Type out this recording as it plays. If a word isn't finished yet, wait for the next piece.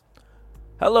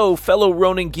Hello, fellow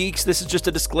Ronin geeks. This is just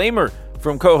a disclaimer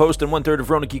from co-host and one-third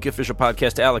of Ronin Geek Official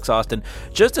Podcast, Alex Austin.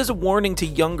 Just as a warning to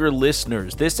younger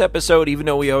listeners, this episode, even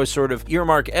though we always sort of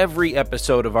earmark every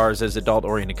episode of ours as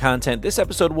adult-oriented content, this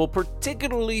episode will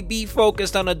particularly be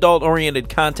focused on adult-oriented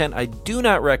content. I do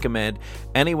not recommend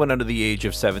anyone under the age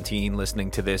of 17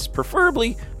 listening to this,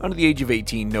 preferably under the age of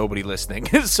 18, nobody listening.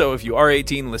 So if you are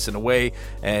 18, listen away,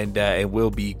 and it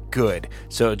will be good.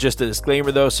 So just a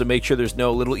disclaimer, though, so make sure there's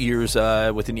no little ears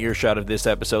within earshot of this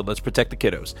episode. Let's protect the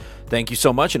kiddos. Thank you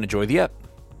so much and enjoy the ep.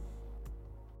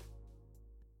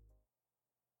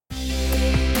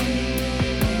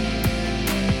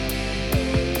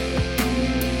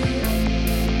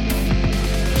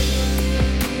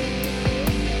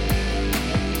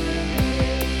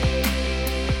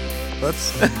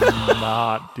 Let's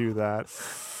not do that.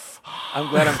 I'm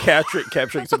glad I'm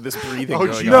capturing some of this breathing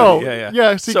going on. No,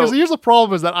 Yeah. see, because here's the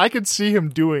problem is that I can see him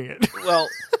doing it. Well,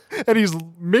 and he's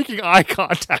making eye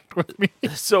contact with me.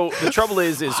 So the trouble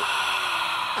is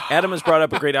Adam has brought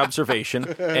up a great observation,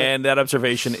 and that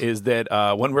observation is that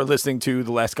when we're listening to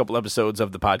the last couple episodes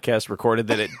of the podcast recorded,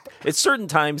 that at certain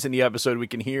times in the episode we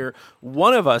can hear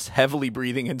one of us heavily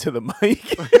breathing into the mic,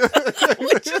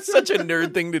 which is such a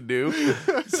nerd thing to do.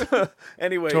 So,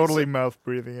 anyway, Totally mouth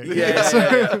breathing.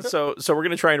 Yeah. So we're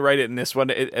gonna try and write it in this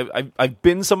one. I've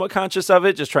been somewhat conscious of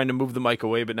it, just trying to move the mic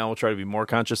away, but now we'll try to be more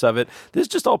conscious of it. This is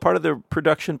just all part of the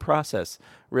production process,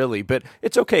 really. But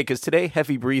it's okay because today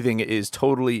heavy breathing is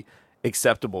totally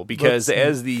acceptable because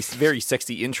as the very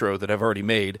sexy intro that I've already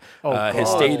made has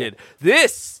stated,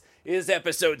 this is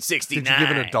episode 69. Did you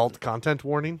give an adult content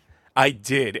warning? I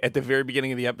did. At the very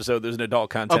beginning of the episode, there's an adult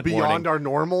content warning. Beyond our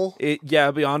normal?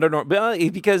 Beyond our normal.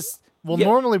 Because... Well,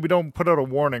 normally we don't put out a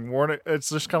warning.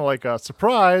 It's just kind of like a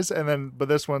surprise, but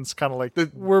this one's kind of like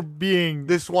we're being.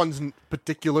 This one's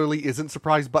particularly isn't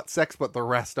surprise butt sex, but the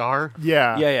rest are.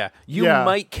 Yeah. You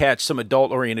might catch some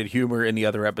adult-oriented humor in the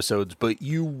other episodes, but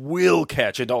you will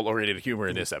catch adult-oriented humor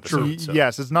in this episode. So.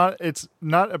 Yes, it's not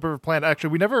a plan. Actually,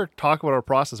 we never talk about our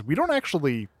process. We don't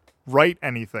actually write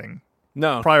anything.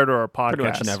 No, prior to our podcast, pretty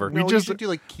much never. We just do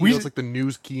like keynotes, like the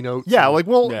news keynotes. Yeah,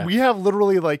 we have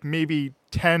literally like maybe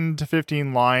 10 to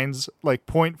 15 lines, like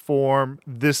point form.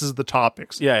 This is the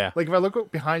topics. Yeah. Like if I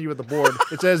look behind you at the board,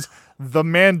 it says the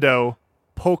Mando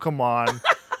Pokemon.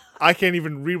 I can't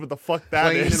even read what the fuck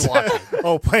that is. Playing and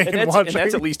watching. Playing and watching. And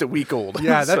that's at least a week old.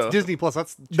 Yeah, that's Disney Plus.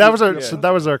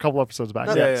 That was our couple episodes back.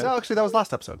 No, actually, that was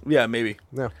last episode. Yeah, maybe.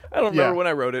 Yeah, I don't remember when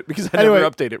I wrote it because I never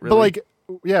update it. Really,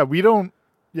 but we don't.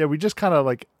 Yeah, we just kind of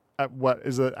like, what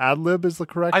is it? Ad lib is the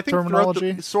correct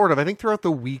terminology? I think throughout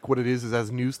the week, what it is as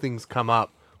news things come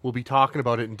up, we'll be talking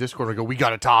about it in Discord. We go, we got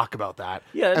to talk about that.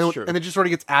 Yeah, that's true. And it just sort of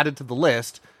gets added to the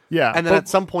list. Yeah. And then at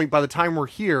some point, by the time we're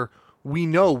here, we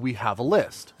know we have a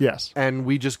list. Yes. And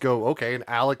we just go, okay, and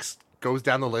Alex goes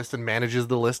down the list and manages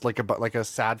the list like a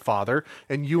sad father,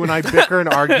 and you and I bicker and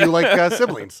argue like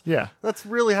siblings. Yeah, that's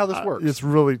really how this works.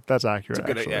 That's accurate.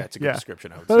 It's a good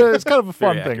description. I would but say. It's kind of a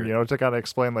fun thing, accurate. to kind of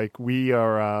explain. Like we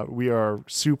are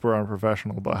super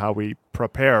unprofessional about how we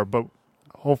prepare, but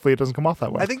hopefully it doesn't come off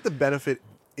that way. I think the benefit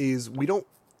is we don't.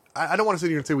 I don't want to sit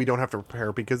here and say we don't have to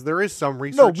prepare because there is some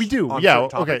research. No, we do. Yeah,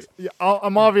 okay.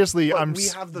 I'm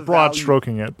broad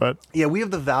stroking it, but yeah, we have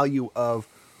the value of.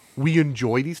 We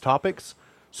enjoy these topics,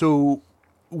 so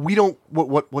we don't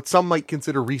what some might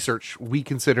consider research. We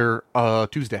consider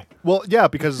Tuesday. Well, yeah,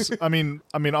 because I mean,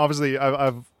 obviously,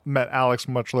 I've met Alex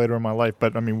much later in my life,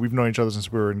 but I mean, we've known each other since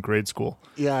we were in grade school.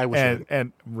 Yeah, I wish.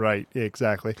 And right,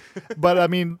 exactly. But I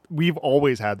mean, we've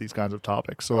always had these kinds of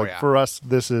topics. So for us,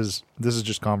 this is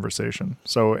just conversation.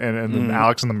 So and then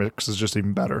Alex in the mix is just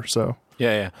even better. So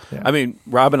yeah. I mean,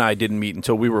 Rob and I didn't meet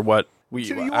until we were what.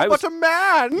 I was a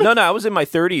man. No, I was in my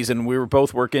 30s, and we were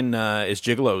both working as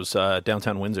gigolos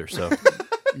downtown Windsor. So,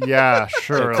 yeah,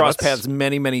 sure. Cross paths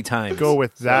many, many times. Go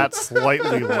with that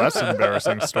slightly less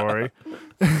embarrassing story.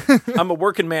 I'm a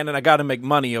working man, and I got to make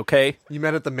money. Okay. You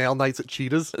met at the male nights at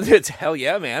Cheetahs. It's hell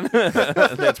yeah, man.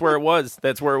 That's where it was.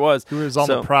 He was on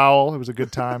the prowl. It was a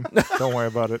good time. Don't worry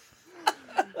about it.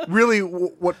 Really,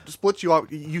 what splits you up?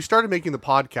 You started making the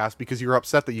podcast because you were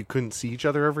upset that you couldn't see each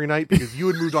other every night because you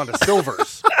had moved on to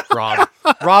Silvers.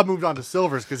 Rob moved on to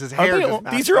Silvers because his hair.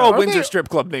 These are all Windsor Strip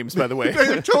Club names, by the way.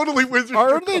 They're totally Windsor.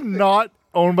 Are they not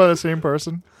owned by the same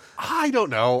person? I don't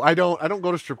know. I don't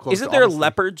go to strip clubs. Isn't there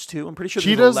leopards too? I'm pretty sure.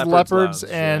 Cheetahs, leopards,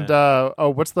 and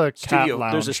what's the cat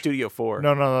lounge? There's a Studio 4.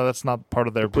 No, that's not part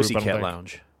of their group. Pussycat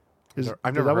Lounge.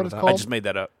 I've never heard what of it's that. called? I just made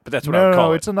that up, but that's what I would call it.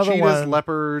 No, it's another Cheetahs, one.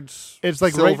 leopards, it's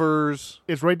like Silvers.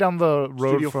 It's right down the road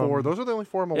Studio from 4. Those are the only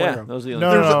 4 I'm aware of. Those are the only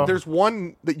No. There's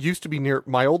one that used to be near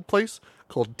my old place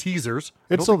called Teasers.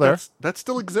 It's still there. That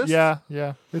still exists? Yeah.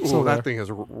 It's still there. That thing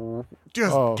is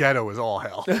just ghetto as all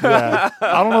hell. Yeah.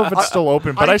 I don't know if it's still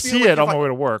open, but I see it on my way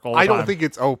to work all the time. I don't think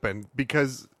it's open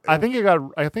because I think it got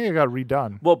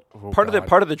redone. Well, part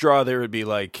of the draw there would be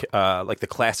like the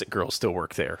classic girls still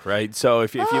work there, right? So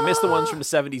if you miss the ones from the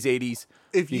 70s, 80s,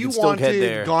 if you can still head wanted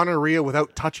there. gonorrhea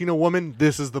without touching a woman,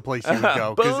 this is the place you would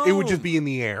go because it would just be in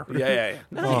the air. Yeah.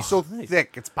 Nice. It's so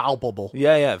thick, it's palpable.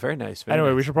 Yeah, very nice. Very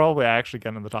anyway, nice. we should probably actually get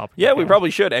into the topic. Yeah, we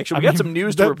probably should. Actually, we got some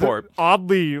news to report.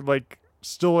 Oddly,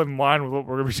 still in line with what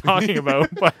we're going to be talking about.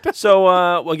 But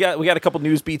So we got a couple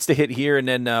news beats to hit here, and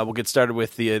then we'll get started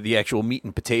with the actual meat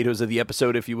and potatoes of the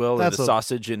episode, if you will, or the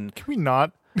sausage and. Can we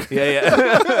not?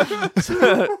 Yeah.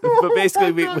 But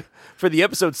basically, we for the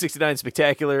episode 69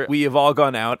 spectacular, we have all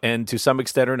gone out and to some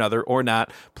extent or another, or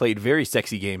not, played very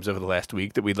sexy games over the last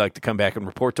week that we'd like to come back and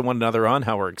report to one another on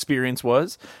how our experience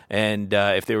was, and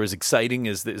if they were as exciting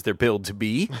as their build to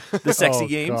be, the sexy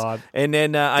games. God. And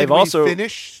then I've Did we also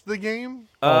finish the game.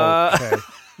 Okay.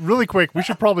 Really quick, we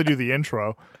should probably do the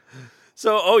intro.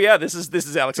 So, this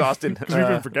is Alex Austin. We've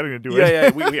been forgetting to do it. Yeah,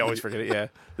 we always forget it. Yeah,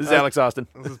 this is Alex Austin.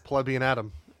 This is Plebeian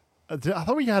Adam. I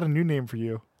thought we had a new name for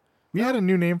you. We had a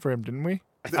new name for him, didn't we?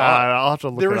 I'll have to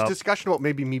look There it was up. discussion about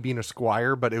maybe me being a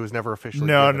squire, but it was never officially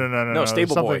No. given. No,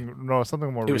 Stable Boy.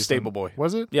 Something more It was recent. Stable Boy.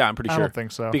 Was it? Yeah, I'm pretty sure. I don't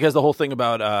think so. Because the whole thing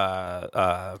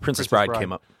about Princess Bride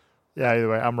came up. Yeah, either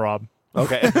way, I'm Rob.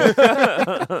 Okay.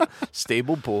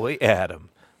 Stable Boy Adam.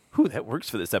 Whew, that works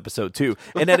for this episode, too.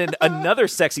 And then another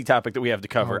sexy topic that we have to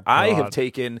cover. I have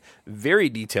taken very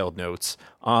detailed notes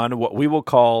on what we will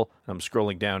call, I'm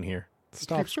scrolling down here.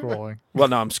 Stop scrolling. Well,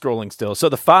 no, I'm scrolling still. So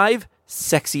the 5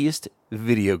 sexiest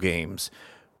video games,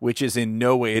 which is in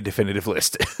no way a definitive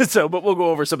list. But we'll go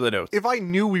over some of the notes. If I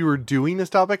knew we were doing this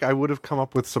topic, I would have come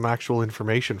up with some actual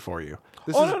information for you.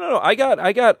 No. I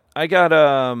got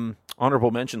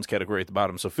honorable mentions category at the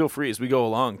bottom. So feel free as we go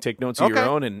along, take notes of your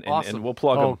own, and we'll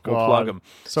plug them. We'll plug them.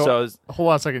 So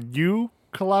hold on a second. You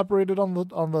collaborated on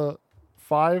the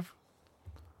 5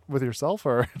 with yourself,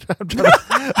 or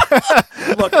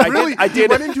look, I did. You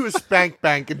went into a spank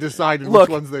bank and decided which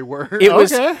ones they were.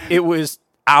 It was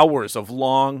hours of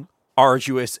long,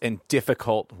 arduous, and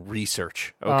difficult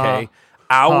research. Okay,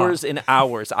 hours and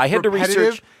hours. I had to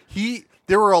research.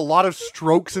 There were a lot of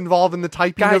strokes involved in the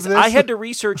typing Guys, of this. I had to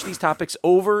research these topics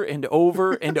over and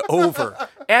over and over,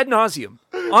 ad nauseum.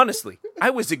 Honestly, I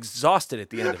was exhausted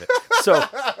at the end of it. So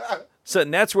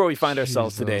and that's where we find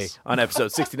ourselves today on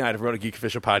episode 69 of Rona Geek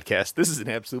Official Podcast. This is an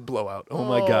absolute blowout. Oh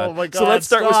my god! So let's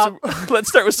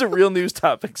start with some real news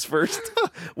topics first.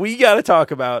 We got to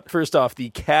talk about first off the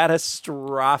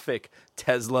catastrophic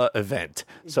Tesla event.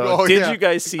 So did you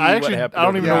guys see what happened? I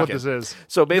don't even know what weekend? this is.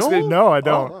 So basically, no, I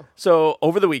don't. So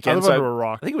over the weekend, I live under a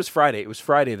rock. I think it was Friday. It was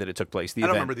Friday that it took place. The I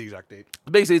don't event. remember the exact date.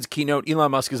 Basically, it's a keynote.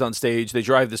 Elon Musk is on stage. They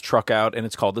drive this truck out, and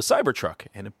it's called the Cybertruck.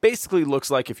 And it basically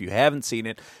looks like, if you haven't seen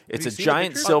it, it's a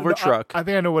giant silver truck. I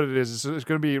think I know what it is. It's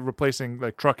going to be replacing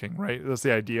trucking, right? That's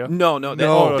the idea. No,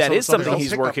 that is something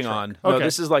he's pickup working truck. on. Okay. No,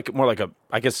 this is more like a.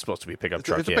 I guess it's supposed to be a pickup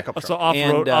truck. It's a pickup truck. So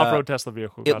off-road Tesla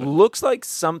vehicle. It looks like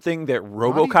something that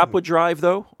RoboCop would drive,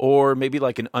 though, or maybe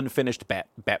like an unfinished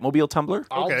Batmobile tumbler.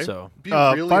 Okay. So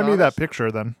find me that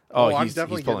picture then. he's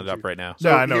pulling it up right now.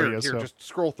 Yeah, I know here, he is. Here, just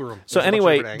scroll through them. So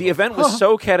anyway, the event was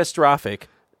so catastrophic.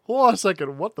 Hold on a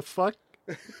second. What the fuck?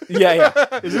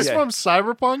 Yeah. Is this from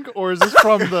Cyberpunk or is this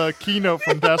from the keynote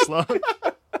from Tesla?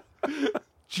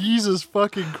 Jesus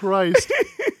fucking Christ.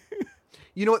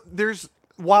 You know what?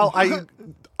 While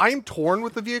I'm torn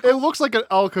with the vehicle. It looks like an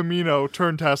El Camino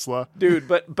turned Tesla. Dude,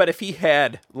 but if he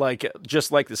had,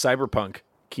 just like the Cyberpunk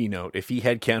keynote, if he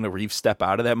had Keanu Reeves step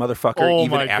out of that motherfucker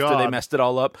even after they messed it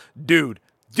all up, dude,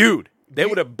 they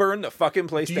would have burned the fucking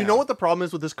place down. Do you know what the problem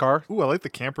is with this car? Ooh, I like the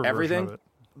camper version of it.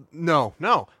 No.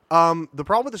 The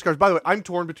problem with this car is, by the way, I'm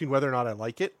torn between whether or not I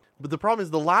like it. But the problem is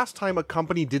the last time a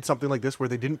company did something like this where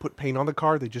they didn't put paint on the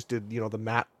car, they just did, the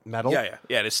matte metal. Yeah,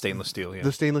 it is stainless steel, yeah.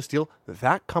 The stainless steel.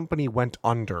 That company went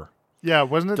under. Yeah,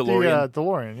 wasn't it DeLorean? the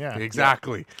DeLorean, yeah.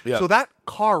 Exactly. Yeah. So that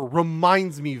car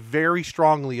reminds me very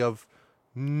strongly of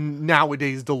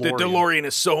nowadays DeLorean. The DeLorean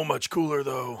is so much cooler,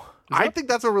 though. I think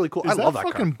that's a really cool. I love that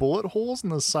fucking car. bullet holes in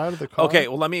the side of the car. Okay,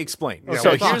 well, let me explain. Yeah, So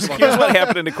we'll talk here's about what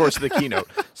happened in the course of the keynote.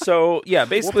 So yeah,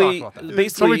 basically, We'll talk about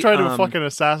that. Somebody tried to fucking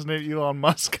assassinate Elon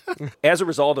Musk. as a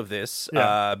result of this,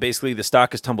 basically the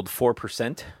stock has tumbled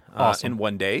 4% in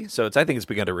one day. So I think it's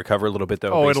begun to recover a little bit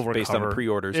though, based on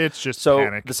pre-orders. It's just so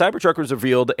panic. the Cybertruck was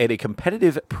revealed at a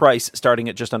competitive price, starting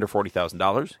at just under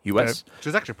 $40,000 US. Which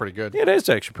is actually pretty good. Yeah, it is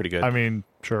actually pretty good. I mean,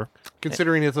 sure.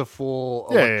 Considering it's a full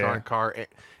electronic car.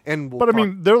 But I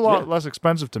mean, they're a lot less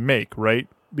expensive to make, right?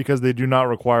 because they do not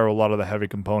require a lot of the heavy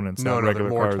components. No, that they're regular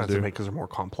more cars expensive do. because they're more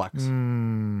complex. I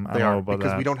don't They know are about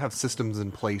because that. we don't have systems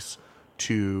in place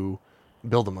to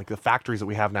build them. Like the factories that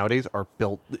we have nowadays are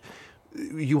built.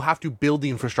 You have to build the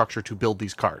infrastructure to build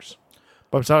these cars.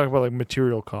 But I'm talking about like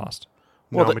material cost.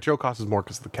 Well, material cost is more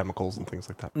because of the chemicals and things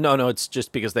like that. No, it's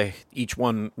just because each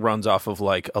one runs off of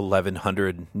like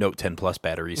 1,100 Note 10 Plus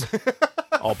batteries,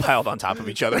 all piled on top of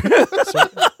each other.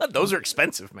 Those are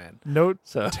expensive, man. Note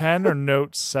 10 or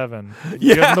Note 7?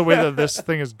 Given the way that this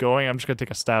thing is going, I'm just going to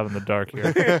take a stab in the dark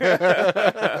here.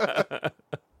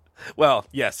 Well,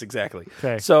 yes, exactly.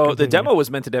 Okay, so continue. the demo was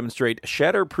meant to demonstrate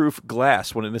shatterproof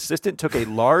glass when an assistant took a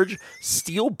large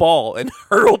steel ball and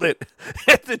hurled it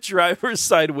at the driver's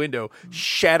side window,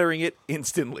 shattering it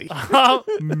instantly.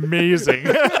 Amazing.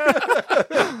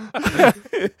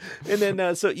 And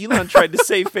then, so Elon tried to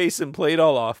save face and play it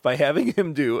all off by having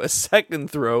him do a second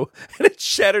throw, and it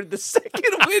shattered the second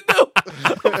window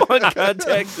upon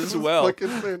contact as well.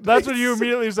 That's when you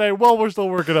immediately say, well, we're still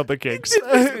working up the kinks.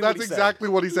 That's exactly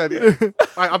what he said.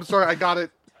 I'm sorry, I got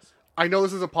it. I know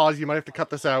this is a pause. You might have to cut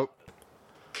this out.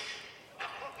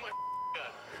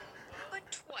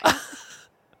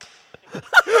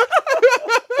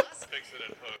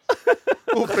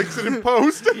 We'll fix it in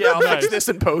post. Yeah, I'll fix this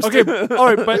in post. Okay,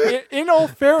 all right, but in all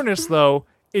fairness, though,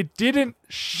 it didn't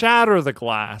shatter the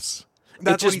glass.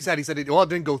 That's what he said. He said it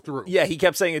didn't go through. Yeah, he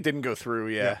kept saying it didn't go through,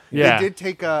 yeah. Yeah. They did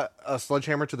take a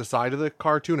sledgehammer to the side of the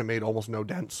car, too, and it made almost no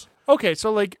dents. Okay,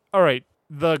 so, like, all right,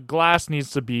 the glass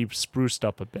needs to be spruced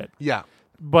up a bit. Yeah.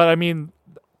 But, I mean,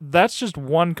 that's just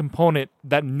one component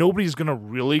that nobody's going to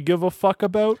really give a fuck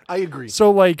about. I agree.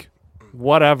 So, like,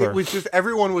 whatever. It was just,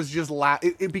 everyone was just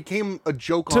it became a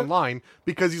joke online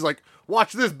because he's like,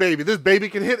 watch this baby. This baby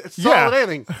can hit solid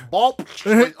anything. Ball.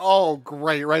 Like, oh,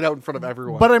 great. Right out in front of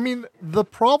everyone. But I mean, the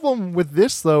problem with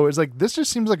this, though, is like, this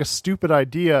just seems like a stupid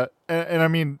idea. And I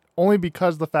mean, only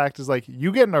because the fact is like,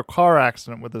 you get in a car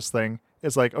accident with this thing.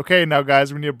 It's like, okay, now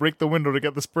guys, we need to break the window to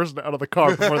get this person out of the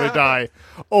car before they die.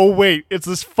 Oh, wait, it's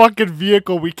this fucking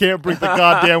vehicle we can't break the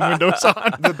goddamn windows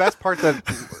on. The best part that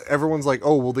everyone's like,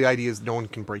 oh, well, the idea is no one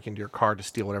can break into your car to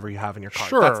steal whatever you have in your car.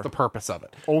 Sure. That's the purpose of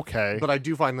it. Okay. But I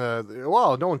do find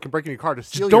no one can break into your car to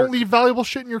steal Don't leave valuable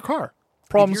shit in your car.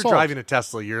 Problem If you're solved. driving a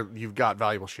Tesla, you've got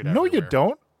valuable shit No, everywhere. you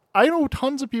don't. I know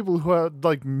tons of people who have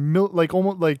like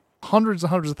almost like hundreds and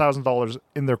hundreds of $1,000s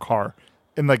in their car,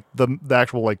 in like the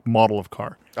actual like model of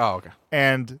car. Oh, okay.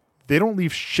 And they don't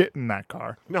leave shit in that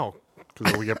car. No,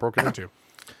 because we get broken into.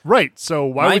 Right. So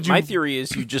why would you? My theory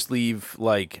is you just leave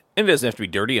like, and it doesn't have to be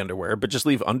dirty underwear, but just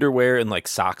leave underwear and like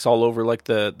socks all over like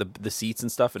the seats and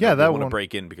stuff. And Yeah, that want to won't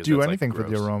break in because do that's, anything like, for the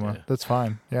gross. aroma. Yeah. That's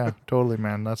fine. Yeah, totally,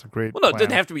 man. That's a great. Well, no, it plan.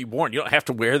 doesn't have to be worn. You don't have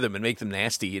to wear them and make them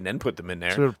nasty and then put them in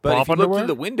there. So but prop if you look underwear? through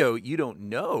the window, you don't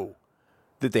know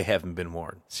that they haven't been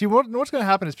worn. See, what's going to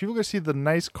happen is people are going to see the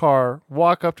nice car,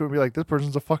 walk up to it and be like, this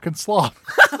person's a fucking slob.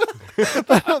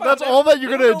 That's all that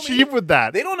you're going to achieve with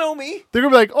that. They don't know me. They're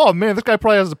going to be like, oh, man, this guy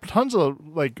probably has tons of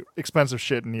like expensive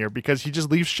shit in here because he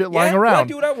just leaves shit lying Yeah, around. I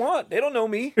do what I want. They don't know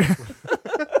me.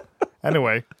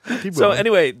 Anyway, keep So going.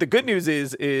 anyway, the good news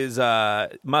is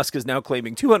Musk is now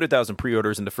claiming 200,000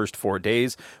 pre-orders in the first 4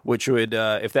 days, which would,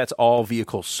 if that's all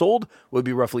vehicles sold, would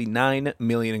be roughly $9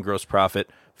 million in gross profit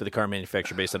for the car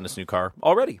manufacturer based on this new car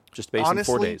already, just based on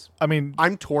 4 days. I mean,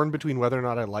 I'm torn between whether or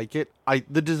not I like it.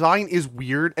 The design is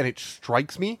weird and it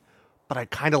strikes me, but I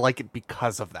kind of like it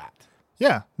because of that.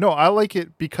 yeah, no, I like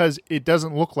it because it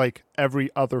doesn't look like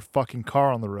every other fucking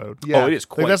car on the road. Yeah. Oh, it is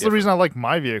quite Like, that's the different. reason I like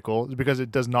my vehicle is because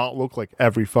it does not look like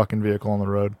every fucking vehicle on the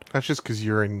road. That's just because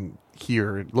you're in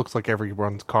here. It looks like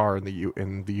everyone's car in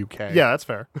the UK. Yeah, that's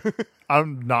fair.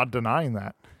 I'm not denying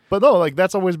that. But no, like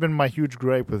that's always been my huge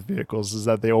gripe with vehicles is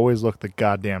that they always look the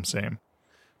goddamn same.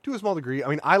 To a small degree. I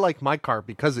mean, I like my car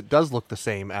because it does look the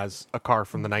same as a car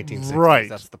from the 1960s. Right.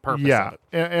 That's the purpose yeah. of it.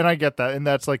 And I get that. And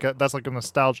that's like a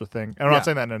nostalgia thing. And I'm Yeah. not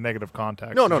saying that in a negative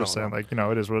context. No, I'm no, just no, saying no.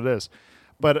 like, it is what it is.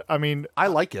 But I mean, I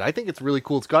like it. I think it's really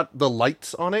cool. It's got the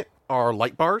lights on it are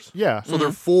light bars. yeah. So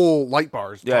they're full light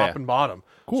bars, Yeah, top yeah. and bottom.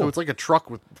 Cool. So it's like a truck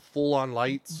with full on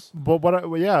lights. But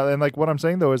and like what I'm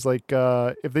saying though is like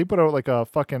if they put out like a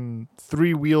fucking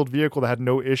 3-wheeled vehicle that had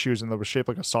no issues and that was shaped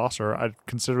like a saucer, I'd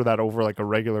consider that over like a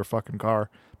regular fucking car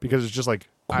because it's just like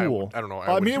cool. I don't know.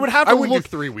 I mean, it would have to I wouldn't look do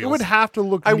 3 wheels. It would have to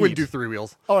look. I wouldn't neat. do 3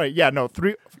 wheels. All right, yeah, no,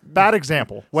 3 bad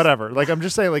example, whatever. Like I'm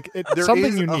just saying, like There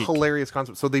something is unique. a hilarious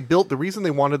concept. So they built the reason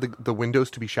they wanted the windows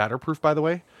to be shatterproof, by the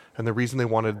way, and the reason they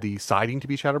wanted the siding to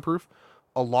be shatterproof.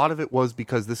 A lot of it was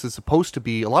because this is supposed to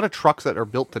be a lot of trucks that are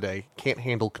built today can't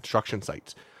handle construction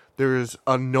sites. There's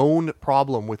a known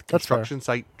problem with That's fair. construction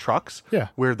site trucks Yeah.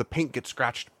 where the paint gets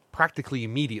scratched practically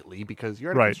immediately because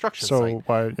you're at a Right. construction So site.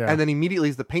 why? Yeah. And then immediately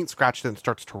as the paint scratch then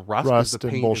starts to rust, as Rust the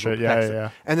and paint bullshit. Yeah, protects it. yeah.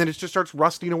 And then it just starts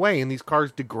rusting away, and these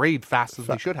cars degrade fast as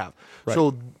they should have. Right.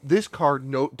 So this car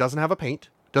doesn't have a paint.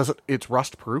 It's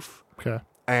rust proof, Okay.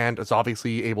 and it's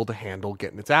obviously able to handle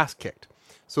getting its ass kicked.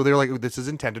 So they're like, this is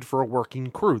intended for a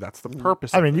working crew. That's the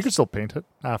purpose. I of mean, you this. can still paint it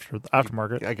after the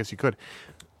aftermarket. I guess you could.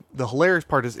 The hilarious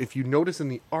part is if you notice in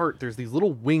the art, there's these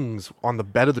little wings on the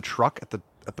bed of the truck at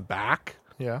the back.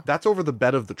 Yeah. That's over the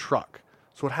bed of the truck.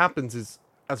 So what happens is,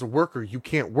 as a worker, you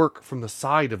can't work from the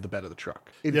side of the bed of the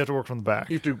truck. You have to work from the back.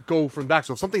 You have to go from the back.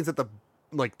 So if something's at the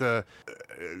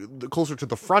closer to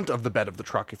the front of the bed of the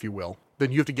truck, if you will,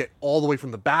 then you have to get all the way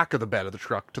from the back of the bed of the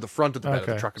truck to the front of the bed of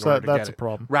the Okay. truck in So order to that's get a it,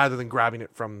 problem. rather than grabbing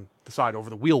it from the side over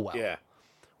the wheel well. Yeah.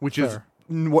 Which Fair.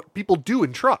 is what people do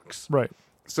in trucks. Right.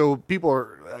 So people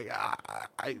are like,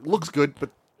 it looks good, but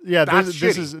Yeah, that's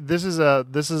this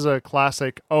shitty. is a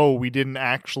classic. Oh, we didn't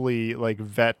actually like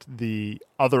vet the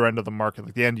other end of the market,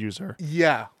 like the end user,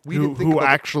 yeah, we didn't think who about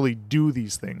actually do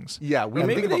these things. yeah, we Well,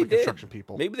 didn't think about the did. construction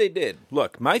people. Maybe they did.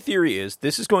 Look, my theory is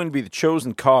this is going to be the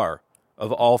chosen car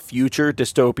of all future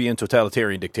dystopian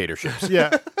totalitarian dictatorships.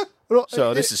 Yeah. Well,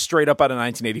 So this is straight up out of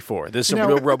 1984. This is some Now-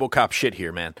 real RoboCop shit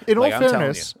here, man. in all I'm telling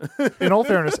fairness, you. in all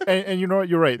fairness, and you know what,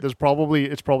 you're right. It's probably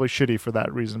shitty for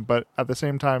that reason. But at the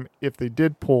same time, if they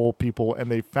did poll people and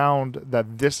they found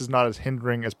that this is not as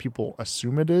hindering as people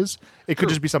assume it is, it could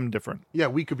just be something different. Yeah,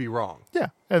 we could be wrong. Yeah,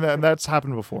 and that's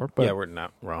happened before. But Yeah, we're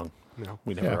not wrong. No.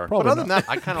 We never Yeah, are. probably But other not. than that,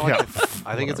 I kind of like Yeah, it.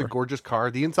 I think it's a gorgeous car.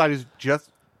 The inside is just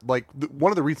like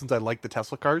one of the reasons I like the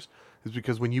Tesla cars is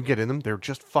because when you get in them, they're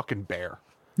just fucking bare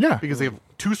yeah, because they have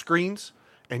two screens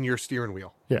and your steering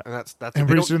wheel. Yeah. and that's and they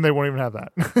pretty don't- soon they won't even have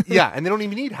that. yeah, and they don't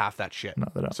even need half that shit. No,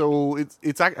 they don't. So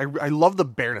I love the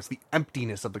bareness, the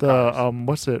emptiness of the The cars.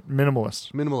 what's it?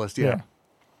 Minimalist. Minimalist, yeah.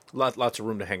 Yeah. Lots of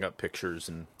room to hang up pictures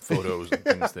and photos and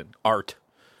things that art,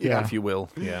 Yeah. if you will.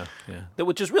 Yeah.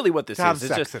 Which is really what this To have is.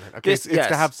 It's sex just, in it. Okay, this, it's yes.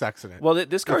 to have sex in it. Well,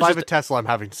 this car if I have is a Tesla, I'm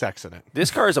having sex in it. this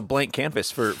car is a blank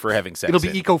canvas for having sex. It'll be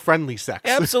in. eco-friendly sex.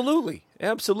 Absolutely.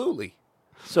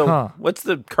 So, Huh. what's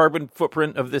the carbon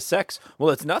footprint of this sex? Well,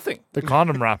 it's nothing. The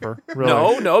condom wrapper.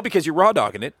 Really. No, because you're raw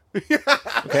dogging it.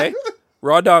 Okay,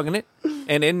 raw dogging it,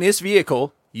 and in this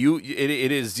vehicle,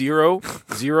 it is zero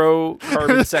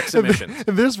carbon sex emissions.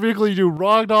 In this vehicle, you do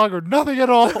raw dog or nothing at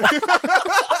all.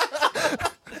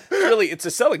 Really, it's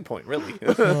a selling point. Really.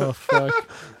 Oh fuck!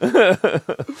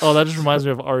 Oh, that just reminds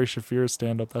me of Ari Shafir's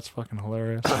stand-up. That's fucking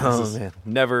hilarious. Oh man,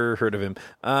 never heard of him.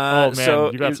 Oh man,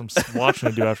 so you got some watching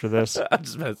to do after this. I'm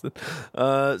just messing.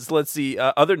 So let's see.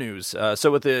 Other news.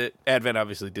 So with the advent,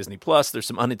 obviously, Disney Plus, there's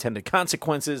some unintended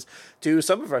consequences to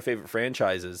some of our favorite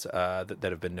franchises that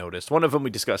have been noticed. One of them we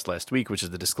discussed last week, which is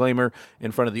the disclaimer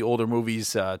in front of the older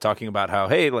movies, talking about how,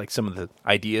 hey, like some of the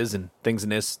ideas and things in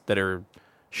this that are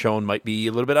shown might be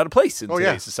a little bit out of place in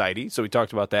today's society. So we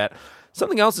talked about that.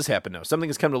 Something else has happened, though. Something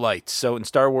has come to light. So in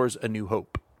Star Wars A New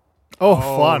Hope. Oh,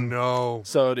 Oh fun! no!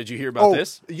 So did you hear about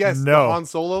this? Yes, No. the Han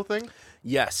Solo thing.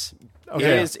 Yes.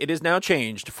 Okay. It is now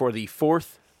changed for the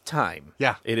fourth time.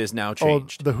 Yeah. It is now Oh,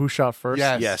 changed. the Who Shot First.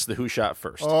 Yes. Yes, the Who Shot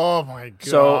First. Oh my god!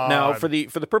 So now, for the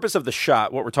purpose of the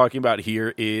shot, what we're talking about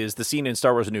here is the scene in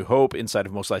Star Wars: A New Hope inside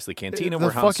of Mos Eisley Cantina, the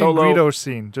where Han fucking Solo, Greedo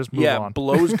scene. Just move on.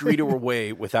 blows Greedo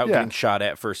away without Yeah. getting shot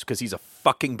at first because he's a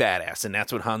fucking badass, and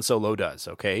that's what Han Solo does.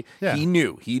 Okay, Yeah. he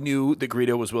knew that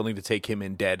Greedo was willing to take him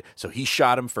in dead, so he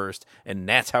shot him first, and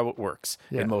that's how it works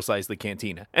Yeah. in Mos Eisley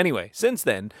Cantina. Anyway, since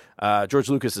then, George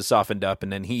Lucas has softened up,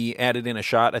 and then he added in a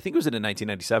shot. I think it was in a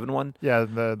 1997 one. Yeah,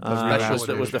 the Special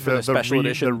was the edition. special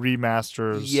edition. the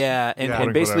remasters. Yeah, and Yeah.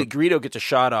 basically Greedo gets a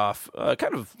shot off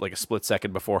kind of like a split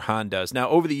second before Han does. Now,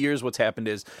 over the years, what's happened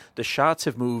is the shots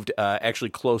have moved actually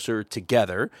closer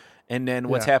together. And then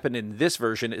what's Yeah. happened in this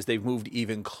version is they've moved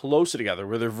even closer together,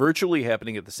 where they're virtually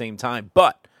happening at the same time.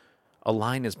 But a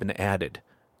line has been added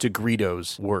to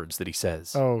Greedo's words that he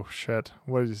says. Oh shit!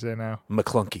 What did you say now?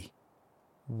 McClunky.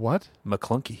 What?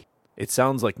 McClunky. It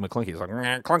sounds like McClunky. It's like,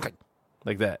 clunky.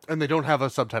 Like that. And they don't have a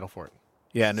subtitle for it.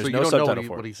 Yeah, and there's so you no don't know subtitle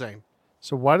for what it. he's saying.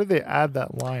 So why did they add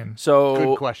that line? So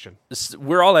Good question.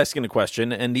 We're all asking a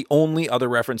question, and the only other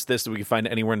reference to this that we can find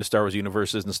anywhere in the Star Wars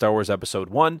universe is in Star Wars Episode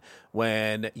 1,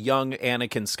 when young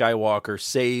Anakin Skywalker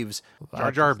saves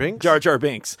Jar Jar Binks. Jar Jar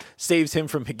Binks, saves him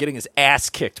from getting his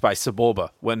ass kicked by Sebulba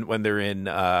when they're in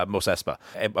Mos Espa.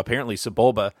 And apparently,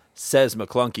 Sebulba says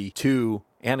McClunky to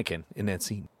Anakin in that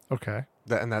scene. Okay.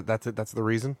 That's it. That's the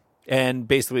reason. And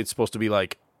basically, it's supposed to be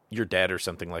like your dad or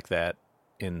something like that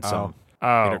in some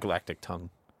Oh. intergalactic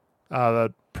tongue.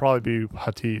 That'd probably be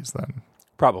Huttese then.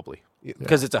 Probably.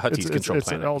 Because it's a Huttese control it's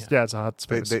planet. It's a hut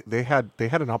space. They had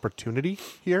an opportunity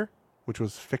here which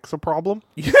was fix a problem.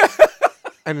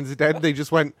 And instead they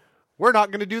just went, we're not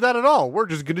going to do that at all. We're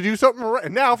just going to do something right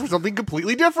now for something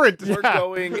completely different. We're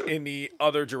going in the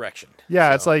other direction.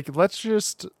 Yeah, it's like, let's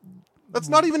just... That's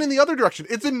not even in the other direction.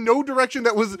 It's in no direction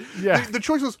that was... Yeah. The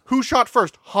choice was who shot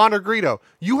first, Han or Greedo.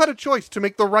 You had a choice to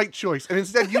make the right choice, and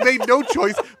instead you made no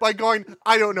choice by going,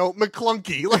 I don't know,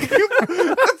 McClunky. Like,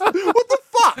 what the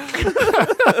fuck?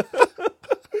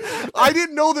 I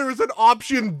didn't know there was an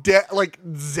option like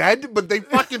Z, but they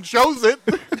fucking chose it.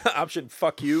 Option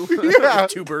fuck you. Yeah.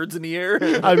 2 birds in the air.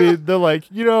 I mean, they're like,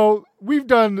 we've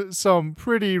done some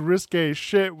pretty risque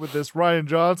shit with this Ryan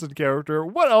Johnson character.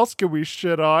 What else can we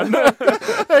shit on?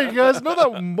 Hey, you guys know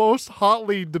that most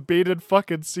hotly debated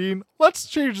fucking scene? Let's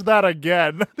change that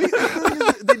again.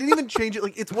 They didn't even change it.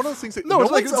 Like, it's one of those things that no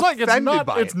it's one's offended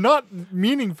by it's it. not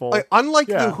meaningful. Like, unlike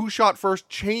Yeah. the who shot first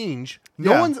change,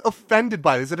 no one's offended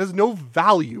by this. It has no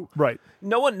value. Right.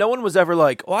 No one was ever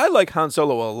like, I like Han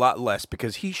Solo a lot less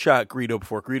because he shot Greedo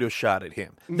before Greedo shot at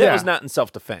him. That Yeah. was not in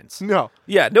self-defense. No.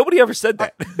 Yeah, nobody ever said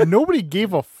that. Nobody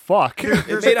gave a fuck.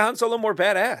 It made Han Solo more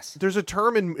badass. There's a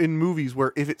term in movies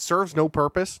where if it serves no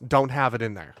purpose, don't have it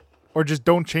in there. Or just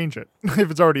don't change it if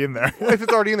it's already in there. If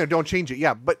it's already in there, don't change it.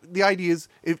 Yeah, but the idea is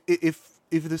if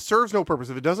this serves no purpose,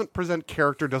 if it doesn't present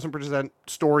character, doesn't present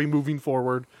story moving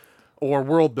forward or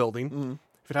world building,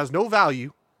 if it has no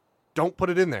value, don't put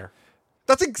it in there.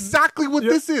 That's exactly what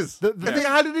this is. And they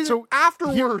added it in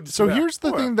afterwards. Here's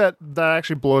the thing that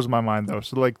actually blows my mind, though.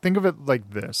 So, like, think of it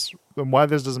like this, and why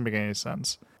this doesn't make any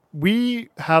sense. We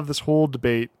have this whole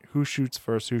debate, who shoots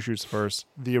first.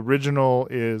 The original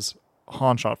is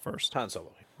Han shot first. Han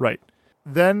Solo. Right.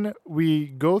 Then we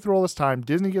go through all this time.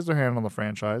 Disney gets their hand on the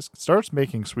franchise, starts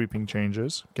making sweeping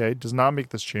changes. Okay, does not make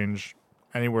this change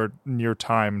anywhere near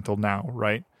time until now,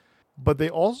 right? But they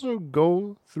also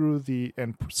go through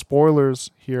and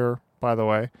spoilers here, by the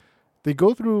way, they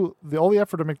go through all the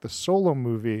effort to make the Solo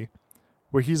movie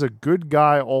where he's a good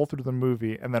guy all through the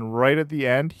movie, and then right at the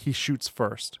end, he shoots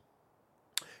first.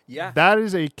 Yeah. That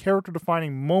is a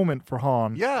character-defining moment for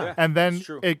Han. Yeah. And then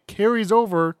it carries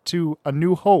over to A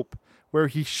New Hope, where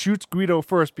he shoots Greedo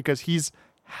first because he's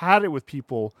had it with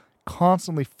people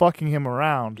constantly fucking him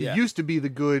around. He used to be the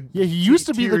good. Yeah, he used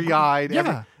to be the teary-eyed.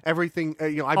 Yeah. Everything. I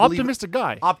believe Optimistic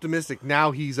guy. Optimistic.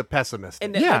 Now he's a pessimist.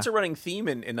 And that's a running theme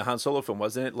in the Han Solo film,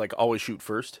 wasn't it? Like, always shoot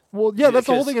first. Well, yeah, that's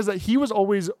the whole thing, is that he was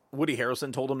always... Woody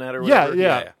Harrelson told him that or Yeah, whatever?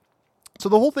 yeah. So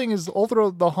the whole thing is, all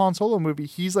through the Han Solo movie,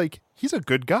 he's a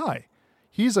good guy.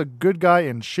 He's a good guy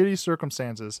in shitty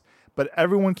circumstances, but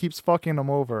everyone keeps fucking him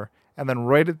over. And then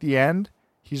right at the end,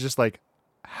 he's just like,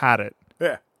 had it.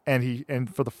 Yeah.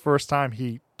 And for the first time,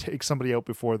 he takes somebody out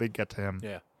before they get to him.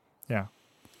 Yeah. Yeah.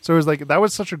 So it was like, that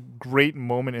was such a great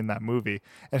moment in that movie.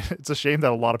 And it's a shame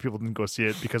that a lot of people didn't go see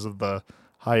it because of the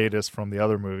hiatus from the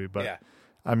other movie. But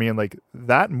I mean, like,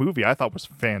 that movie I thought was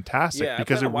fantastic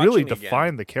because it really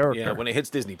defined the character. Yeah, when it hits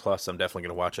Disney Plus, I'm definitely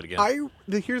going to watch it again.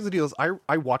 Here's the deal: is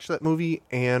I watched that movie,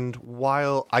 and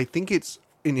while I think it's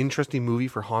an interesting movie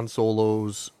for Han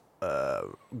Solo's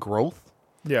growth,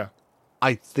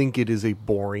 I think it is a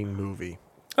boring movie.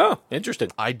 Oh, interesting.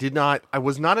 I don't want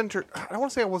to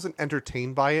say I wasn't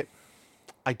entertained by it.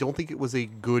 I don't think it was a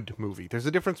good movie. There's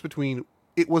a difference between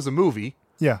it was a movie,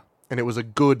 and it was a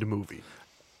good movie.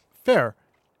 Fair.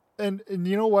 And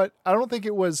you know what? I don't think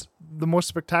it was the most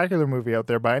spectacular movie out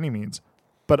there by any means.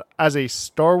 But as a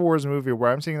Star Wars movie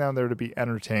where I'm sitting down there to be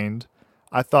entertained,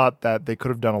 I thought that they could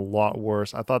have done a lot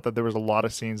worse. I thought that there was a lot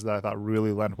of scenes that I thought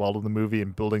really lent well to the movie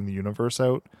and building the universe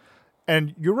out.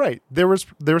 And you're right. There was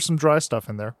some dry stuff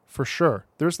in there, for sure.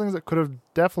 There's things that could have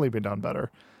definitely been done better.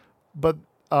 But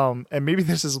and maybe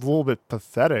this is a little bit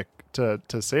pathetic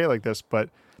to say it like this, but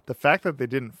the fact that they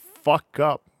didn't fuck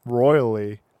up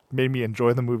royally made me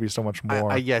enjoy the movie so much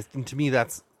more. Yes, and to me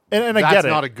that's and I get it.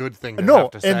 Not a good thing to no,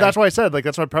 have to say. And that's why I said, like,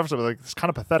 that's why I prefaced it with, like, it's kind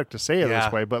of pathetic to say it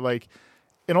this way, but, like,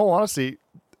 in all honesty,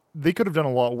 they could have done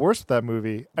a lot worse with that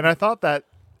movie. And I thought that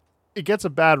it gets a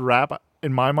bad rap,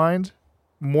 in my mind,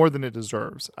 more than it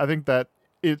deserves. I think that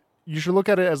you should look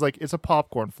at it as, like, it's a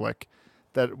popcorn flick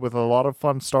that with a lot of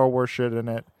fun Star Wars shit in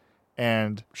it.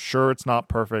 And sure, it's not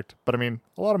perfect, but I mean,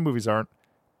 a lot of movies aren't.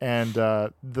 And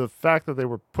the fact that they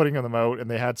were putting them out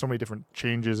and they had so many different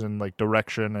changes in, like,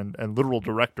 direction and literal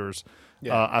directors,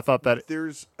 I thought that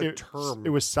there's a term.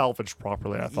 It was salvaged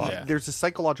properly, I thought. Yeah. There's a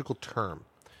psychological term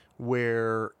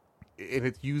where, and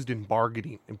it's used in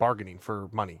bargaining for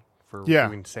money, for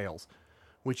doing sales,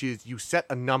 which is you set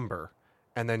a number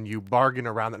and then you bargain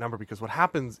around that number, because what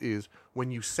happens is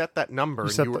when you set that number,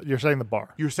 you're setting the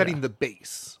bar. You're setting the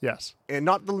base. Yes. And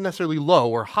not necessarily low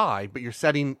or high, but you're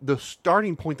setting the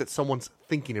starting point that someone's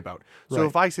thinking about. So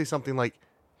if I say something like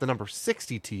the number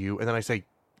 60 to you, and then I say,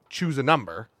 choose a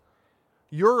number,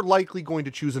 you're likely going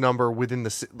to choose a number within the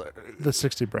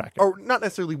 60 bracket. or not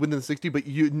necessarily within the 60, but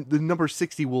the number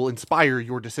 60 will inspire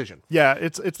your decision. Yeah,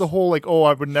 it's the whole like, oh,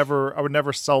 I would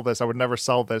never sell this. I would never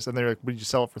sell this. And they're like, would you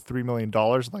sell it for $3 million?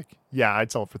 Like, yeah,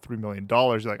 I'd sell it for $3 million.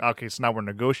 You're like, okay, so now we're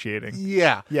negotiating.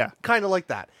 Yeah. Yeah. Kind of like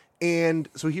that. And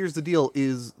so here's the deal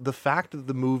is the fact that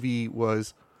the movie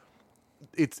was,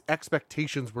 its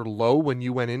expectations were low when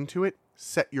you went into it,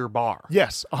 set your bar.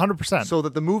 Yes, 100%. So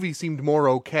that the movie seemed more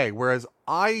okay. Whereas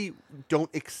I don't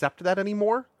accept that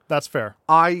anymore. That's fair.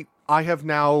 I have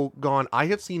now gone, I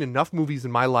have seen enough movies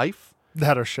in my life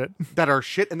That are shit.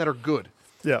 and that are good.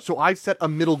 Yeah. So I've set a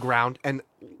middle ground, and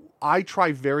I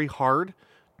try very hard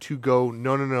to go,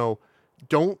 no.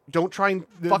 Don't try and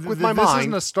fuck with my This mind.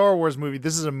 isn't a Star Wars movie.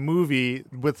 This is a movie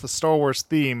with the Star Wars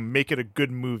theme. Make it a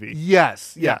good movie.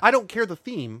 Yes. Yeah. I don't care the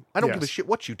theme. I don't Yes. give a shit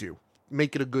what you do.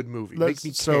 Make it a good movie. Make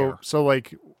me care. So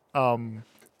like, and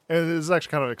this is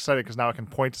actually kind of exciting because now I can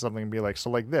point to something and be like, so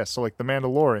like this. So like The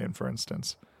Mandalorian, for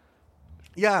instance.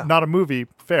 Yeah. Not a movie,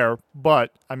 fair,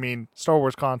 but I mean, Star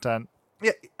Wars content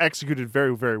Yeah. executed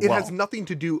very, very It well. has nothing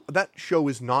to do. That show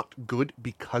is not good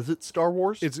because it's Star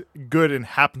Wars. It's good and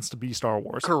happens to be Star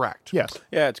Wars. correct. Yes.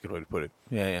 Yeah, it's a good way to put it.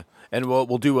 Yeah. And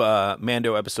we'll do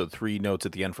Mando episode 3 notes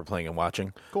at the end for playing and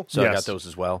watching. Cool. So I Yes. got those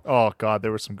as well. Oh God,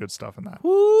 there was some good stuff in that.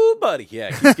 Woo, buddy. Yeah,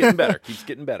 it keeps getting better. Keeps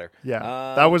getting better. Yeah,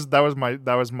 that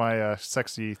was my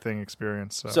sexy thing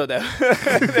experience. So that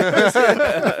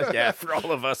yeah, for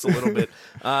all of us a little bit.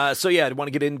 So yeah, I want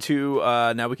to get into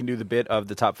now we can do the bit of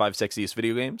the top 5 sexiest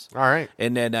video games. All right.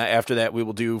 And then after that we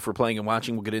will do for playing and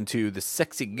watching, we'll get into the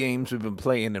sexy games we've been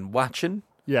playing and watching.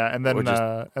 yeah, and Or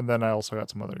just- then I also got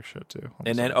some other shit too.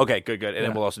 And then okay, good. And then Yeah.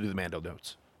 we'll also do the Mando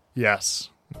notes. Yes,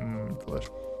 delicious.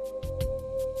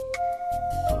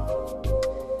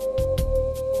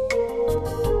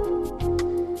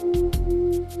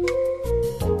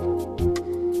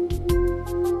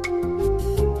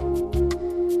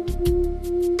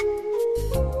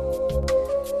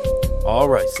 All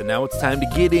right, so now it's time to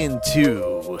get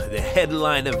into the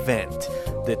headline event,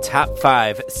 the top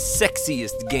 5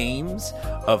 sexiest games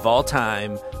of all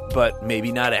time, but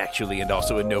maybe not actually, and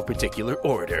also in no particular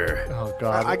order. Oh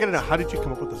God, I gotta know, how did you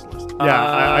come up with this list?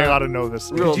 yeah, I gotta know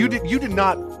this. Because you did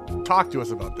not talk to us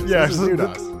about this. Yeah, This is so new to the-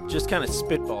 us. Just kind of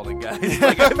spitballing, guys.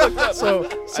 Like, I looked up. So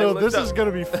looked this up- is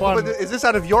gonna be fun. But is this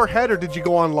out of your head, or did you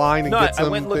go online and No, get I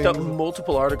some went and looked up things?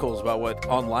 multiple articles about what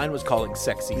online was calling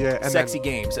sexy, Yeah, and sexy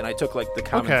games, and I took like the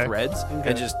common Okay. threads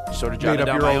and just sort of Made jotted up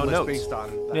down your my own own list notes. based on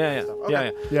that Yeah. kind of stuff.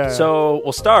 Okay. Yeah. So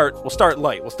we'll start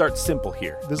light. We'll start simple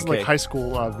here. This is okay? like high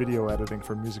school video editing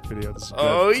for music video. This is good.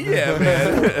 Oh yeah,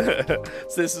 man.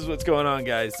 So this is what's going on,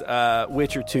 guys.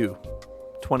 Witcher 2,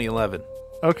 2011.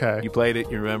 Okay. You played it.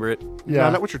 You remember it? Yeah.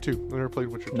 No, not Witcher 2. I've never played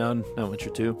Witcher 2. None. No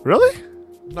Witcher 2. Really?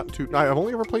 Not 2. No, I've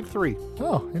only ever played 3.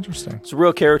 Oh, interesting. It's a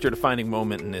real character defining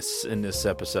moment in this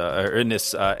episode or in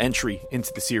this entry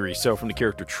into the series. So from the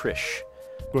character Trish.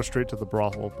 Go straight to the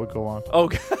brothel, but go on. Oh,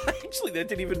 actually, that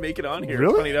didn't even make it on here.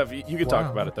 Really? Funny enough, you can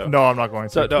talk about it though. No, I'm not going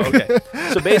to. So no, okay.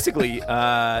 So basically,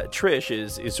 Trish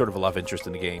is sort of a love interest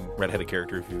in the game, redheaded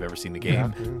character if you've ever seen the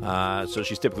game. So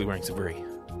she's typically wearing some very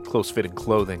close-fitting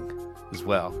clothing as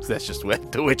well. So that's just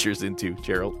what The Witcher's into,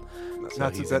 Gerald. So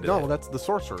That's he's that. into No, that. that's the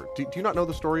sorcerer. Do you not know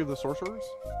the story of the sorcerers?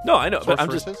 No, I know, but I'm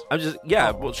Sorceresses? just, yeah.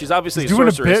 Well, she's obviously He's a doing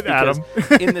a sorceress bit, Adam.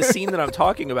 because in the scene that I'm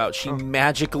talking about, she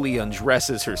magically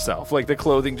undresses herself, like the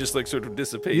clothing just like sort of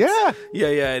dissipates. Yeah.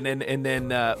 yeah, and then,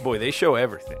 boy, they show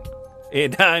everything,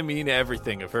 and I mean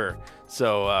everything of her.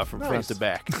 So from front Nice. to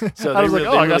back. So I they was like, really,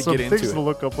 oh, I they got really some get things into to it.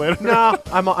 look up later. No,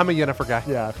 I'm a Yennefer guy.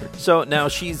 Yeah, I figured. So now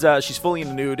she's fully in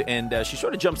the nude, and she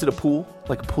sort of jumps in a pool,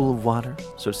 like a pool of water,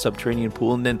 sort of subterranean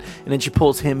pool, and then she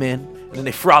pulls him in, and then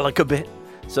they frolic a bit.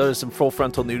 So there's some full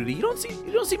frontal nudity. You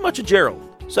don't see much of Gerald.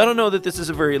 So I don't know that this is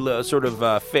a very sort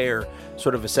of fair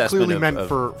sort of assessment. Clearly meant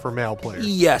of, for male players.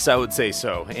 Yes, I would say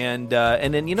so. And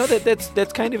then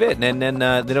that's kind of it. And then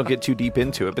they don't get too deep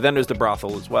into it. But then there's the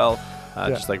brothel as well.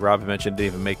 Just like Robbie mentioned, didn't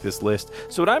even make this list.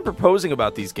 So what I'm proposing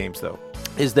about these games, though,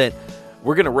 is that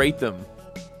we're going to rate them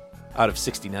out of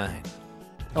 69.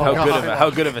 How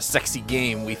good of a sexy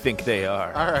game we think they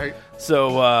are. All right.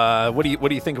 So what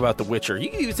do you think about The Witcher? You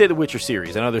can even say The Witcher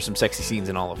series. I know there's some sexy scenes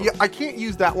in all of them. Yeah, I can't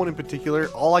use that one in particular.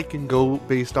 All I can go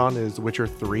based on is Witcher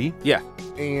 3. Yeah.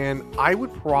 And I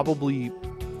would probably,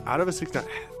 out of a 69,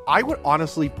 I would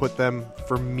honestly put them,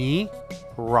 for me,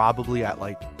 probably at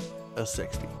like a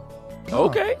 60.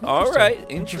 Okay. All right.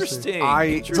 Interesting.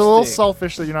 It's It's a little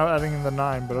selfish that you're not adding in the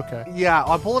 9, but okay. Yeah,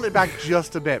 I'm pulling it back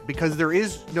just a bit because there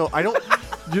is no, I don't,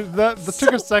 That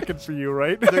took a second for you,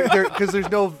 right? Because there's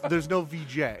no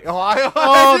VJ.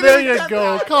 There you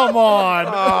go. Come on.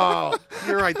 Oh,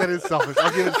 you're right. That is selfish.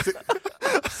 I'll give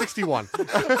it 61.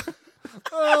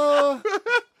 All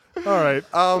right.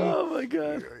 Oh my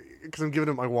god. Because I'm giving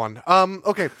it my 1.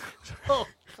 Okay.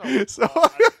 So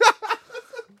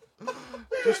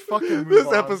Just fucking move this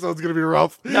on. episode's gonna be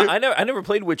rough. No, I never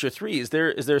played Witcher 3. Is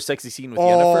there a sexy scene with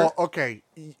Yennefer? Okay.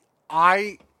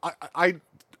 I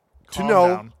Calm know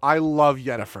down. I love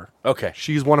Yennefer. Okay.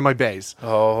 She's one of my baes.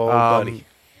 Oh, buddy.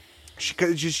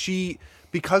 She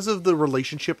because of the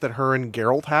relationship that her and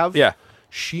Geralt have. Yeah.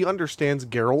 She understands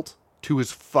Geralt to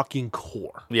his fucking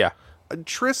core. Yeah.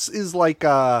 Triss is like you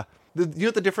know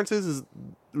what the difference is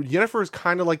Yennefer is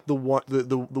kind of like the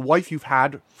wife you've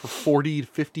had for 40 to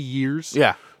 50 years.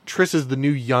 Yeah. Triss is the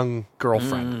new young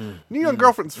girlfriend. New young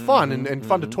girlfriend's fun and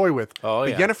fun to toy with. Oh, but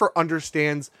yeah. Yennefer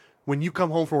understands when you come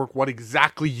home from work what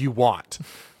exactly you want.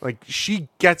 Like she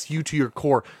gets you to your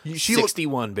core. She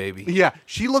 61, baby. yeah,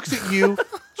 she looks at you.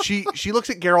 she looks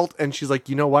at Geralt and she's like,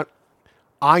 you know what?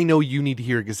 I know you need to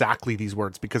hear exactly these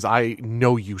words because I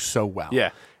know you so well.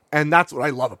 Yeah. And that's what I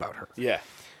love about her. Yeah.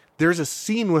 There's a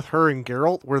scene with her and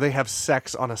Geralt where they have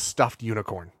sex on a stuffed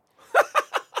unicorn.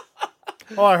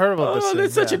 Oh, I heard about this. Oh, scene,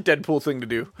 that's such a yeah. Deadpool thing to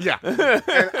do. Yeah.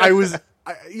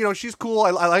 And she's cool.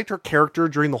 I liked her character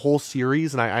during the whole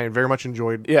series, and I very much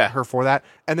enjoyed her for that.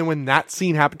 And then when that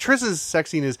scene happened, Triss's sex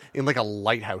scene is in like a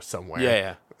lighthouse somewhere.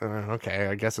 Yeah. Okay,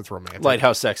 I guess it's romantic.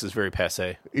 Lighthouse sex is very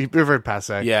passé. Very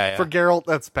passe. Yeah. For Geralt,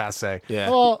 that's passe. Yeah.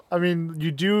 Well, I mean,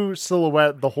 you do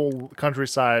silhouette the whole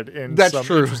countryside in That's some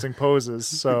true. interesting poses.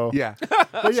 So Yeah.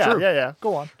 but yeah.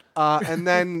 Go on. And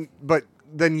then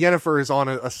Yennefer is on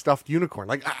a stuffed unicorn.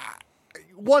 Like,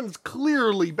 one's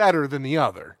clearly better than the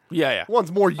other. Yeah.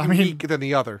 One's more unique than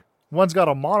the other. One's got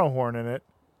a monohorn in it.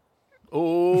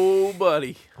 Oh,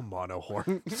 buddy. A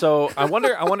monohorn. So I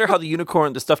wonder how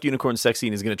the stuffed unicorn sex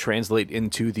scene is going to translate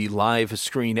into the live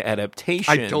screen adaptation.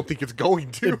 I don't think it's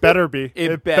going to. It better be.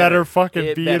 It better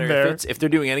fucking be in there. If they're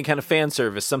doing any kind of fan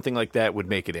service, something like that would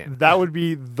make it in. That would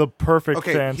be the perfect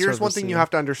Okay, fan here's one service thing scene. you have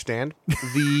to understand.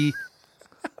 The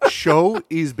show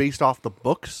is based off the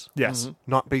books. Yes.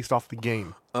 Not based off the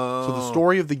game. So the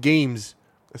story of the games,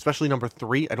 especially number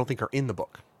 3, I don't think are in the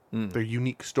book. They're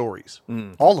unique stories.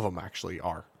 All of them actually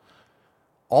are.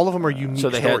 All of them are unique So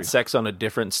they stories. had sex on a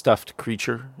different stuffed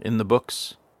creature in the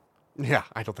books? Yeah,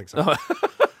 I don't think so.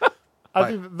 I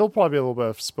think there'll probably be a little bit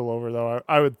of spillover, though.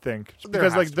 I would think There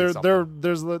because has like to be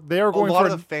something. they are A going lot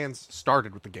for of the fans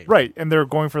started with the game. right, and they're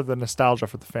going for the nostalgia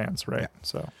for the fans, right?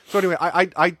 So So anyway,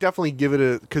 I definitely give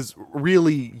it because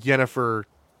really Yennefer's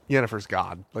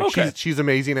God. Like Okay. she's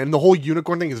amazing, and the whole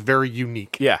unicorn thing is very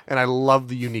unique. Yeah. And I love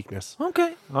the uniqueness.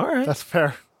 Okay. All right. that's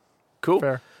fair. Cool.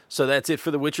 Fair. So that's it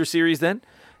for the Witcher series then?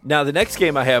 Now, the next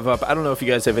game I have up, I don't know if you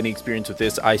guys have any experience with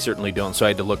this. I certainly don't, so I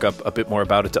had to look up a bit more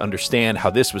about it to understand how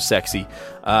this was sexy.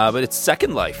 But it's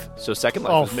Second Life. So Second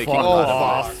Life was making a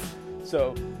lot of noise.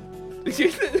 So,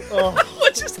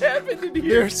 what just happened in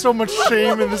here? There's so much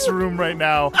shame in this room right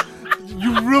now.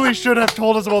 You really should have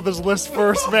told us about this list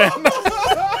first, man.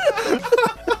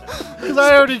 Because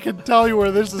I already can tell you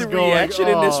where this is The going. reaction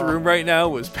in this room right now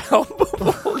was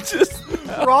palpable. Just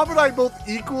Rob and I both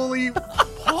equally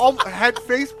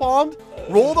face palmed,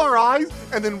 rolled our eyes,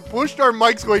 and then pushed our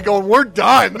mics going, we're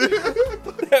done.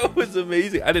 that was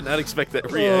amazing. I did not expect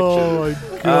that reaction. Oh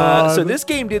my god! So this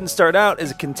game didn't start out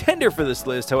as a contender for this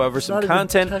list. However, some not even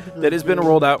content technically that has been good.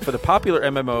 rolled out for the popular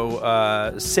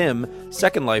MMO sim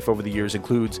Second Life over the years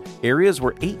includes areas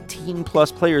where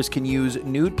 18-plus players can use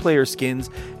nude player skins,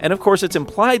 and of course it's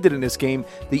implied that in this game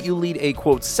that you lead a,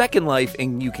 quote, second life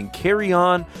and you can carry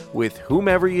on with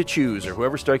whomever you choose or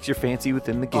whoever strikes your fancy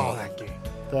within the game. Oh, that game.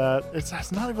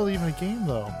 It's not really even a game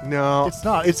though. No. It's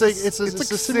not. It's a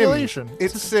simulation.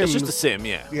 It's Sims. It's just a sim,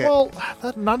 yeah. Yeah. Well,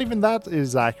 not even that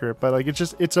is accurate, but like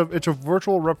it's a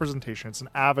virtual representation. It's an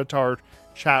avatar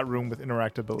chat room with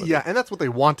interactability. Yeah, and that's what they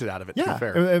wanted out of it, to Yeah, be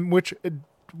fair. and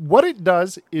what it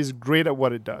does is great at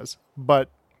what it does, but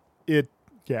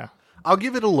I'll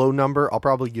give it a low number. I'll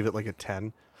probably give it like a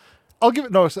 10. I'll give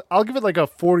it like a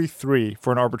 43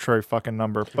 for an arbitrary fucking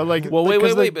number. But like, Well,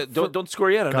 because wait, but don't score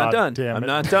yet. I'm not God done. damn I'm it.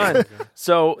 not done.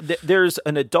 So there's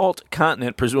an adult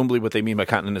continent, presumably what they mean by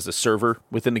continent is a server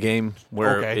within the game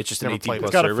where Okay. it's just an Never 18 played plus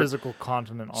it's got server. a physical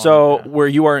continent on So it. Yeah. where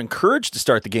you are encouraged to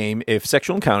start the game if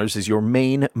sexual encounters is your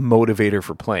main motivator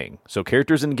for playing. So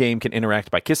characters in the game can interact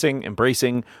by kissing,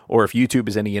 embracing, or if YouTube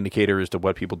is any indicator as to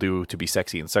what people do to be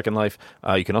sexy in Second Life,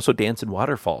 you can also dance in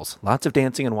waterfalls. Lots of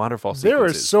dancing in waterfall There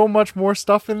sequences. is so much much more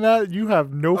stuff in that. You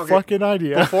have no fucking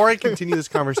idea. Before I continue this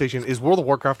conversation, is World of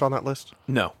Warcraft on that list?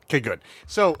 No. Okay, good.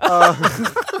 So,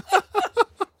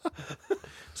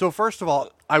 so first of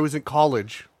all, I was in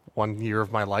college 1 year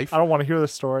of my life. I don't want to hear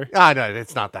this story. No,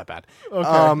 it's not that bad. Okay.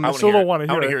 I still don't want to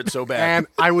I want hear to it. hear it so bad. And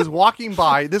I was walking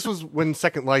by. This was when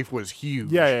Second Life was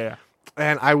huge. Yeah.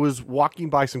 And I was walking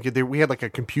by some kid. We had like a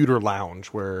computer lounge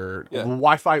where the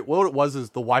Wi-Fi. What it was is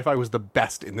the Wi-Fi was the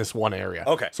best in this one area.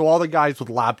 Okay. So all the guys with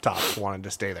laptops wanted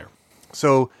to stay there.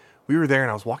 So we were there,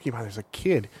 and I was walking by. There's a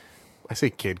kid. I say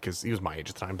kid because he was my age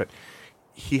at the time, but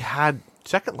he had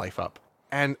Second Life up,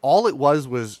 and all it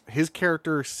was his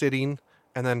character sitting,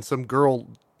 and then some girl,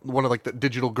 one of like the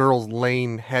digital girls,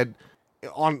 laying head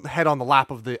on the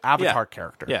lap of the avatar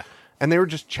character. Yeah. And they were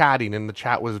just chatting, and the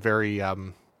chat was very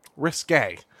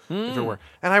risque, if it were.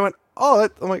 And I went, I'm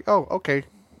like, oh, okay,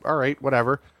 all right,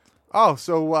 whatever. Oh,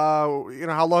 so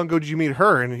how long ago did you meet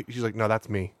her? And she's like, no, that's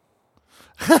me.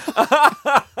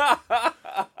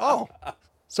 Oh,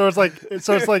 So it's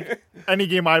like any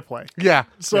game I play. yeah.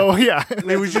 So yeah.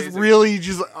 It was just really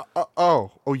just,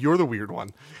 you're the weird one.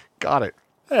 Got it.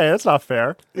 Hey, that's not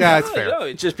fair. Yeah, it's fair. No,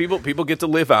 it's just people get to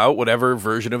live out whatever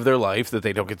version of their life that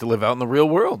they don't get to live out in the real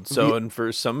world. So, and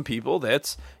for some people,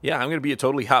 that's, I'm going to be a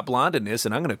totally hot blonde in this,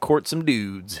 and I'm going to court some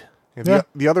dudes. And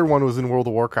the other one was in World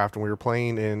of Warcraft, and we were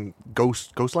playing in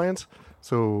Ghostlands,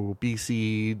 so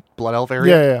BC Blood Elf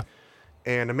area. Yeah.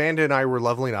 And Amanda and I were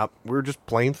leveling up. We were just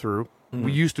playing through.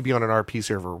 We used to be on an RP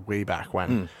server way back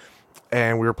when.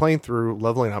 And we were playing through,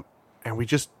 leveling up, and we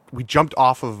jumped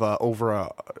off of over a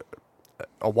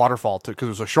waterfall because it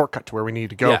was a shortcut to where we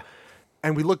needed to go. Yeah.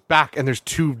 And we looked back, and there's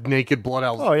two naked blood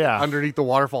elves underneath the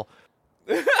waterfall.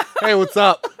 Hey, what's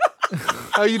up?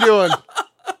 How you doing?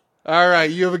 All right,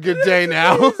 you have a good day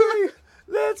now.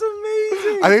 That's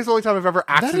amazing. I think it's the only time I've ever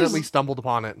accidentally stumbled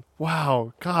upon it.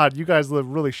 Wow, God, you guys live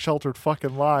really sheltered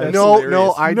fucking lives.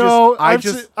 No, I've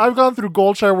gone through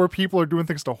Goldshire where people are doing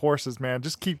things to horses, man.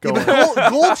 Just keep going.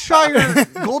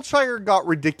 Goldshire got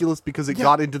ridiculous because it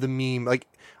got into the meme. Like,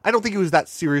 I don't think it was that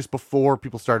serious before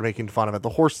people started making fun of it. The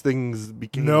horse things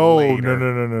became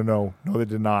later. No, they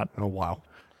did not. Oh, wow.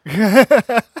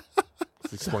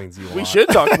 This explains you a lot. We should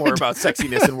talk more about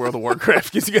sexiness in World of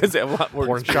Warcraft because you guys have a lot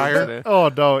more experience in it. Oh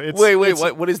no! It's Wait, it's,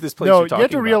 what is this place No, you're talking you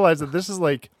have to about? realize that this is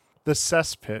like the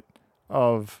cesspit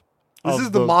of. This of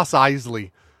is the Moss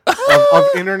Isley of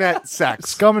internet sex.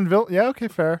 scum and vil. Yeah, okay,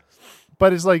 fair.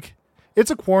 But it's like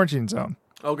it's a quarantine zone.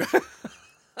 Okay.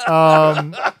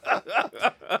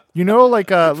 Like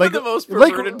the most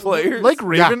perverted players. like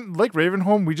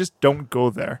Ravenholm, we just don't go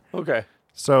there. Okay.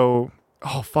 So,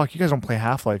 oh fuck, you guys don't play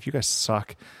Half-Life. You guys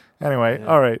suck. Anyway,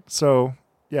 all right. So,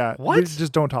 yeah, What? we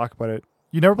just don't talk about it.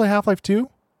 You never play Half-Life 2?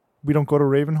 We don't go to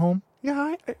Ravenholm?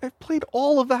 Yeah, I played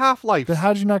all of the Half-Life. Then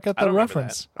how did you not get I that don't remember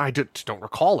reference? I just don't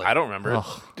recall it. I don't remember. it.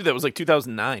 Dude, that was like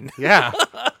 2009. Yeah.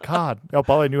 God. Oh,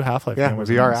 all I knew Half-Life Yeah, game was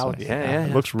VR honestly. Alex. Yeah.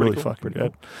 It looks Pretty really cool, fucking pretty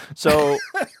good.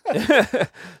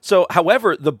 So,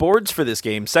 however, the boards for this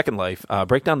game, Second Life,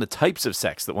 break down the types of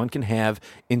sex that one can have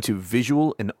into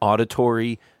visual and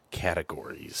auditory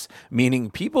categories,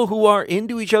 meaning people who are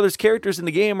into each other's characters in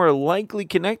the game are likely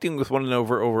connecting with one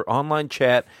another over online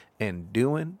chat and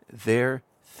doing their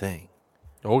thing.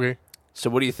 Okay. So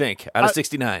what do you think out of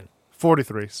 69?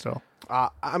 43 still.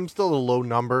 I'm still at a low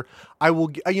number. I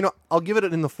will, I'll give it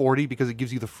in the 40 because it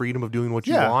gives you the freedom of doing what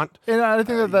you want. And I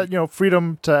think that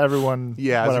freedom to everyone.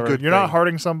 Yeah, whatever. it's a good You're not thing.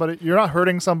 hurting somebody. You're not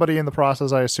hurting somebody in the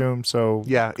process, I assume. So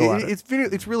Yeah, go at it.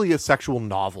 it's really a sexual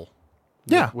novel.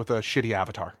 Yeah. with a shitty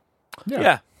avatar.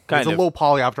 Yeah, kind It's a of. low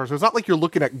poly avatar, so it's not like you're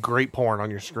looking at great porn on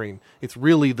your screen. It's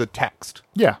really the text.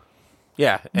 Yeah.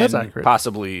 Yeah, That's and accurate.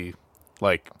 possibly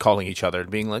like calling each other and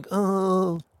being like,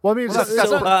 "Oh, Well, I mean, that's it's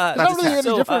so not hot. really any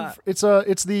So different. hot. It's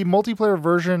the multiplayer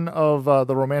version of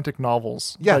the romantic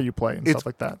novels that you play and stuff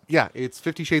like that. Yeah, it's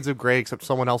 50 Shades of Grey, except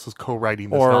someone else is co-writing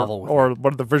this novel with me. Or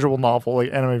what are the visual novel,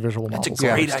 like anime visual that's a novels. on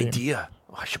great Steam. idea.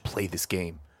 Oh, I should play this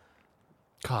game."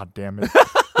 God damn it!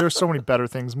 There's so many better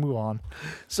things. Move on.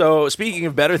 So, speaking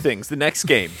of better things, the next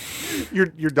game. Your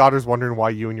daughter's wondering why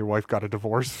you and your wife got a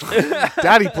divorce.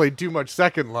 Daddy played too much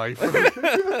Second Life.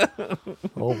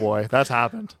 Oh boy, that's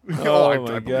happened. I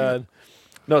believe.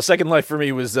 No, Second Life for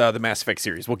me was the Mass Effect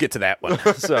series. We'll get to that one.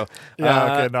 So,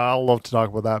 Yeah, okay. No, I'll love to talk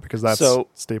about that because that's so-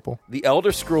 staple. The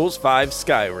Elder Scrolls V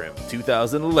Skyrim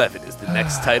 2011 is the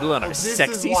next title on our This is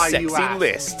sexy why you asked.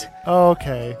 list.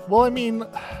 Okay. Well, I mean,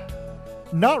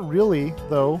 not really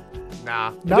though.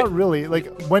 Nah. Not really. Like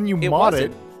when you mod it.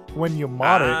 wasn't. When you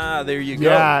mod it. Ah, there you go.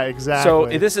 Yeah,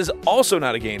 exactly. So this is also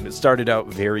not a game that started out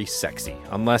very sexy,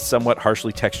 unless somewhat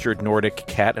harshly textured Nordic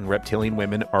cat and reptilian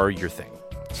women are your thing.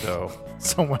 So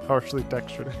Somewhat harshly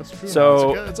textured. That's true.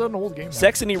 So, it's an old game.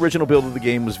 sex in the original build of the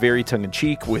game was very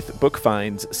tongue-in-cheek with book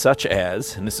finds such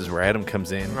as, and this is where Adam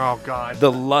comes in, Oh God.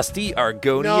 The Lusty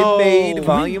Argonian No. Maid,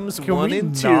 Volumes can 1 we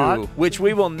and 2, not? which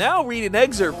we will now read an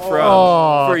excerpt from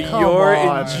for come your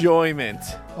on. enjoyment.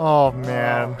 Oh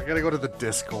man. I gotta go to the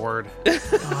Discord.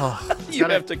 You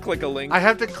have to click a link. I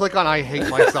have to click on I hate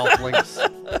myself links.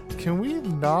 Can we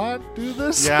not do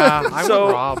this? Yeah, I'm So-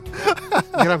 with Rob.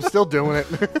 And I'm still doing it.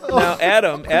 Now,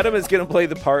 Adam is going to play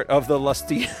the part of the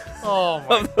Lusty. Oh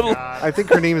my god. I think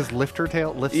her name is Lift Her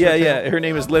Tail. Lifts Yeah, Her Tail? yeah. Her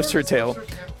name is Lifts Her Tail,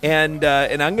 and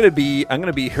I'm gonna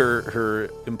be her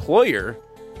employer,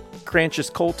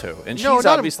 Cranchus Colto, and she's No, not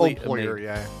obviously an employer. a maid.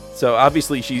 Yeah. So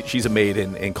obviously she's a maid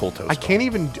in Colto's. I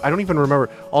don't even remember.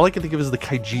 All I can think of is the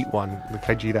Khajiit one, the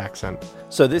Khajiit accent.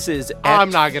 So this is.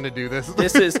 I'm not gonna do this.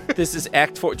 This is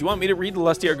Act 4. Do you want me to read the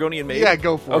Lusty Argonian Maid? Yeah,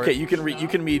 go for it. Okay, you can read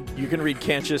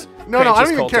Cranchus. No, I Cranchus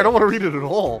don't even Colto. care. I don't want to read it at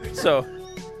all. So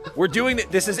we're doing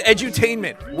it. This is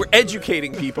edutainment. We're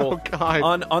educating people Oh,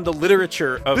 God. on the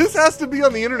literature of. This has to be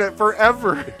on the internet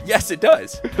forever. Yes, it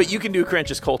does. But you can do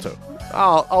Cranchus Colto.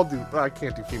 I'll do. I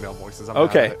can't do female voices. I'm bad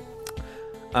Okay. at it.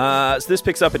 So this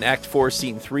picks up in Act 4,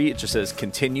 Scene 3. It just says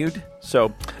continued.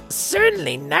 So,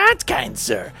 certainly not, kind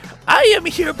sir. I am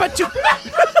here but to...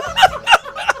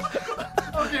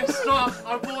 Okay, stop.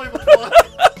 I'm pulling the plug.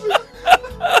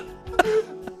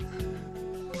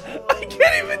 I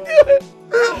can't even do it.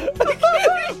 I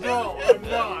can't even. No, I'm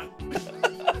not.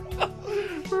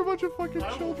 We're a bunch of fucking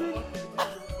children.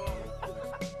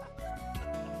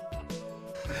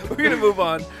 We're going to move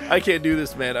on. I can't do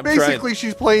this, man. I'm Basically,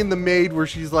 she's playing the maid where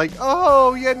she's like,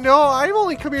 "Oh yeah, no, I've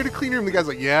only come here to clean your room." The guy's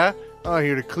like, "Yeah, I'm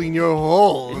here to clean your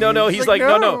hole." trying. No, And he's like,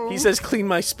 no. He says, clean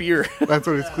my spear. That's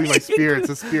what it's clean my spear. It's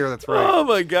a spear. That's right. Oh,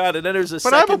 my God. And then there's a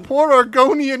But I'm a second... poor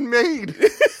Argonian maid.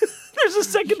 There's a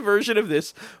second version of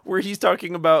this where he's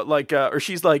talking about or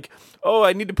she's like, "Oh,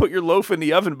 I need to put your loaf in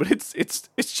the oven, but it's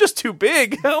just too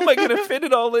big. How am I going to fit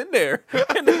it all in there?"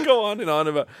 And then go on and on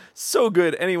about so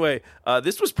good. Anyway,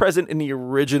 this was present in the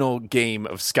original game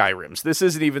of Skyrim's. This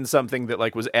isn't even something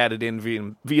that was added in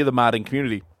via the modding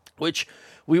community, which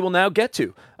we will now get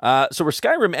to. So where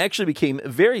Skyrim actually became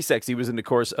very sexy was in the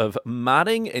course of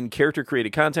modding and character created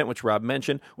content, which Rob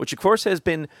mentioned, which of course has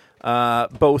been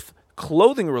both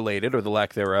clothing related, or the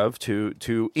lack thereof,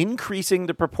 to increasing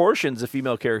the proportions of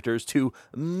female characters to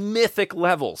mythic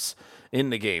levels in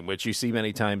the game, which you see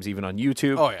many times even on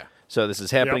YouTube. Oh, yeah. So this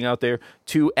is happening out there,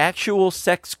 to actual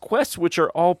sex quests, which are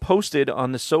all posted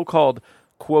on the so-called,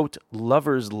 quote,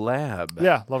 Lover's Lab.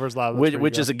 Yeah, Lover's Lab.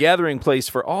 Which is a gathering place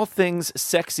for all things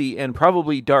sexy and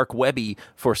probably dark webby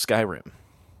for Skyrim.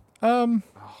 God.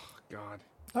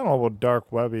 I don't know about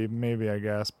dark webby, maybe, I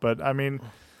guess, but I mean,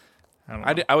 I don't know.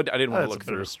 I didn't want to That's look a bit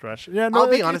of through. a stretch. Yeah, no, I'll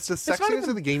be like, honest. The it's not sexiness even-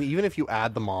 of the game, even if you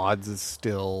add the mods, is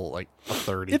still like a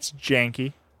 30. It's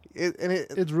janky.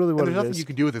 It's really what and there's it nothing is. you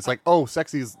can do with it. It's like, oh,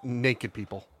 sexy is naked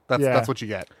people. That's what you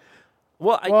get.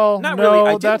 Well, not no, really.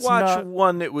 I did that's watch not-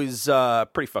 one that was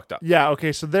pretty fucked up. Yeah.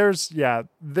 Okay. So there's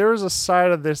a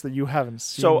side of this that you haven't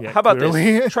seen. So yet, how about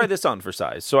clearly. this? Try this on for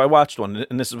size. So I watched one,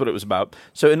 and this is what it was about.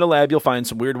 So in the lab, you'll find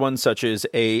some weird ones, such as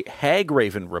a hag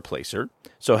raven replacer.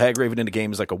 So hag raven in the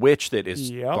game is like a witch that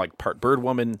is Yep. like part bird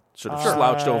woman, sort of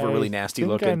slouched over, really nasty I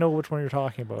think looking. I know which one you're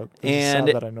talking about. It's And-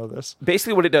 sad that I know this.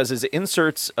 Basically, what it does is it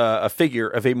inserts a figure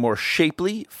of a more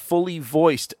shapely, fully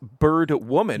voiced bird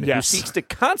woman Yes. who seeks to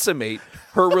consummate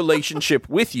her relationship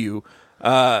with you.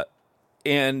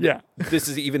 And Yeah.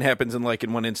 this even happens in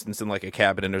one instance in like a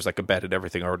cabin, and there's like a bed and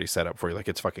everything already set up for you. Like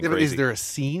it's fucking Yeah, but crazy. is there a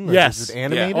scene? Like, Yes. Is it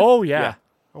animated? Oh yeah. Yeah.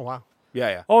 Oh, wow.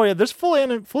 Yeah. Oh yeah. There's fully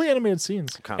animated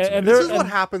scenes. Consummated. And This there, is what and-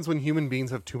 happens when human beings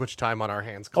have too much time on our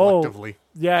hands Oh, collectively.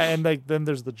 yeah, and then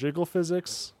there's the jiggle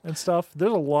physics and stuff.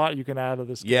 There's a lot you can add to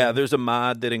this game. Yeah, there's a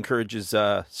mod that encourages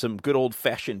some good old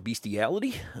fashioned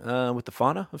bestiality with the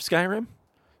fauna of Skyrim.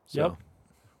 So. Yep.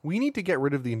 We need to get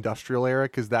rid of the industrial era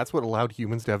because that's what allowed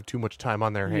humans to have too much time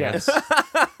on their hands.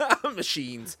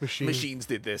 Yes. Machines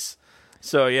did this.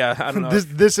 So yeah, I don't know.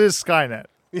 This is Skynet.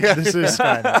 Yeah. This is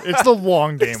Skynet. It's the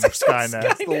long game of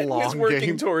Skynet. the was long working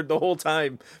game. toward the whole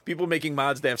time. People making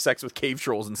mods to have sex with cave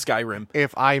trolls in Skyrim.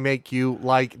 If I make you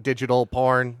like digital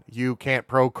porn, you can't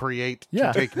procreate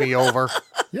Yeah. to take me over.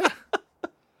 Yeah.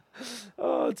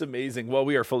 Oh, it's amazing. Well,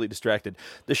 we are fully distracted.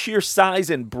 The sheer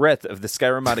size and breadth of the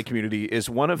Skyrim modding community is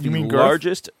one of You the mean girth?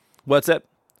 largest. What's that?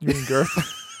 You mean girth?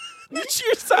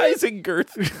 sheer size and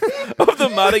girth of the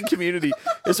modding community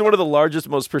is one of the largest,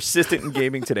 most persistent in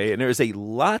gaming today, and there is a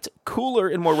lot cooler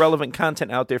and more relevant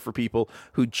content out there for people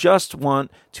who just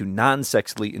want to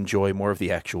non-sexily enjoy more of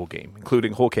the actual game,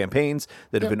 including whole campaigns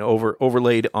that have been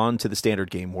overlaid onto the standard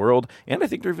game world, and I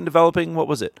think they're even developing, what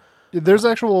was it? There's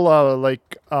actual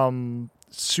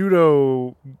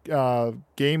pseudo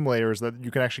game layers that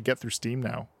you can actually get through Steam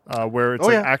now, where it's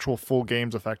actual full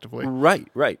games effectively. Right.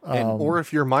 Or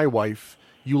if you're my wife,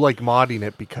 you like modding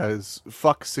it because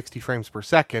fuck 60 frames per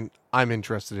second. I'm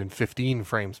interested in 15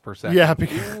 frames per second. Yeah,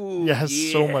 because it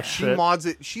has so much She shit. mods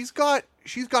it. She's got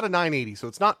a 980, so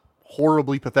it's not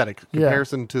horribly pathetic in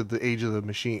comparison to the age of the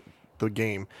machine, the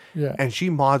game. Yeah. And she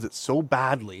mods it so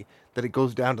badly that it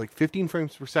goes down to like 15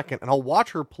 frames per second, and I'll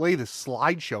watch her play this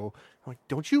slideshow. I'm like,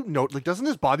 don't you know? Like, doesn't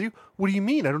this bother you? What do you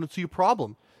mean? I don't see a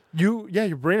problem. Your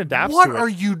brain adapts What to it. are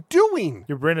you doing?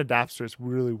 Your brain adapts to it. It's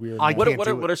really weird.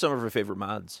 What are some of her favorite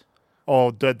mods?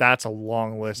 Oh, that's a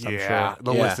long list, I'm sure.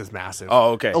 The list is massive.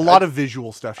 Oh, okay. A lot of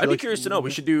visual stuff. I'd be curious to know. We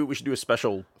should do a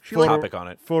special topic on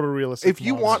it. Photorealistic If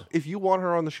you mods. want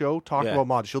her on the show, talk about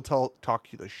mods. She'll talk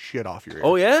you the shit off your ear.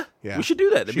 Oh yeah, Yeah. We should do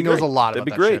that. That'd She be knows great. a lot That'd about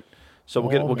be that great. shit. So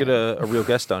we'll get a real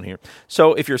guest on here.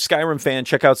 So if you're a Skyrim fan,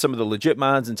 check out some of the legit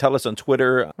mods and tell us on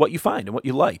Twitter what you find and what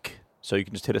you like. So you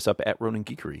can just hit us up at Ronin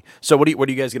Geekery. So what are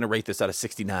you guys going to rate this out of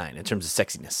 69 in terms of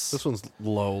sexiness? This one's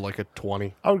low, like a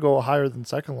 20. I would go higher than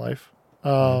Second Life.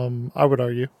 I would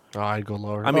argue. I'd go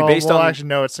lower. I mean, actually,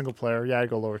 no, it's single player. Yeah, I'd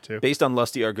go lower too. Based on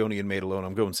Lusty Argonian made alone,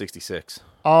 I'm going 66.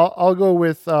 I'll go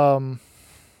with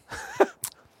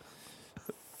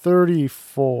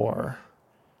 34.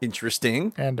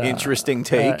 Interesting. Interesting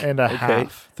take. And a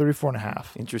half. 34 and a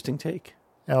half. Interesting take.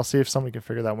 And I'll see if somebody can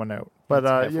figure that one out. But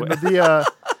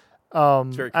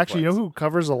It's very actually, you know complex. who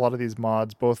covers a lot of these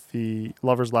mods, both the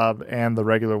Lovers Lab and the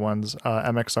regular ones?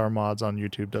 MXR Mods on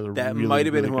YouTube does a That really, might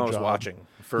have been really who I good was job. watching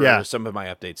for some of my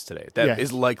updates today. That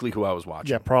is Yeah. likely who I was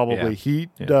watching. Yeah, probably. Yeah. He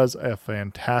does a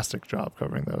fantastic job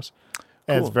covering those.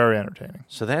 And Cool. it's very entertaining.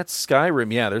 So that's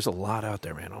Skyrim. Yeah, there's a lot out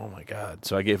there, man. Oh my god.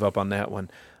 So I gave up on that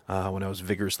one when I was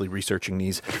vigorously researching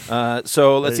these.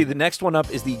 So let's see. The next one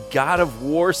up is the God of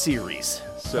War series.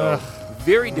 So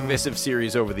very divisive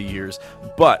series over the years,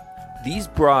 but these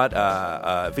brought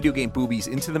video game boobies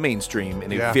into the mainstream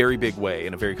in a very big way,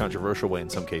 in a very controversial way in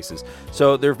some cases.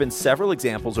 So there have been several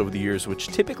examples over the years which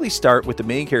typically start with the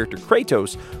main character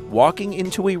Kratos walking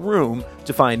into a room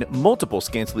to find multiple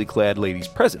scantily clad ladies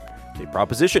present. They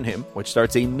proposition him, which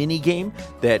starts a mini game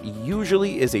that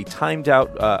usually is a timed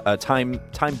out time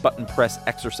button press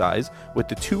exercise with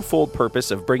the twofold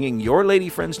purpose of bringing your lady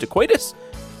friends to coitus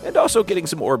and also getting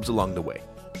some orbs along the way.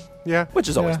 Yeah. Which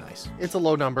is always nice. It's a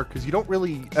low number because you don't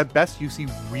really, at best, you see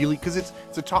really, because it's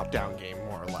a top-down game,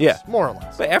 more or less. Yeah. More or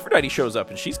less. But Aphrodite shows up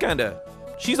and she's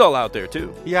all out there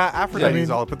too. Yeah, Aphrodite's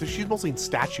all, but she's mostly in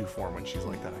statue form when she's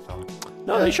like that, I thought.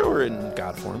 No, they show her in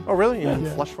god form. Oh, really? Yeah.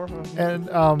 Yeah. Flesh form? And,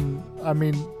 I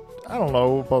mean, I don't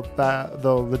know about that,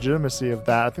 the legitimacy of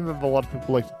that. I think that a lot of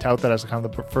people like to tout that as kind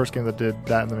of the first game that did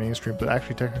that in the mainstream, but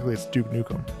actually, technically, it's Duke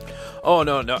Nukem. Oh,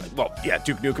 no. Well, yeah,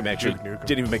 Duke Nukem actually Duke Nukem.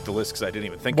 didn't even make the list because I didn't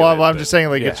even think Well, of it. I'm but- just saying,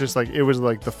 like, yeah. it's just like, it was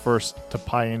like the first to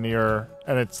pioneer,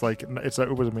 and it's like,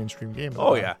 it was a mainstream game.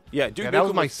 Oh, yeah. Yeah, Duke Yeah, Nukem that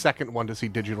was my second one to see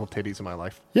digital titties in my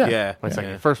life. Yeah. Yeah. My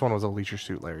second. First one was a Leisure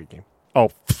Suit Larry game. Oh,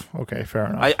 okay, fair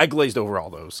enough. I glazed over all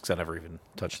those because I never even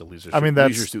touched the Leisure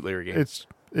Suit Larry game.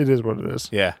 It is what it is.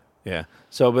 Yeah.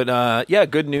 So, but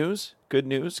good news. Good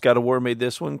news. God of War made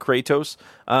this one. Kratos.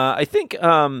 I think.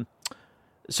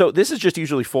 So this is just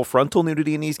usually full frontal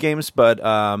nudity in these games, but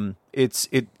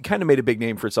it kind of made a big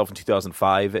name for itself in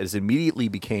 2005 as it immediately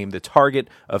became the target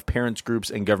of parents, groups,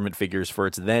 and government figures for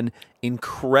its then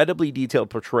incredibly detailed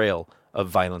portrayal of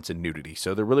violence and nudity.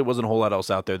 So there really wasn't a whole lot else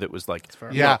out there that was like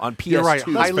on PS2. You're right.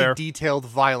 That's Highly fair. detailed,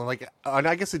 violent. Like, and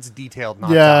I guess it's detailed,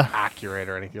 not accurate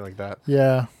or anything like that.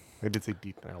 Yeah. I did say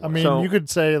detailed. I mean, you could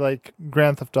say, like,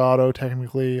 Grand Theft Auto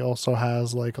technically also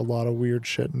has, like, a lot of weird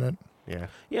shit in it.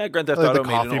 Yeah, Grand Theft Like the Auto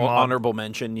made an coffee mod. honorable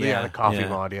mention. the coffee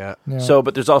mod, Yeah. So,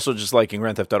 but there's also just like in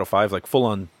Grand Theft Auto 5, like full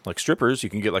on like strippers. You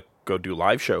can get like go do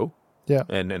live show. Yeah.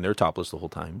 And they're topless the whole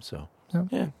time. So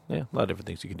yeah, a lot of different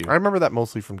things you can do. I remember that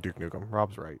mostly from Duke Nukem.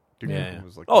 Rob's right. Duke Yeah. Nukem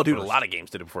was like Oh, the dude, a first. lot of games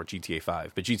did it before GTA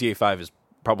 5, but GTA 5 is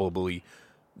probably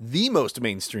the most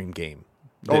mainstream game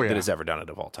that has ever done it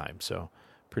of all time. So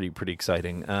pretty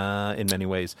exciting in many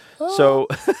ways. So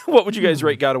what would you guys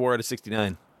rate God of War out of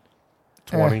 69?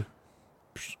 20.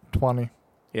 20.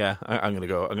 Yeah, I'm gonna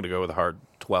go with a hard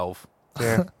 12.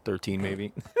 Yeah. 13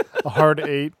 maybe. A hard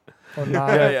 8 or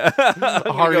 9.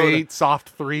 A hard 8, soft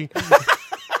 3.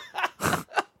 God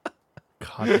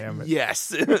damn it.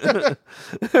 Yes.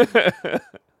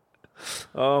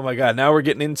 Oh my God! Now we're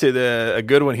getting into a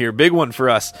good one here, big one for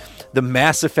us, the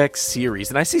Mass Effect series.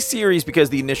 And I say series because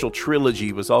the initial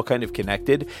trilogy was all kind of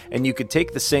connected, and you could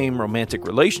take the same romantic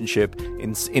relationship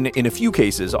in a few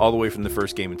cases all the way from the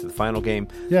first game into the final game.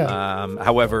 Yeah.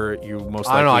 However, you most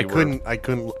likely I don't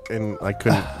know. I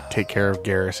couldn't take care of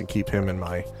Garrus and keep him in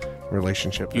my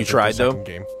relationship. You tried though.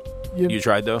 Game. You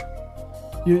tried though.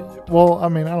 Well, I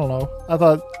mean, I don't know. I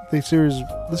thought the series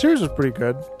was pretty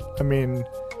good. I mean,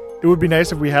 it would be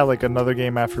nice if we had like another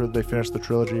game after they finished the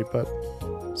trilogy, but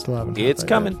still haven't. It's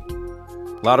coming.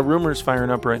 A lot of rumors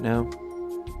firing up right now.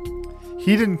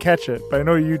 He didn't catch it, but I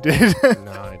know you did.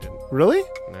 No, I didn't. Really?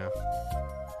 No.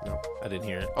 I didn't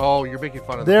hear it. Oh, you're making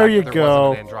fun of There the you fact that there go.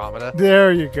 wasn't an Andromeda.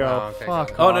 There you go. Oh, okay, Fuck.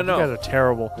 good. Oh, off. no. You guys are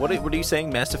terrible. What are you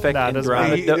saying? Mass Effect Nah, it doesn't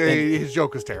Andromeda? His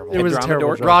joke was terrible. It was a Andromeda terrible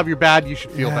Dork? joke. Rob, you're bad. You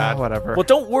should feel Yeah, bad. whatever. Well,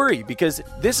 don't worry, because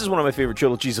this is one of my favorite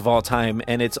trilogies of all time,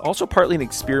 and it's also partly an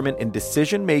experiment in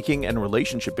decision-making and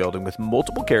relationship building with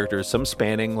multiple characters, some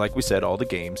spanning, like we said, all the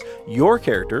games. Your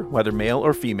character, whether male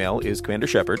or female, is Commander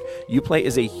Shepard. You play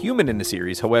as a human in the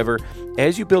series. However,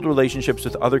 as you build relationships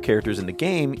with other characters in the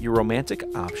game, your romantic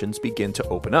options begin to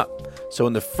open up. So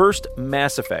in the first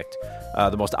Mass Effect,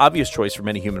 the most obvious choice for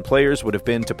many human players would have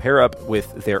been to pair up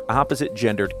with their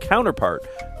opposite-gendered counterpart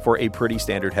for a pretty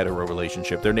standard hetero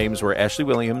relationship. Their names were Ashley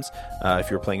Williams,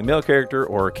 if you were playing a male character,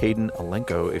 or Caden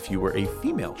Alenko, if you were a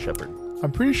female Shepard.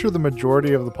 I'm pretty sure the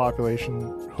majority of the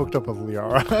population hooked up with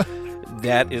Liara.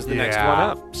 That is the next one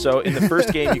up. So in the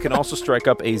first game, you can also strike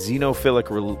up a xenophilic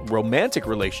romantic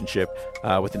relationship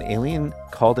with an alien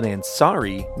called an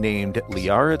Ansari named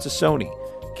Liara Tassoni.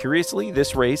 Curiously,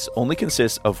 this race only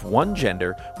consists of one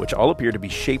gender, which all appear to be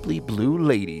shapely blue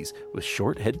ladies with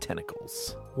short head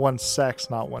tentacles. One sex,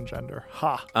 not one gender.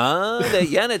 Ha.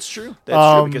 Yeah, that's true.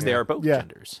 That's true, because they are both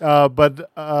genders. But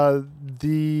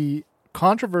the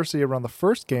controversy around the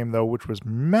first game, though, which was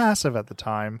massive at the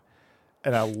time,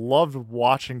 and I loved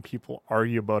watching people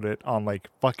argue about it on like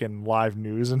fucking live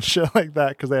news and shit like that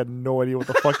because they had no idea what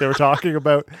the fuck they were talking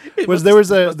about. There's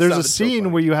a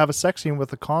scene where you have a sex scene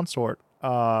with a consort,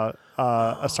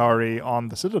 Asari, on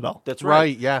the Citadel. That's right.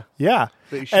 Right, yeah. Yeah.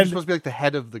 She's supposed to be like the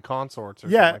head of the consorts or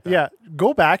something like that. Yeah.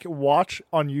 Go back, watch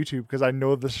on YouTube because I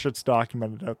know this shit's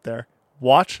documented out there.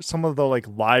 Watch some of the like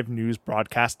live news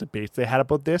broadcast debates they had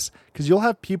about this because you'll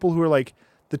have people who are like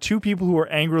the two people who are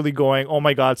angrily going, "Oh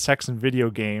my god, sex in video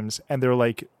games," and they're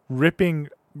like ripping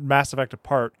Mass Effect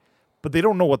apart, but they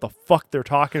don't know what the fuck they're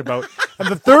talking about. And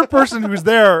the third person who's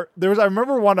I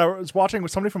remember one I was watching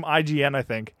with somebody from IGN, I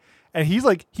think, and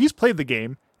he's played the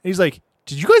game, and he's like,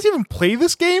 "Did you guys even play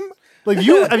this game? Like,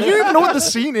 you even know what the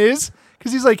scene is?"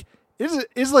 Because he's like,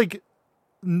 "It's like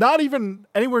not even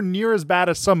anywhere near as bad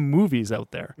as some movies out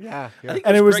there." Yeah. I think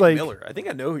And it was Greg like- Miller. I think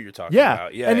I know who you're talking Yeah.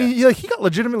 about. Yeah, And yeah. he got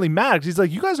legitimately mad because he's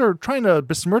like, "You guys are trying to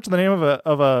besmirch the name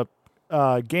of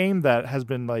a game that has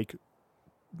been like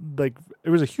it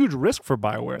was a huge risk for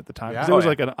BioWare at the time because Yeah. it was Oh,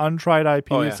 yeah. like an untried IP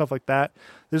Oh, yeah. and stuff like that.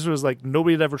 This was like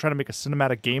nobody had ever tried to make a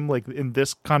cinematic game like in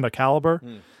this kind of caliber,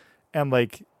 and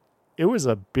like it was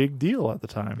a big deal at the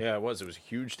time. Yeah, it was. It was a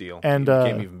huge deal. And, it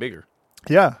became even bigger.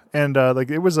 Yeah, and like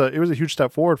it was a huge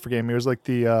step forward for gaming. It was like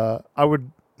I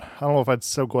don't know if I'd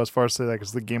still go as far as to say that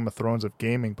it's the Game of Thrones of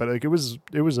gaming, but like it was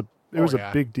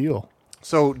a big deal.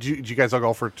 So, did you guys all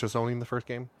go for Tassoni in the first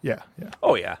game? Yeah.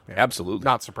 Oh, yeah. Absolutely.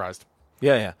 Not surprised.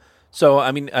 Yeah. So,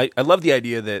 I mean, I love the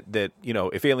idea that, you know,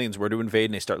 if aliens were to invade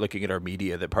and they start looking at our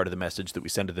media, that part of the message that we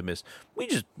send to them is, we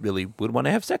just really would want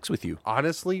to have sex with you.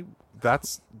 Honestly,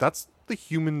 that's the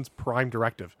human's prime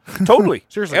directive. Totally.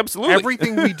 Seriously. Absolutely.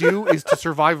 Everything we do is to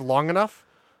survive long enough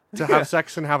to have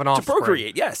sex and have an offspring.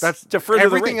 procreate, yes. That's To further the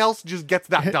everything race. else just gets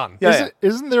that done. Yeah.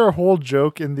 Isn't there a whole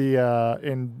joke in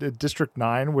the District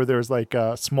 9 where there's like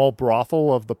a small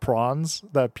brothel of the prawns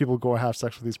that people go and have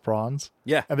sex with these prawns?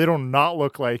 Yeah. And they do not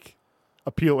look like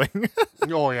appealing.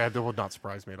 Oh, yeah, that would not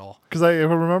surprise me at all. Because I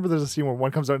remember there's a scene where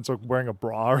one comes out and starts wearing a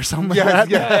bra or something Yeah, like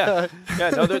that. yeah. Yeah,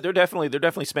 no, they're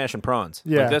definitely smashing prawns.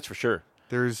 Yeah. Like, that's for sure.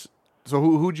 So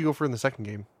who'd you go for in the second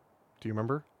game? Do you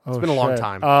remember? It's been a long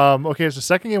time. Okay, so the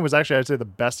second game was actually, I'd say, the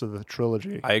best of the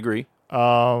trilogy. I agree.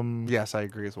 Yes, I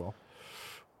agree as well.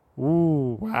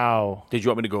 Ooh, wow. Did you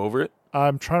want me to go over it?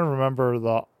 I'm trying to remember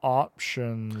the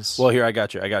options. Well, here, I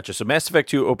got you. So Mass Effect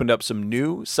 2 opened up some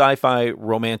new sci-fi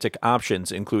romantic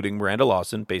options, including Miranda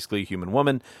Lawson, basically a human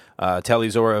woman,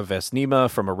 Talizora Vesnima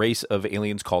from a race of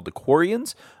aliens called the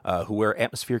Quarians, who wear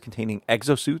atmosphere-containing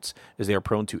exosuits as they are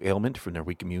prone to ailment from their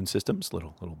weak immune systems.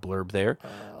 Little blurb there.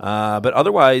 But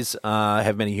otherwise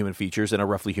have many human features and are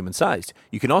roughly human-sized.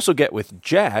 You can also get with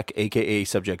Jack, a.k.a.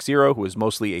 Subject Zero, who is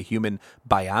mostly a human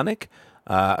bionic,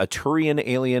 a Turian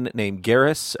alien named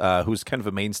Garrus, who's kind of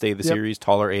a mainstay of the series,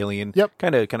 taller alien,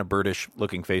 kind of birdish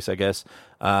looking face, I guess.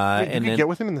 Wait, and you then get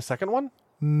with him in the second one?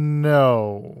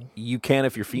 No. you can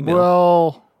if you're female.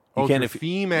 Well, you can if you're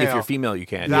female. If you're female, you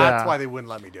can. That's why they wouldn't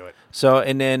let me do it. So,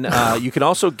 and then you can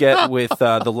also get with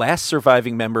the last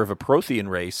surviving member of a Prothean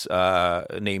race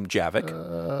named Javik,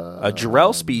 a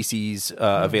Jarrell species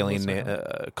of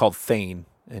alien called Thane,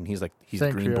 and he's the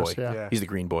green boy. Yeah. He's the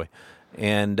green boy,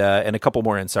 and a couple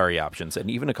more Ansari options, and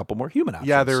even a couple more human options.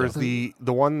 Yeah, there is the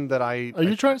one that I. Are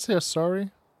you trying to say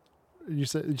Asari? You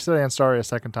said Ansari a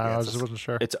second time. Yeah, I just wasn't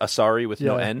sure. It's Asari with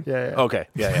no N. Yeah. Okay.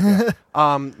 Yeah.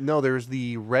 No, there's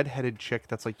the redheaded chick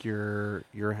that's like your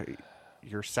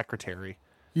secretary.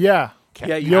 Yeah.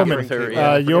 Yeah, you Yeoman. get with her,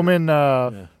 yeah.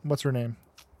 Yeoman. What's her name?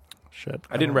 Shit.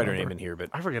 I didn't write her remember. name in here,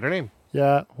 but I forget her name.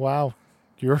 Yeah. Wow.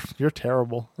 You're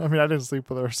terrible. I mean, I didn't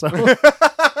sleep with her, so. No,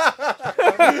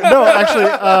 actually.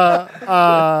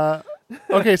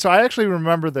 Okay, so I actually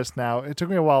remember this now. It took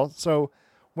me a while. So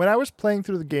when I was playing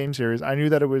through the game series, I knew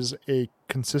that it was a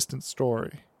consistent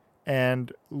story,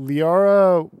 and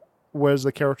Liara was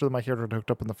the character that my character had hooked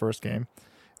up in the first game.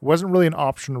 It wasn't really an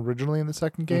option originally in the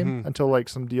second game until like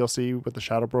some DLC with the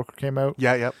Shadow Broker came out.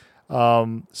 Yeah, yep.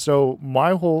 So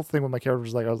my whole thing with my character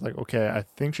was like, I was like, okay, I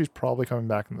think she's probably coming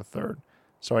back in the third.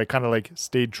 So I kind of like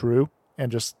stayed true and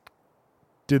just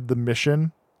did the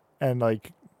mission and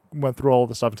like went through all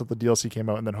the stuff until the DLC came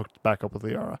out and then hooked back up with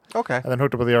Liara. Okay. And then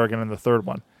hooked up with Liara again in the third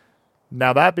one.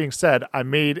 Now that being said, I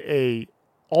made a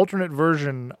alternate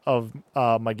version of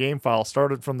my game file,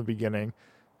 started from the beginning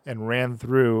and ran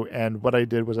through, and what I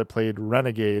did was I played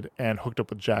Renegade and hooked up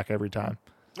with Jack every time.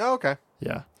 Oh, okay.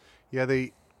 Yeah. Yeah,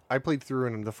 I played through,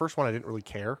 and the first one I didn't really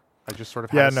care. I just sort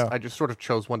of I just sort of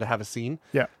chose one to have a scene.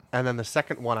 Yeah. And then the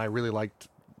second one I really liked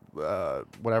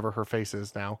whatever her face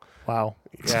is now. Wow.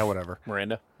 Yeah, whatever.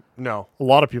 Miranda. No. A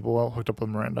lot of people hooked up with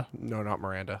Miranda. No, not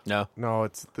Miranda. No. No,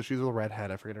 she's a little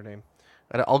redhead. I forget her name.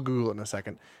 I'll Google it in a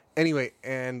second. Anyway,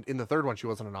 and in the third one, she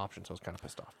wasn't an option, so I was kind of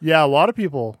pissed off. Yeah, a lot of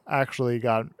people actually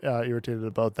got irritated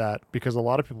about that because a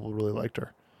lot of people really liked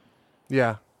her.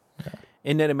 Yeah.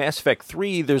 And then in Mass Effect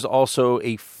 3, there's also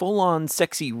a full-on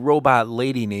sexy robot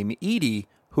lady named Edie,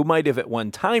 who might have at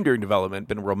one time during development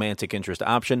been a romantic interest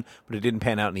option, but it didn't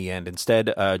pan out in the end.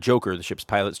 Instead, Joker, the ship's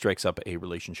pilot, strikes up a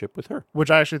relationship with her. Which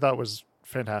I actually thought was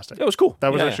fantastic. It was cool.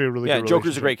 That was actually a really good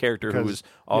Joker's a great character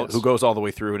who goes all the way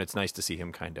through, and it's nice to see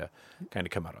him kind of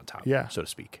come out on top, so to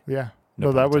speak. Yeah.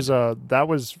 No, that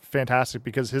was fantastic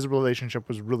because his relationship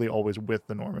was really always with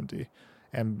the Normandy.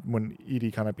 And when Edie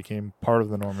kind of became part of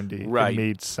the Normandy, it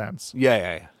made sense.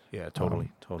 Yeah, totally.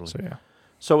 So, yeah.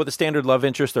 So with the standard love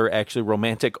interest, there are actually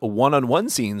romantic one-on-one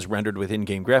scenes rendered with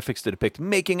in-game graphics to depict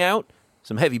making out,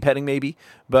 some heavy petting maybe,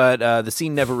 but the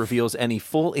scene never reveals any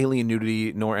full alien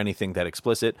nudity nor anything that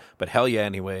explicit, but hell yeah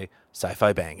anyway,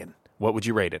 sci-fi banging. What would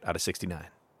you rate it out of 69?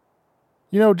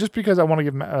 You know, just because I want to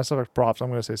give Mass Effect props, I'm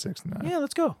going to say 69. Yeah,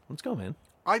 let's go, man.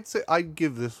 I'd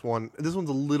give this one's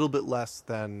a little bit less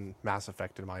than Mass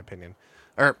Effect in my opinion.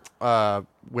 Or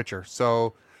Witcher.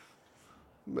 So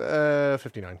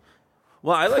 59.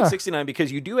 Well, I like 69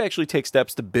 because you do actually take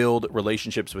steps to build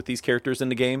relationships with these characters in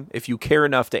the game. If you care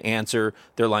enough to answer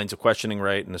their lines of questioning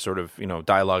right and the sort of,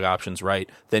 dialogue options right,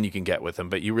 then you can get with them.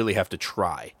 But you really have to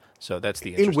try. So that's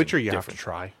the interesting In Witcher, you difference. have to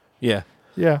try. Yeah.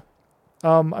 Yeah.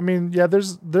 I mean, yeah, I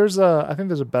think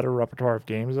there's a better repertoire of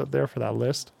games out there for that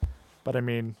list. But I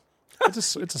mean,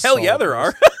 it's a hell yeah, there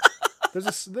list. are.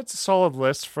 That's a solid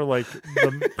list for like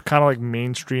the kind of like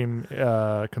mainstream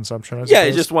consumption. I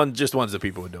Yeah, suppose. just ones that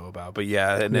people would know about. But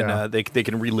yeah, and then they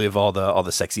can relive all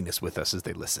the sexiness with us as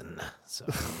they listen. So,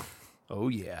 oh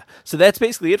yeah. So that's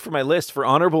basically it for my list. For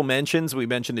honorable mentions, we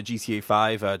mentioned the GTA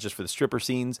 5 just for the stripper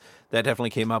scenes. That definitely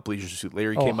came up. Leisure Suit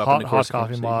Larry came up in the course hot of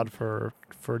coffee mod for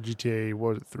GTA.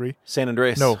 What was it, 3? San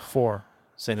Andreas. No, 4.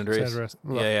 San Andreas.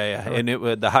 Ugh. Yeah. And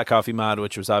the hot coffee mod,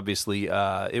 which was obviously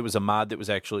it was a mod that was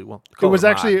actually it was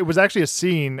actually a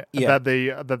scene Yeah.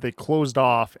 that they closed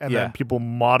off and then people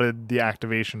modded the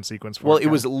activation sequence for. Well, it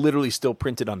it was literally still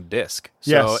printed on disc.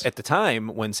 So Yes. at the time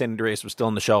when San Andreas was still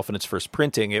on the shelf in its first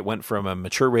printing, it went from a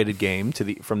mature rated game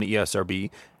from the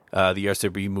ESRB. The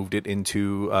ESRB moved it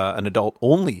into an adult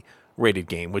only rated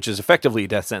game, which is effectively a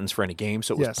death sentence for any game.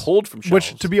 So it was pulled from shelves.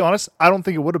 Which, to be honest, I don't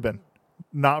think it would have been.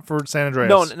 Not for San Andreas.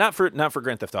 No, not for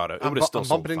Grand Theft Auto. It would have still I'm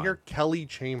sold bumping in fine. here. Kelly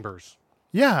Chambers.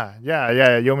 Yeah.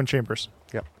 Yeoman Chambers.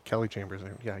 Yep. Kelly Chambers.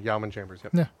 Yeah. Yeoman Chambers.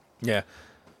 Yep. Yeah.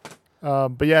 Yeah.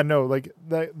 But yeah, no, like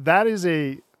that is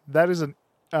an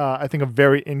I think a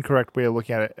very incorrect way of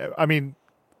looking at it. I mean,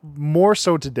 more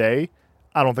so today,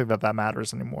 I don't think that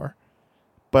matters anymore.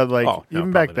 But like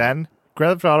even back then,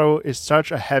 Grand Theft Auto is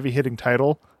such a heavy-hitting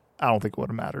title, I don't think it would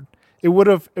have mattered. It would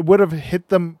have hit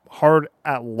them hard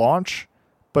at launch,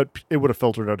 but it would have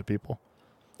filtered out to people.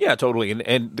 Yeah, totally.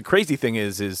 And the crazy thing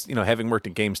is, you know, having worked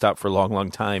at GameStop for a long, long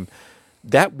time,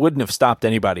 that wouldn't have stopped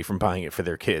anybody from buying it for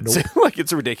their kids. Nope. Like,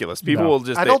 it's ridiculous. People will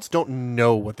just... Adults don't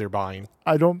know what they're buying.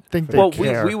 I don't think they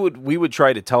care. we would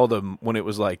try to tell them when it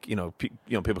was like,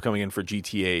 people coming in for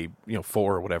GTA,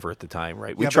 4 or whatever at the time,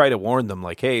 right? We try to warn them,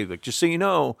 like, hey, like, just so you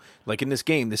know, like in this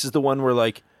game, this is the one where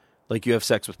like you have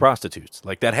sex with prostitutes.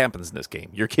 Like, that happens in this game.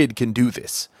 Your kid can do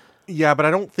this. Yeah, but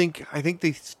I think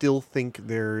they still think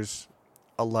there's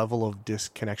a level of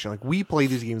disconnection. Like, we play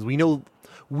these games, we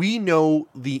know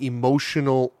the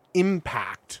emotional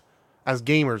impact as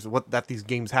gamers that these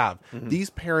games have. Mm-hmm. These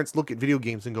parents look at video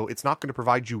games and go, it's not going to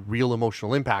provide you real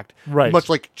emotional impact, right? Much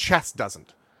like chess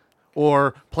doesn't,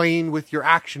 or playing with your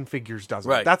action figures doesn't.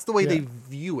 Right. That's the way they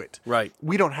view it. Right.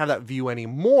 We don't have that view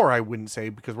anymore, I wouldn't say,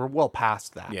 because we're well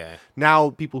past that. Yeah. Now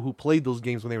people who played those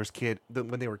games when they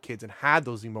were kids and had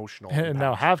those emotional and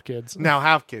now have kids.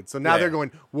 So now they're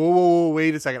going, whoa,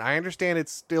 wait a second. I understand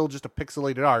it's still just a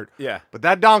pixelated art. Yeah. But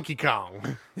that Donkey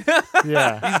Kong,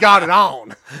 yeah, he's got it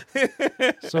on.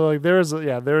 So like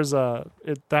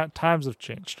that times have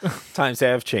changed. Times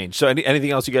have changed. So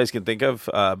anything else you guys can think of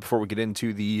before we get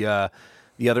into the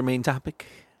other main topic?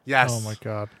 Yes. Oh my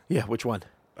god. Yeah, which one?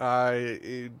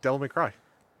 Devil May Cry.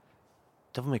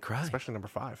 Devil May Cry. Especially number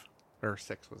 5 or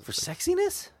 6 was it? For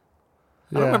sexiness?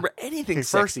 I Yeah. don't remember anything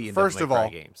sexy in first Devil of May all,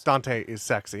 Cry games. Dante is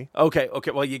sexy. Okay.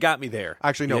 Well, you got me there.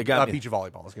 Actually, no, You got me. Beach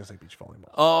Volleyball. I was going to say Beach Volleyball.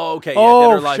 Oh, okay. Yeah, Oh Dead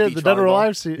or Alive shit, Beach the Dead or Volleyball.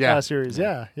 Alive series.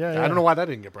 Yeah. I don't know why that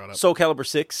didn't get brought up. Soul Calibur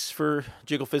 6 for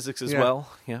Jiggle Physics as well.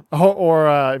 Yeah. Oh,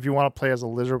 or if you want to play as a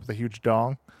lizard with a huge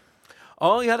dong.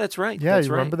 Oh, yeah, that's right. Yeah, that's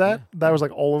you right. remember that? Yeah. That was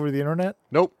like all over the internet.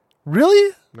 Nope.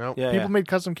 Really? Nope. Yeah, People made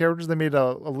custom characters. They made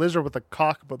a lizard with a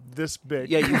cock about this big.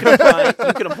 Yeah, you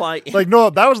can apply. Like, no,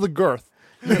 that was the girth.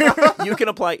 You can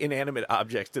apply inanimate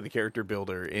objects to the charter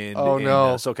builder in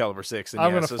no. Soul Calibur 6. And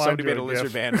I'm gonna so find somebody you made a a lizard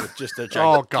GIF. man with just a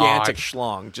Oh, gigantic God.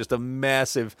 schlong, just a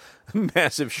massive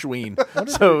schween.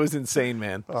 So it was insane,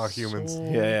 man. Oh, humans.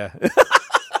 Yeah.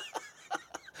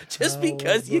 Just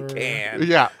because you can.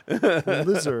 Yeah.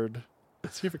 Lizard.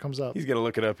 Let's see if it comes up. He's going to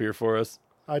look it up here for us.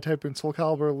 I type in Soul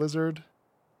Calibur lizard.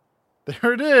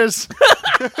 There it is.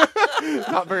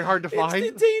 Not very hard to find.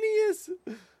 Instantaneous.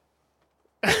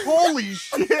 Holy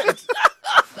shit.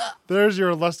 There's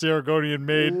your lusty Argonian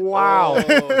maid. Wow.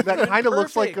 Oh, That kind of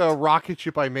looks like perfect. a rocket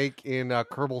ship I make in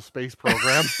Kerbal Space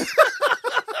Program.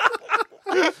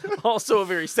 Also a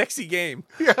very sexy game.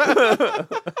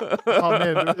 Oh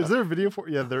man, is there a video for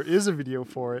it? Yeah, there is a video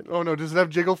for it. Oh no, does it have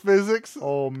jiggle physics?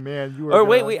 Oh man, you are. Or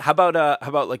gonna- wait. How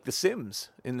about like The Sims?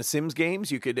 In the Sims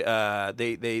games, you could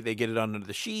they get it under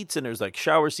the sheets, and there's like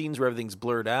shower scenes where everything's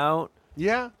blurred out.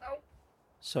 Yeah.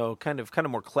 So kind of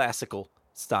more classical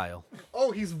style.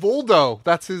 Oh, he's Voldo.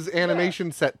 That's his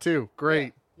animation set too.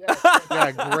 Great. Yeah,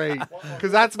 Yeah, great.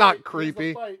 Because that's not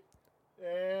creepy.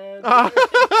 And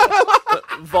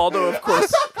Valdo, of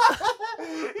course.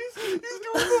 He's doing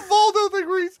the Voldo thing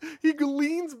where he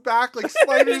leans back like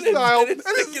spider And style, it's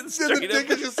sticking the straight dick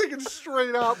up. is just sticking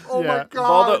straight up. Oh Yeah. my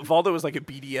god! Valdo was like a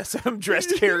BDSM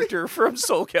dressed character from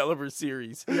Soul Calibur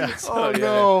series. Yeah. So, Oh yeah.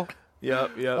 no!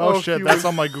 Yep. oh shit, that's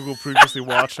on my Google previously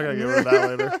watched. I gotta get rid of that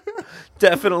later.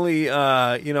 Definitely,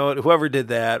 whoever did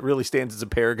that really stands as a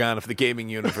paragon of the gaming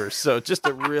universe. So just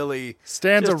a really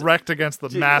Stands Just- erect against the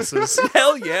masses.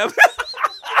 hell yeah.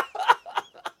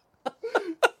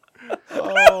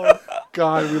 Oh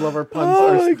god, we love our puns,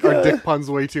 Oh my our God. dick puns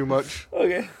way too much.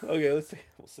 Okay, let's see.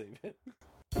 We'll save it.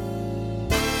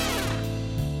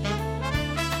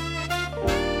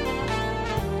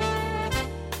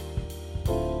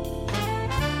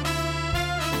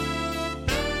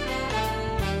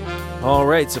 All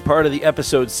right, so part of the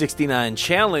episode 69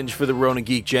 challenge for the Rona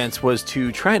Geek Gents was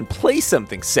to try and play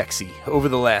something sexy over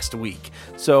the last week.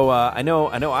 So I know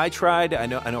I tried. I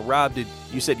know Rob did.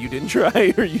 You said you didn't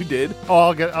try, or you did?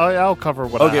 Oh, I'll cover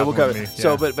what. Okay, we'll cover. Me.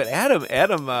 So, Yeah. but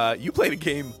Adam, you played a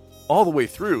game all the way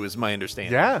through, is my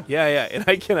understanding. Yeah. And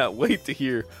I cannot wait to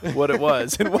hear what it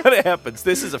was and what happens.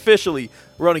 This is officially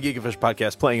Rona Geek Official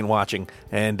Podcast, playing and watching.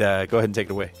 And go ahead and take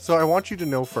it away. So I want you to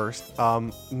know first.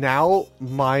 Now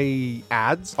my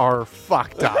ads are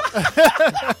fucked up.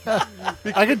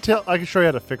 I can show you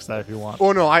how to fix that if you want.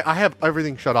 Oh no, I have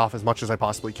everything shut off as much as I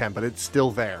possibly can, but it's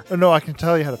still there. Oh, no, I can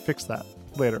tell you how to fix that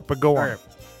later. But go on. Alright.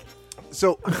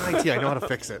 So I'm IT, I know how to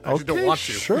fix it. I just don't want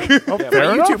to. Sure. Oh, Yeah, fair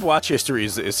my enough. YouTube watch history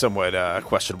is somewhat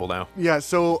questionable now. Yeah,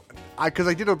 so because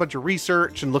I did a bunch of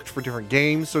research and looked for different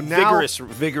games. So now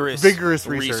vigorous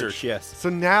research. Yes. So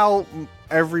now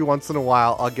every once in a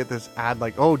while I'll get this ad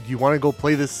like, "Oh, do you want to go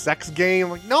play this sex game?"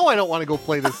 I'm like, "No, I don't want to go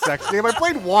play this sex game. I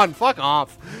played one. Fuck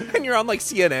off." And you're on like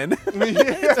CNN.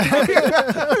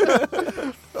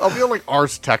 I'll be on like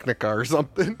Ars Technica or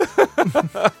something.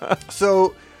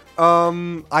 So,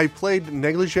 I played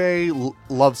Negligee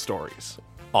Love Stories.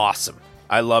 Awesome.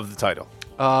 I love the title.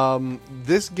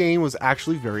 This game was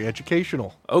actually very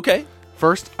educational. Okay.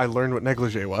 First, I learned what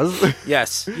negligee was.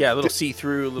 Yes. Yeah, a little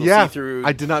see-through, see-through.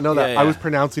 I did not know that. Yeah, yeah. I was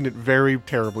pronouncing it very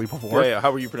terribly before. Yeah.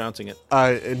 How were you pronouncing it?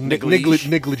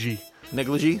 Negligee.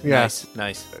 Negligee? Yeah.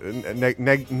 Nice.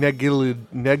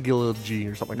 Negligee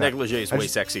or something like that. Negligee is way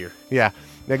sexier. Yeah,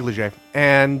 negligee.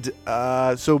 And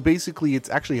so basically, it's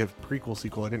actually a prequel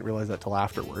sequel. I didn't realize that till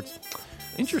afterwards.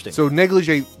 Interesting. So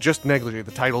Negligee, just Negligee,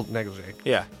 the title Negligee,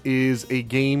 yeah, is a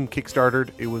game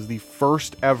kickstarted. It was the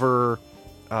first ever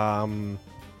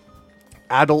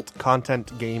adult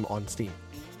content game on Steam.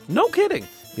 No kidding.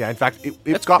 Yeah, in fact,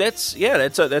 that's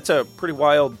a pretty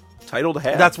wild title to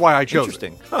have. That's why I chose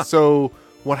Interesting. it. Huh. So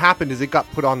what happened is it got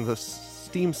put on the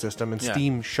Steam system, and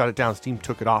Steam shut it down. Steam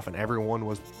took it off, and everyone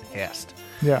was pissed.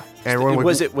 Yeah. And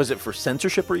was it for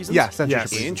censorship reasons? Yeah,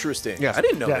 censorship reasons. Interesting. Yes. I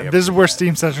didn't know Yeah, that. this is where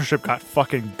Steam censorship got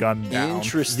fucking gunned down.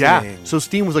 Interesting. Yeah. So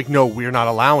Steam was like, "No, we're not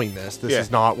allowing this. This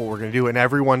is not what we're going to do." And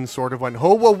everyone sort of went,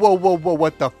 "Oh, whoa,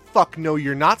 what the fuck? No,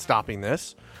 you're not stopping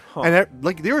this." Huh. And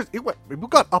it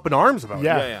got up in arms about it.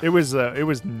 Yeah. It was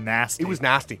nasty. It was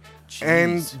nasty. Jeez.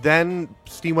 And then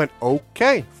Steam went,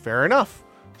 "Okay, fair enough."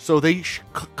 So they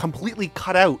completely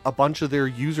cut out a bunch of their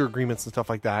user agreements and stuff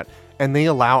like that, and they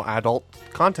allow adult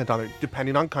content on it,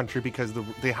 depending on country, because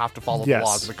they have to follow the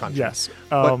laws of the country. Yes,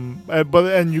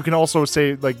 but you can also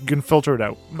say, like, you can filter it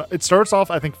out. It starts off,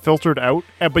 I think, filtered out,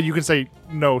 but you can say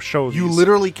no. Show you these.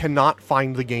 literally cannot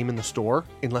find the game in the store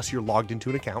unless you're logged into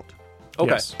an account.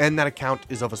 Okay. Yes. And that account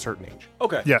is of a certain age.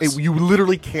 Okay. Yes. You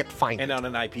literally can't find and it. on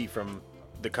an IP from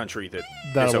the country that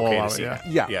That'll is okay allow to it,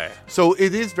 see. yeah. Yeah. So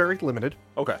it is very limited.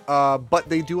 Okay. But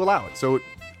they do allow it. So,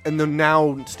 and then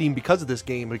now Steam, because of this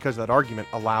game, because of that argument,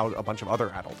 allowed a bunch of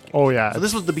other adult games. Oh yeah. So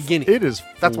this was the beginning. It is.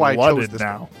 That's why I chose this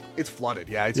now. one. It's flooded.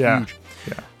 Yeah, it's Yeah. huge.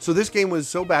 Yeah. So this game was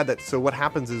so bad that what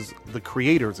happens is the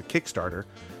creators, a Kickstarter,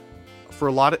 for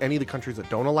any of the countries that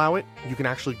don't allow it, you can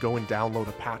actually go and download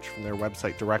a patch from their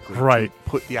website directly. Right. To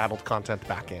put the adult content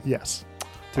back in. Yes.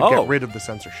 To get rid of the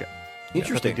censorship.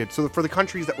 Interesting. They did. So for the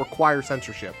countries that require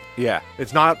censorship, Yeah.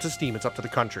 it's not up to Steam, it's up to the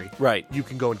country. Right. You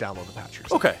can go and download the patch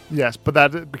yourself. Okay. Yes, but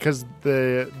that because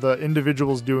the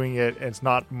individual's doing it, and it's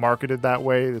not marketed that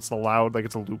way. It's allowed, like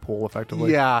it's a loophole,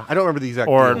 effectively. Yeah, I don't remember the exact.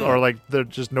 Or like they're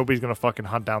just nobody's gonna fucking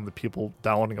hunt down the people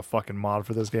downloading a fucking mod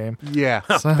for this game. Yeah.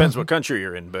 Depends what country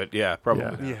you're in, but yeah,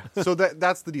 probably. Yeah. So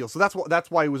that's the deal. So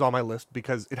that's why it was on my list,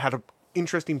 because it had a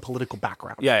interesting political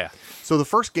background. Yeah. So the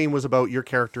first game was about your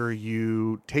character.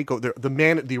 You take over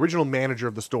the original manager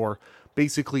of the store.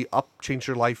 Basically, changed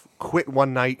your life. Quit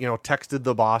one night. Texted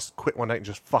the boss. Quit one night and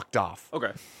just fucked off.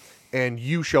 Okay. And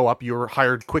you show up. You're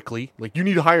hired quickly. Like you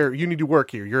need to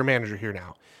work here. You're a manager here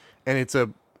now. And it's a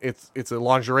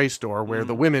lingerie store where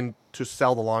the women to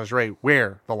sell the lingerie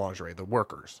wear the lingerie. The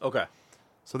workers. Okay.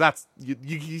 So that's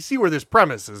you see where this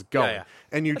premise is going. Yeah.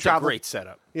 And you That's travel. a great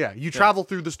setup. Yeah, you travel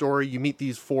through the story. You meet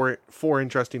these four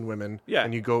interesting women. Yeah.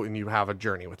 And you go and you have a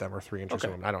journey with them, or three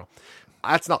interesting women. I don't know.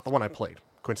 That's not the one I played,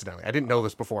 coincidentally. I didn't know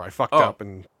this before. I fucked up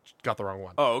and got the wrong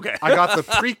one. Oh, okay. I got the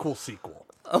prequel sequel.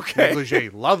 Okay. Negligee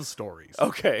Love Stories.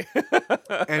 Okay.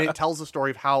 And it tells the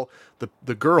story of how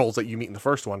the girls that you meet in the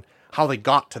first one, how they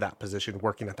got to that position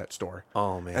working at that store.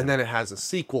 Oh, man. And then it has a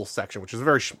sequel section, which is a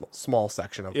very small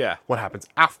section of Yeah. what happens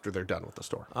after they're done with the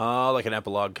store. Like an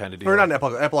epilogue kind of deal. Or not an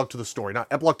epilogue to the story, not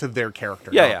epilogue to their character.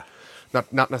 Yeah.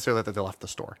 Not necessarily that they left the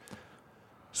store.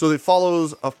 So it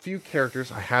follows a few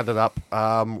characters. I had it up.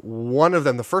 One of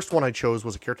them, the first one I chose,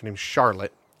 was a character named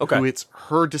Charlotte. Okay. Who it's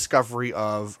her discovery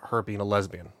of her being a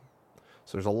lesbian.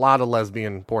 So there's a lot of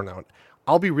lesbian porn out.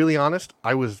 I'll be really honest,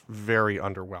 I was very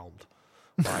underwhelmed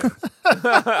by it.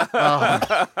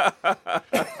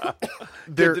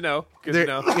 Good to know.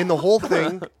 In the whole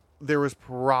thing, there was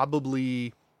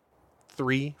probably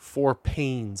 3-4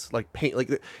 panes,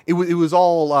 it was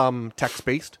all text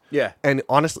based. Yeah. And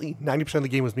honestly, 90% of the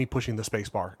game was me pushing the space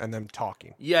bar and them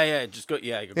talking. Yeah. Just go.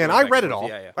 Yeah. And I read it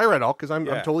all. I read it all because I'm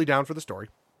totally down for the story.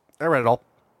 I read it all.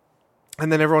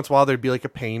 And then every once in a while there'd be like a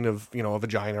pane of a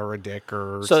vagina or a dick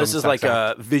or. So this is like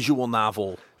act. a visual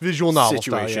novel style,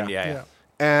 situation. Yeah.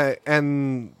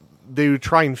 And they would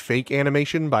try and fake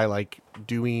animation by like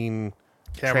doing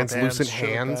translucent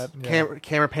hands.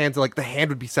 Camera pans, like the hand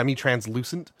would be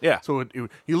semi-translucent. Yeah. So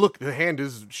you look, the hand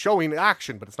is showing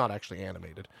action, but it's not actually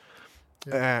animated.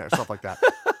 Stuff like that.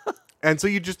 And so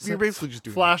you're basically just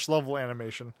doing Flash level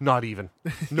animation. Not even.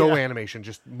 No animation,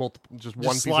 just one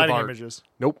piece of art. Images.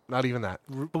 Nope, not even that.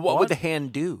 But what would the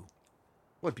hand do?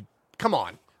 Come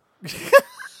on.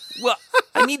 Well,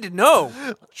 I need to know.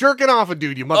 Jerking off a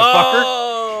dude, you motherfucker.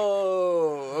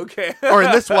 Oh, okay. Or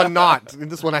in this one, not. In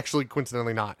this one, actually,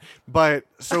 coincidentally, not. But,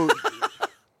 so,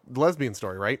 the lesbian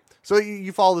story, right? So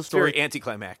you follow the story. Very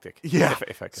anticlimactic. Yeah.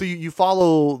 If I could. So you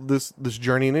follow this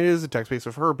journey, and it is a text base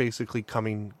of her basically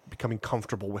becoming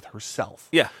comfortable with herself.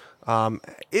 Yeah.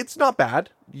 It's not bad.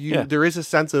 There is a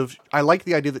sense of, I like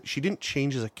the idea that she didn't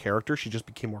change as a character. She just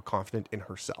became more confident in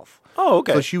herself. Oh,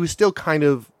 okay. So she was still kind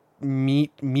of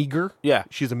meager. Yeah.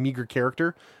 She's a meager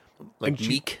character. Like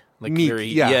meek? Like meek, very,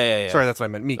 yeah. Sorry, that's what I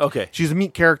meant. Meek. Okay. She's a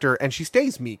meek character, and she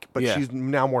stays meek, but she's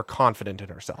now more confident in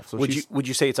herself. So would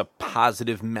you say it's a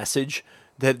positive message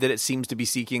that it seems to be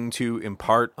seeking to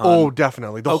impart on? Oh,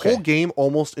 definitely. The whole game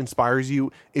almost inspires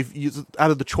you if you, out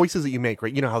of the choices that you make,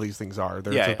 right? You know how these things are.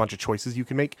 There's a bunch of choices you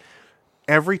can make.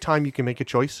 Every time you can make a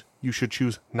choice, you should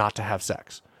choose not to have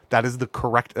sex. That is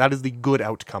the good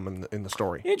outcome in the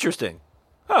story. Interesting.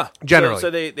 Huh. Generally. So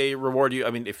they reward you. I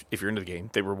mean, if you're into the game,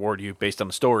 they reward you based on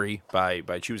the story by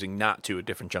choosing not to at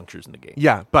different junctures in the game.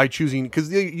 Yeah, by choosing, because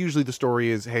usually the story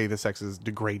is, hey, the sex is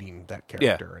degrading that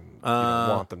character, and you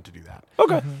don't want them to do that.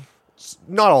 Okay.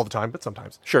 Mm-hmm. Not all the time, but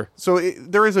sometimes. Sure. So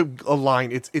there is a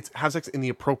line. It's have sex in the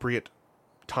appropriate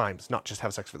times, not just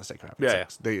have sex for the sake of having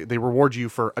sex. They reward you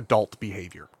for adult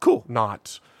behavior. Cool.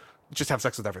 Not just have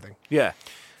sex with everything. Yeah.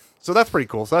 So that's pretty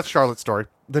cool. So that's Charlotte's story.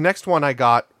 The next one I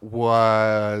got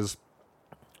was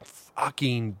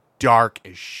fucking dark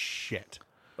as shit.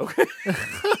 Okay.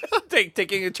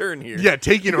 Taking a turn here. Yeah,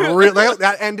 taking a real...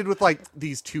 that ended with like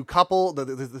these two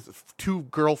the two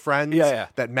girlfriends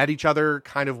that met each other.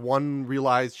 Kind of one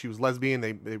realized she was lesbian.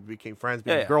 They became friends,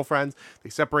 became girlfriends. They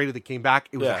separated. They came back.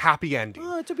 It was a happy ending.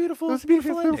 Oh, it's a beautiful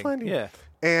ending. Yeah.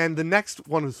 And the next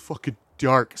one was fucking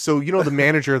dark. So, you know the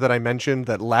manager that I mentioned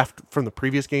that left from the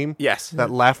previous game? Yes.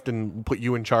 That left and put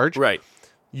you in charge? Right.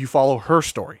 You follow her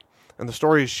story. And the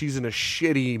story is she's in a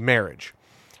shitty marriage.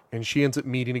 And she ends up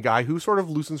meeting a guy who sort of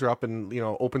loosens her up and,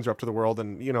 opens her up to the world.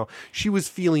 And, she was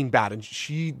feeling bad. And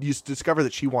you discover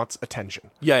that she wants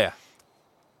attention. Yeah.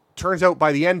 Turns out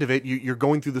by the end of it, you're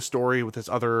going through the story with this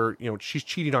other, she's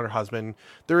cheating on her husband.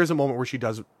 There is a moment where she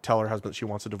does tell her husband she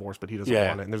wants a divorce, but he doesn't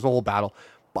want it. And there's a whole battle.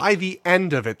 By the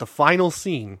end of it, the final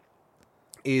scene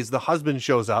is the husband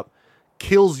shows up,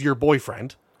 kills your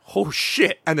boyfriend. Oh,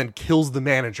 shit. And then kills the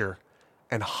manager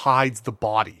and hides the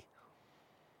body.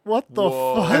 What the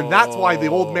fuck? And that's why the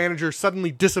old manager suddenly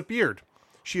disappeared.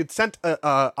 She had sent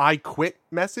a I quit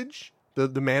message. The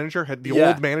manager had,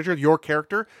 old manager, your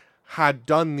character, had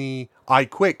done the I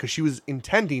quit because she was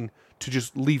intending to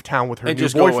just leave town with her new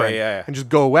boyfriend and just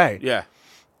go away. Yeah.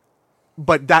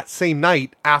 But that same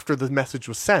night, after the message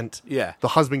was sent, the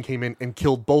husband came in and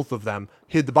killed both of them,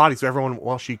 hid the body. So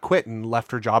everyone, she quit and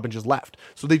left her job and just left.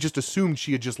 So they just assumed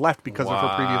she had just left because of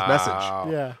her previous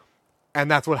message. Yeah. And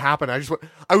that's what happened.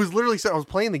 I was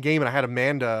playing the game and I had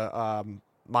Amanda,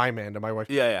 my wife.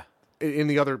 Yeah. In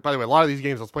the other, by the way, a lot of these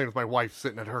games I was playing with my wife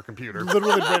sitting at her computer.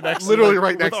 Literally right next to Literally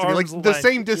right next to me. Like arms' the length.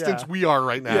 same distance we are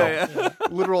right now. Yeah.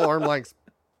 Literal arm lengths.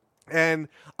 And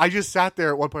I just sat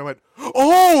there at one point and went,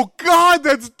 oh, God,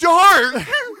 that's dark.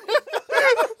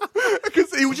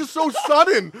 Because it was just so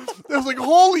sudden. I was like,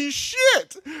 holy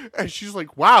shit. And she's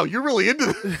like, wow, you're really into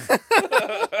this.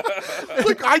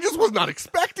 Like, I just was not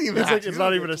expecting that. It's like it's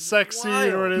not even a sex scene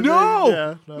or anything. No.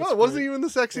 Yeah, No, it wasn't even the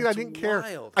sex scene. I didn't care.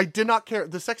 wild. I did not care.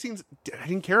 The sex scenes, I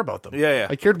didn't care about them. Yeah.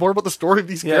 I cared more about the story of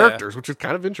these characters, which is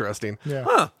kind of interesting. Yeah.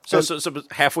 Huh. So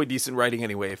halfway decent writing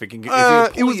anyway. If it can It was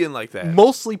pull you in like that.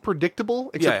 mostly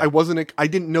predictable, except Yeah. I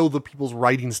didn't know the people's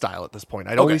writing style at this point.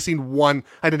 I'd only seen one.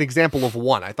 I had an example of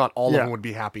one. I thought all of them would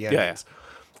be happy endings.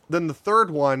 Then the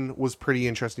third one was pretty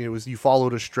interesting. It was you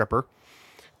followed a stripper,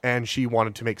 and she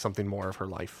wanted to make something more of her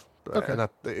life. Okay. And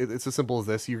it's as simple as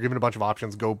this. You're given a bunch of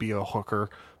options. Go be a hooker,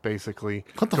 basically.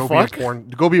 What the go fuck?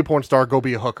 Go be a porn star, go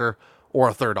be a hooker, or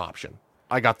a third option.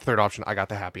 I got the third option. I got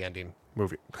the happy ending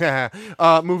movie.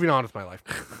 Moving on with my life.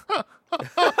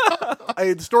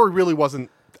 The story really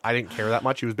wasn't, I didn't care that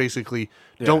much. It was basically,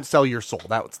 don't sell your soul.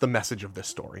 That's the message of this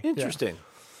story. Interesting.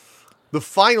 The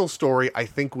final story, I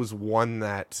think, was one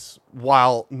that,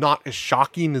 while not as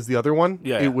shocking as the other one,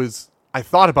 it was, I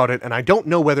thought about it, and I don't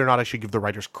know whether or not I should give the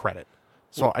writers credit.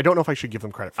 So I don't know if I should give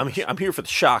them credit for this. I'm here for the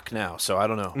shock now, so I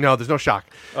don't know. No, there's no shock.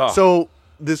 Oh. So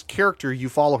this character, you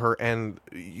follow her, and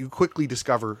you quickly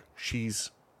discover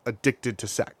she's addicted to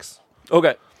sex.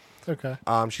 Okay. Okay.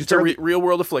 She's It's a real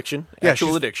world affliction, actual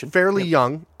she's addiction. Fairly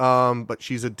young, but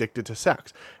she's addicted to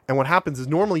sex. And what happens is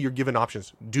normally you're given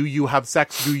options. Do you have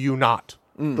sex? Do you not?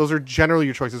 Those are generally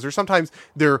your choices. Or sometimes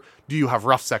do you have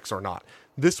rough sex or not?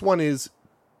 This one is,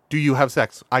 do you have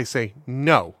sex? I say,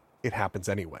 no. It happens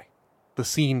anyway. The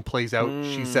scene plays out.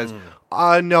 She says,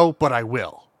 no, but I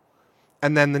will.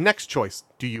 And then the next choice,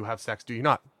 do you have sex? Do you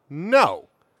not? No.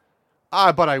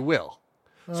 But I will.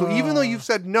 So even though you've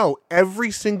said no, every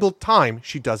single time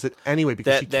she does it anyway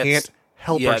because she can't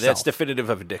help herself. Yeah, that's definitive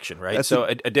of addiction, right? So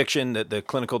addiction, the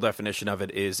clinical definition of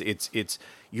it is it's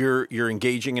you're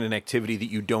engaging in an activity that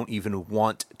you don't even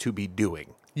want to be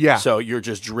doing. Yeah. So you're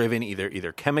just driven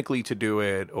either chemically to do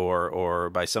it or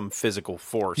by some physical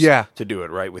force to do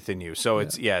it right within you. So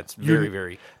it's very,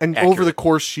 very And accurate. over the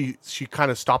course she kind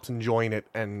of stops enjoying it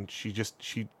and she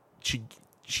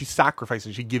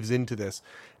sacrifices, she gives into this.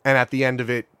 And at the end of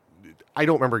it, I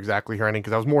don't remember exactly her ending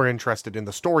because I was more interested in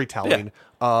the storytelling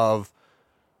of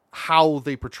how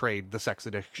they portrayed the sex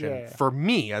addiction for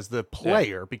me as the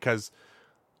player because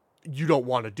you don't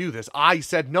want to do this. I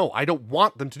said, no, I don't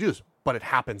want them to do this, but it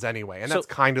happens anyway. And that's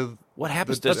kind of what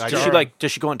happens.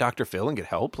 Does she go on Dr. Phil and get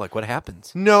help? Like what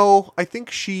happens? No, I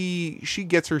think she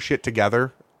gets her shit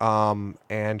together.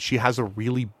 And she has a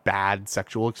really bad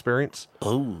sexual experience.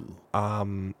 Oh.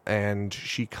 And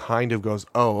she kind of goes,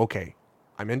 oh, okay,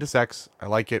 I'm into sex. I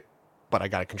like it, but I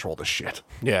got to control this shit.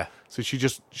 Yeah. So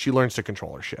she learns to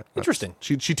control her shit. Interesting.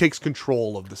 She takes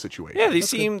control of the situation. Yeah, they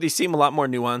seem a lot more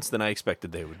nuanced than I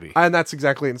expected they would be. And that's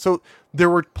exactly it. And so there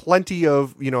were plenty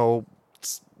of,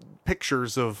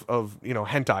 pictures of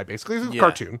hentai, basically. It was a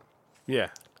cartoon. Yeah.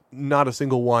 Not a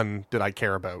single one did I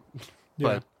care about.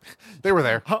 But they were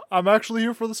there. I'm actually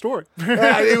here for the story.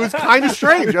 It was kind of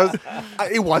strange.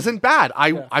 It wasn't bad.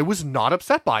 I was not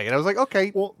upset by it. I was like,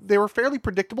 okay, well, they were fairly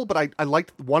predictable, but I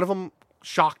liked one of them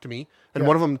shocked me, and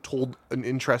one of them told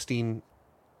the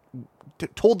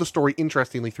story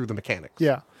interestingly through the mechanics.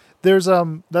 Yeah, there's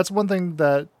that's one thing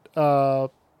that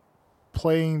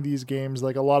playing these games,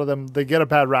 like a lot of them, they get a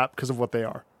bad rap because of what they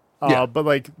are. But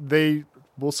like they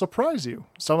will surprise you.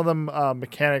 Some of them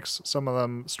mechanics, some of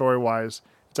them story-wise.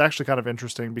 It's actually kind of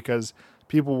interesting because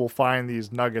people will find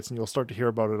these nuggets and you'll start to hear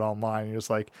about it online. You're just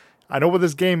like, I know what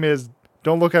this game is.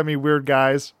 Don't look at me weird,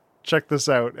 guys. Check this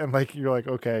out. And like you're like,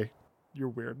 okay, you're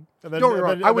weird. And then, Don't get me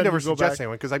wrong, I would never you go suggest back.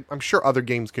 anyone because I'm sure other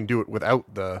games can do it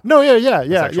without the. No, yeah,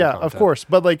 sexual of content. course.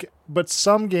 But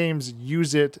some games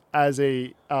use it as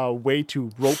a way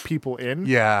to rope people in,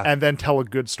 and then tell a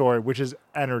good story, which is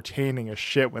entertaining as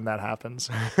shit when that happens,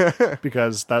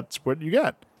 because that's what you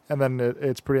get, and then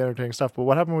it's pretty entertaining stuff. But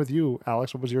what happened with you,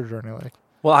 Alex? What was your journey like?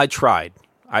 Well, I tried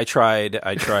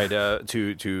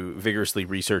to vigorously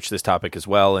research this topic as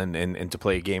well and to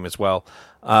play a game as well.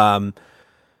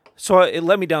 So it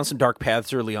led me down some dark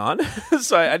paths early on.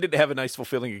 So I didn't have a nice,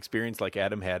 fulfilling experience like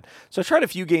Adam had. So I tried a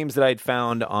few games that I'd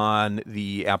found on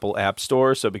the Apple App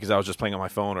Store. So because I was just playing on my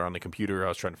phone or on the computer, I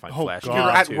was trying to find Flash. You were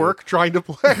at work trying to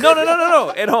play?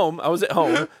 No. At home. I was at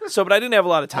home. So, but I didn't have a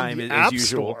lot of time as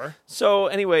usual. Store? So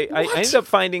anyway, I ended up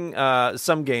finding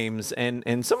some games,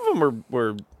 and some of them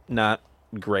were not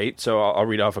great. So I'll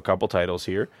read off a couple titles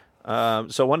here.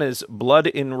 So one is Blood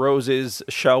in Roses,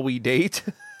 Shall We Date?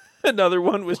 Another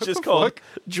one was just called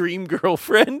Dream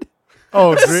Girlfriend.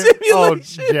 Oh,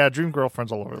 Dream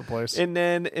Girlfriend's all over the place. And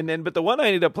then, but the one I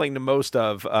ended up playing the most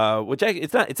of, which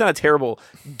it's not a terrible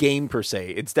game per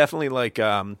se. It's definitely like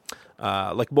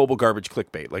mobile garbage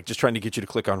clickbait, like just trying to get you to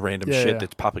click on random shit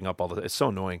that's popping up all the time. It's so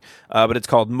annoying. But it's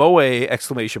called Moe !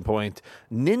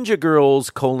 Ninja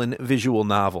Girls : visual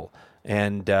novel,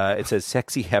 and it says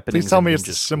sexy happenings. Please tell me in it's ninja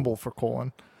the school. symbol for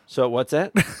colon. So what's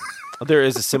that? There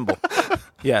is a symbol.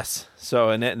 Yes. So,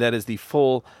 and that is the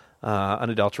full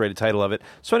unadulterated title of it.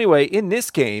 So anyway, in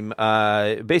this game,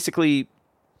 basically,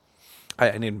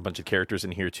 I named a bunch of characters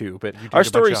in here too, but our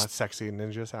story, sexy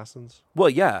ninja assassins. Well,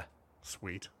 yeah,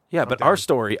 sweet. Yeah, but our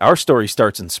story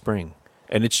starts in spring,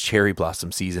 and it's cherry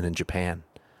blossom season in Japan.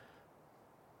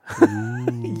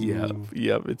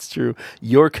 Yep, it's true.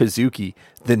 You're Kazuki,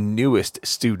 the newest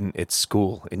student at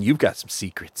school, and you've got some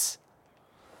secrets,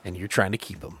 and you're trying to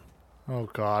keep them. Oh,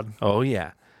 God. Oh,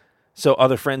 yeah. So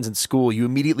other friends in school, you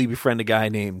immediately befriend a guy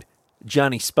named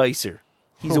Johnny Spicer.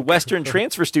 He's a Western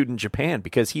transfer student in Japan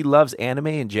because he loves anime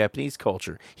and Japanese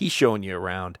culture. He's showing you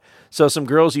around. So some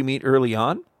girls you meet early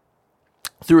on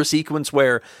through a sequence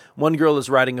where one girl is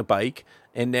riding a bike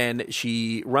and then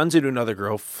she runs into another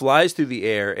girl, flies through the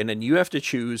air, and then you have to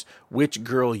choose which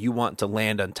girl you want to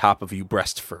land on top of you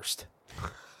breast first.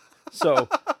 So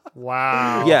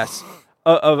Wow. Yes.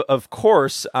 Of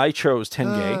course, I chose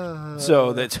Tenge,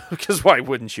 so that's because why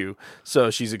wouldn't you?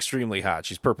 So she's extremely hot.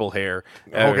 She's purple hair.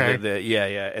 Okay.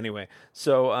 Yeah. Anyway,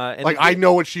 so and Like, I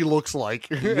know what she looks like.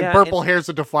 Yeah, Purple hair's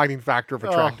a defining factor of Oh,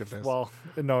 attractiveness. well,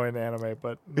 no, in anime,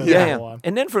 but yeah. go on.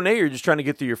 And then from there, you're just trying to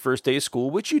get through your first day of school,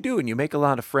 which you do, and you make a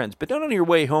lot of friends. But then on your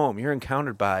way home, you're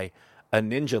encountered by a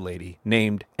ninja lady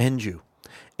named Enju.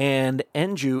 And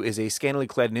Enju is a scantily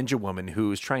clad ninja woman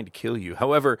who is trying to kill you.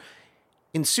 However,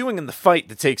 ensuing in the fight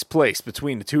that takes place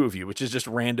between the two of you, which is just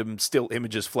random still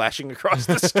images flashing across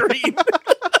the screen,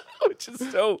 which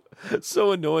is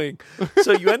so annoying.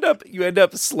 So you end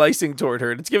up slicing toward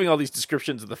her, and it's giving all these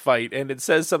descriptions of the fight, and it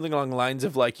says something along the lines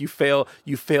of like you fail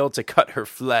to cut her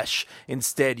flesh.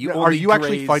 Instead, you only Are you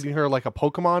actually graze- fighting her like a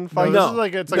Pokemon fight? No, this is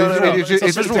like No, it's just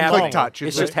visual a quick novel. touch.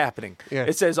 It's just happening. Yeah.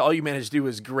 It says all you manage to do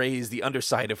is graze the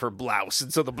underside of her blouse,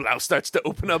 and so the blouse starts to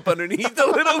open up underneath a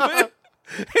little bit.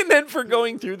 And then for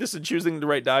going through this and choosing the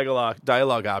right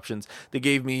dialogue options, they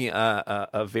gave me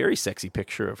a very sexy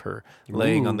picture of her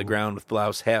laying on the ground with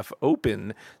blouse half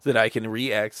open that I can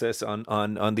re-access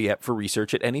on the app for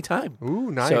research at any time. Ooh,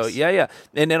 nice. So yeah.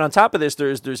 And then on top of this,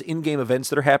 there's in-game events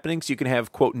that are happening, so you can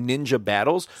have, quote, ninja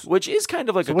battles, which is kind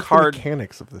of like So a what's card. the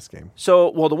mechanics of this game? So,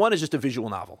 well, the one is just a visual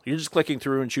novel. You're just clicking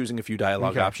through and choosing a few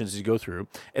dialogue Okay. options as you go through.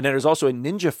 And then there's also a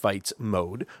ninja fights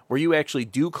mode where you actually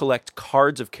do collect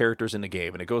cards of characters in the game.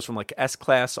 And it goes from like S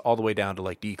class all the way down to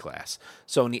like D class.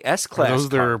 So in the S Are class those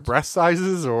their cards, breast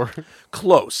sizes or?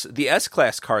 close. The S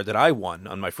class card that I won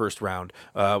on my first round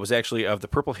was actually of the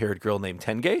purple haired girl named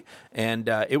Tenge. And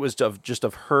it was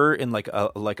of her in like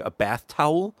a bath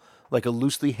towel. Like a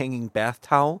loosely hanging bath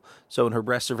towel. So, and her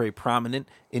breasts are very prominent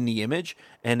in the image.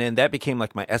 And then that became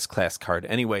like my S-Class card.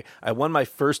 Anyway, I won my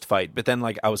first fight, but then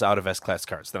like I was out of S-Class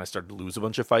cards. Then I started to lose a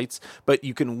bunch of fights. But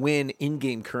you can win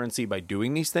in-game currency by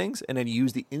doing these things. And then you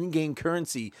use the in-game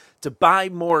currency to buy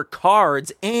more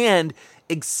cards and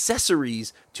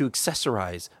accessories to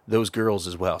accessorize those girls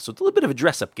as well. So it's a little bit of a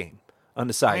dress-up game on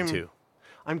the side, too.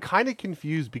 I'm kind of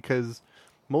confused because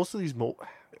most of these...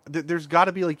 there's got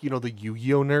to be like, the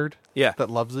Yu-Gi-Oh nerd that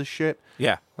loves this shit.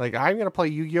 Yeah. Like, I'm going to play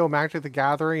Yu-Gi-Oh! Magic the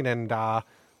Gathering and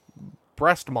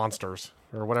Breast Monsters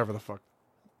or whatever the fuck.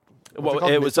 Well,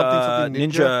 called? it was Something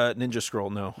Ninja Scroll,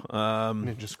 no.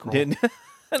 Ninja Scroll.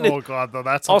 Oh god, though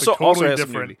that's something totally has some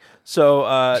different. nudity.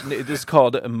 So this is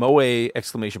called Moe !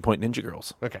 Ninja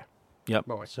Girls. Okay. Yep.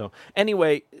 Moe. So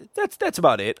anyway, that's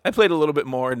about it. I played a little bit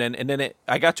more, and then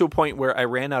I got to a point where I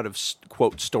ran out of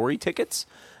quote story tickets,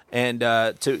 and You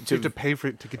have to pay for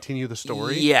it to continue the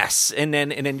story? Yes, and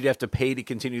then you'd have to pay to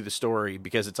continue the story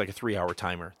because it's like a 3-hour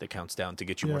timer that counts down to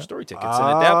get you more story tickets. And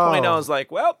at that point, I was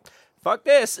like, well, fuck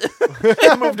this.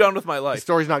 I moved on with my The life.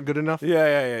 story's not good enough?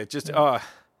 Yeah. Just Yeah,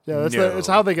 that's no. it's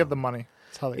how they get the money.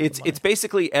 It's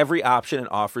basically every option it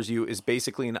offers you is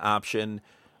basically an option.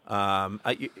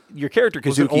 Your character Kazuki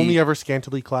Was it only ever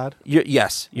scantily clad?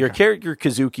 yes, your character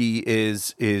Kazuki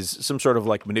is some sort of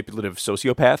like manipulative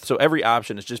sociopath. So every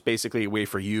option is just basically a way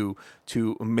for you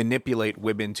to manipulate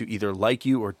women to either like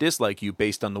you or dislike you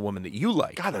based on the woman that you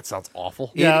like. God, that sounds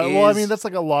awful. Yeah, It well, I is- mean that's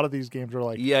like a lot of these games are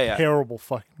like Yeah. terrible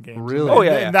fucking games. Really? Oh,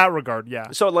 yeah. In that regard,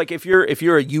 yeah. So like if you're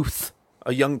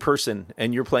a young person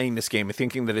and you're playing this game and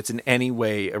thinking that it's in any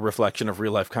way a reflection of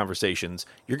real life conversations,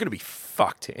 you're going to be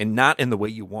fucked and not in the way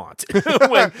you want.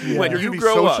 when You're you going to be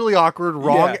grow up, socially awkward,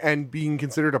 wrong, Yeah. and being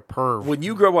considered a perv. when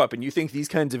you grow up and you think these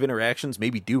kinds of interactions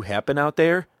maybe do happen out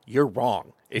there, you're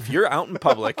wrong. If you're out in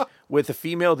public with a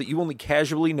female that you only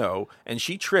casually know and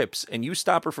she trips and you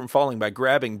stop her from falling by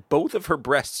grabbing both of her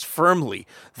breasts firmly,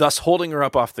 thus holding her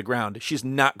up off the ground, she's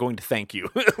not going to thank you.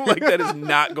 Like that is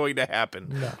not going to happen.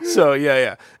 No. So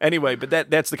yeah. Anyway, but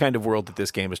that's the kind of world that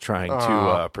this game is trying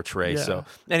to portray. Yeah. So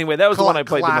anyway, that was the one I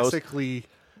played the most. Classically,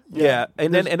 Yeah,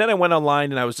 and then I went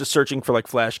online and I was just searching for like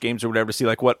flash games or whatever to see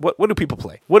like what do people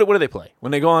play? What do they play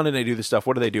when they go on and they do this stuff?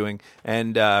 What are they doing?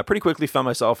 And pretty quickly found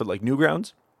myself at like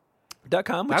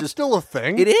Newgrounds.com, which that's is still a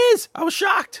thing. it is. I was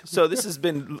shocked. So this has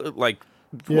been like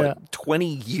Yeah. what 20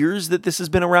 years that this has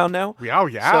been around now. Oh,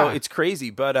 yeah. So it's crazy,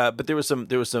 but there was some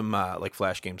like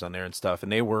flash games on there and stuff,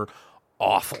 and they were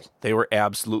awful. They were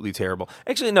absolutely terrible.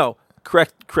 Actually, no.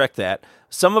 Correct that.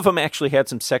 Some of them actually had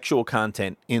some sexual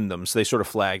content in them, so they sort of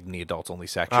flagged in the adults only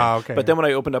section. Okay. But then when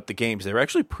I opened up the games, they were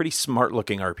actually pretty smart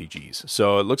looking RPGs.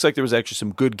 So it looks like there was actually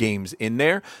some good games in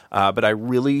there, but I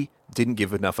really didn't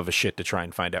give enough of a shit to try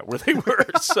and find out where they were.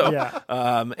 So,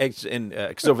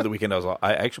 because over the weekend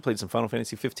I actually played some Final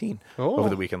Fantasy 15 over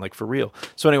the weekend, like for real.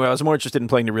 So anyway, I was more interested in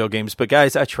playing the real games. But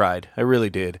guys, I tried, I really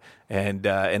did, and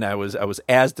I was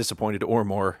as disappointed or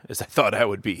more as I thought I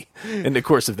would be in the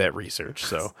course of that research.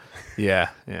 So, yeah,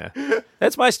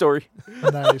 that's my story.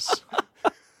 Nice.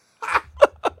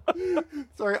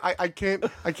 Sorry, I can't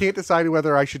decide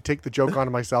whether I should take the joke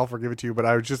onto myself or give it to you. But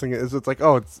I was just thinking, it's like,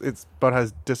 oh, it's about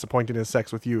as disappointing as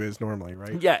sex with you is normally,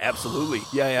 right? Yeah, absolutely.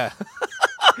 Yeah.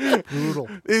 Brutal.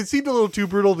 It seemed a little too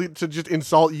brutal to just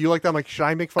insult you like that. I'm like, should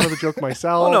I make fun of the joke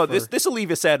myself? Oh no, this will leave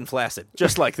you sad and flaccid,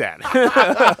 just like that.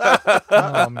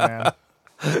 Oh man.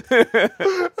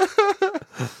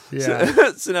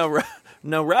 Yeah. So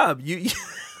now, Rob, you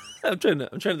I'm trying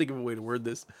to think of a way to word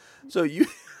this. So you.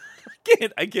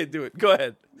 I can't do it. Go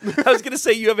ahead. I was going to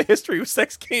say you have a history with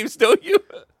sex games, don't you?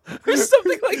 Or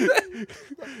something like that.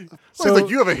 So it's like,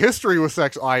 you have a history with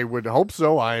sex. I would hope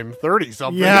so. I'm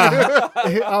 30-something. Yeah.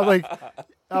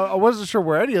 I wasn't sure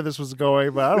where any of this was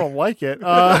going, but I don't like it.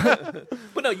 But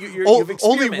no, you've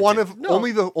experimented.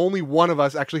 Only one of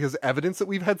us actually has evidence that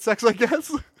we've had sex, I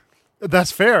guess.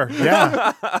 That's fair.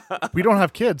 Yeah. We don't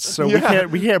have kids, so we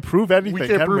can't prove anything. We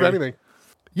can't prove anything.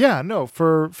 Yeah, no.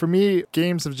 For me,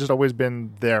 games have just always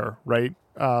been there, right?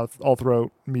 All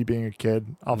throughout me being a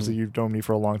kid. Obviously, you've known me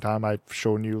for a long time. I've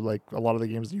shown you like a lot of the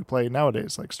games that you play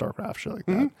nowadays, like StarCraft, shit like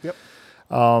that.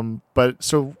 Yep. But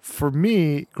so for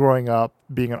me, growing up,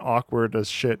 being an awkward as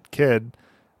shit kid,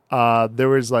 there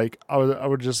was like I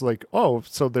would just like, oh,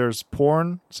 so there's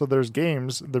porn, so there's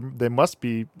games. They must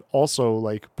be also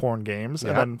like porn games,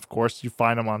 and then of course you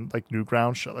find them on like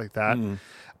Newgrounds, shit like that.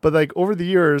 But like over the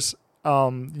years.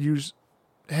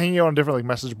 Hanging out on different like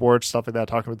message boards, stuff like that,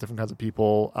 talking with different kinds of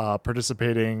people,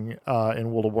 participating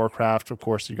in World of Warcraft. Of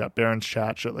course, you got Baron's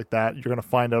Chat, shit like that. You're going to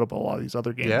find out about a lot of these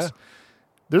other games. Yeah.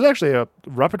 There's actually a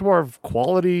repertoire of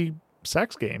quality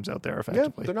sex games out there,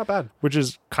 effectively. Yeah, they're not bad. Which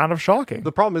is kind of shocking.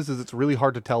 The problem is it's really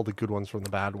hard to tell the good ones from the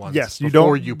bad ones. Yes,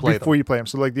 before you play them.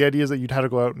 So like the idea is that you'd have to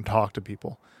go out and talk to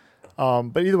people.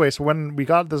 But either way, so when we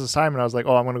got this assignment, I was like,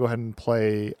 oh, I'm going to go ahead and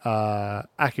play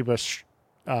Akiba's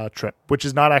Trip, which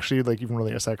is not actually like even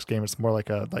really a sex game. It's more like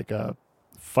a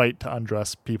fight to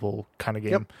undress people kind of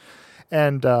game. Yep.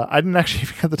 And I didn't actually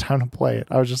even get the time to play it.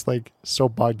 I was just like so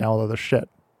bogged down with other shit.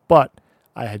 But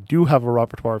I do have a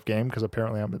repertoire of games because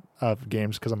apparently I'm a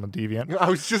deviant. I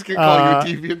was just going to call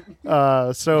you a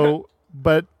deviant.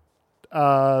 But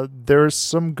there's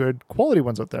some good quality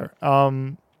ones out there.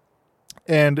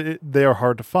 And they are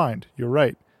hard to find. You're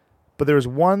right. But there was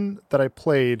one that I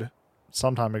played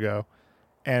some time ago,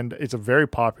 and it's a very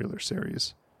popular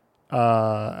series.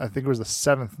 I think it was the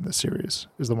 7th in the series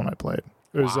is the one I played.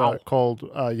 It was called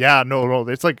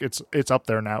it's up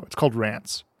there now. It's called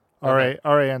Rance.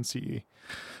 RANCE.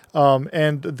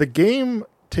 And the game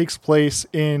takes place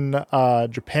in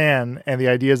Japan, and the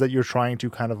idea is that you're trying to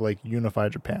kind of like unify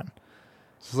Japan.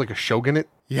 This is like a shogunate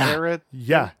era?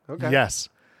 Yeah. Okay. Yes.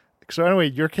 So anyway,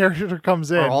 your character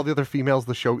comes in. Are all the other females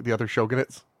the other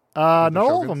shogunates? Not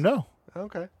all of them, no.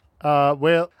 Okay. By the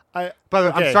way,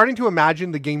 I'm starting to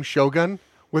imagine the game Shogun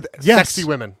with sexy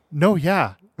women. No,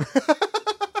 yeah.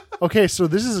 Okay, so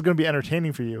this is going to be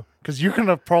entertaining for you because you're going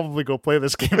to probably go play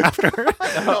this game after.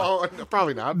 No,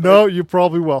 probably not. No, you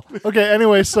probably will. Okay,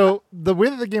 anyway, so the way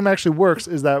that the game actually works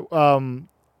is that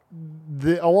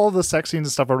all of the sex scenes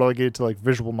and stuff are relegated to like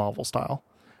visual novel style.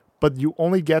 But you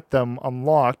only get them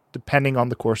unlocked depending on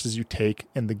the courses you take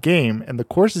in the game. And the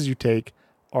courses you take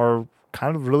are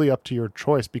kind of really up to your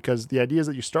choice because the idea is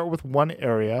that you start with one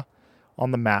area on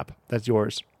the map that's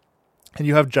yours. And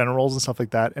you have generals and stuff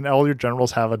like that. And all your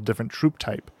generals have a different troop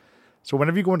type. So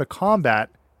whenever you go into combat,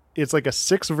 it's like a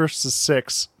 6 versus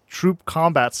 6 troop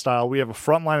combat style. We have a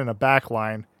front line and a back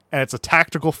line. And it's a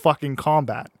tactical fucking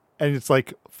combat. And it's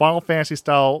like Final Fantasy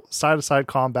style side-to-side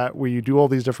combat where you do all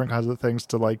these different kinds of things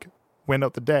to like win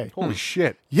out the day. Holy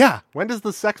shit. Yeah. When does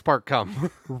the sex part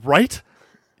come? Right?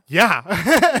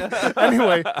 Yeah.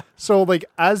 Anyway, so like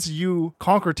as you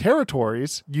conquer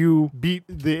territories, you beat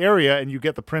the area and you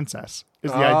get the princess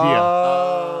is the idea.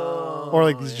 Or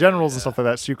like these generals and stuff like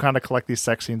that. So you kind of collect these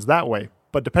sex scenes that way.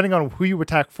 But depending on who you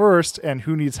attack first and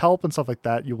who needs help and stuff like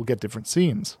that, you will get different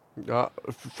scenes.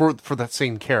 For that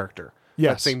same character.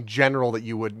 Yes. That same general that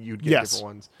you'd get different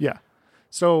ones. Yeah.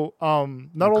 So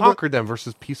not all conquered them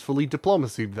versus peacefully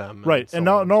diplomacied them. Right. And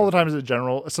not all the time is it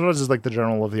general. Sometimes it's like the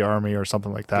general of the army or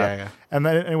something like that. Yeah. And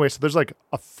then anyway, so there's like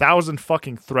 1,000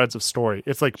 fucking threads of story.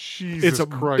 It's like Jesus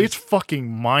Christ. It's fucking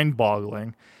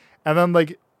mind-boggling. And then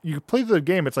like you play the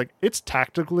game, it's like it's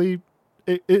tactically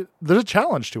there's a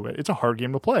challenge to it. It's a hard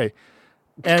game to play.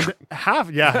 And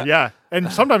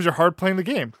and sometimes you're hard playing the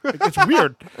game. Like, it's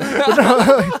weird.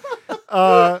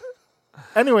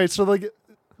 Anyway, so like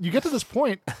you get to this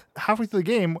point halfway through the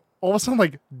game, all of a sudden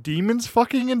like demons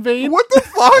fucking invade. What the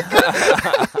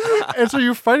fuck? And so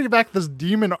you're fighting back this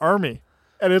demon army.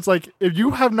 And it's like, if you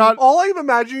have not... All I'm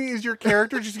imagining is your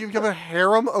character just become a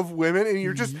harem of women, and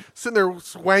you're just sitting there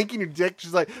swanking your dick,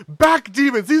 just like, back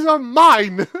demons, these are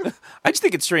mine. I just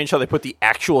think it's strange how they put the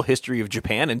actual history of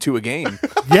Japan into a game.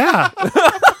 Yeah.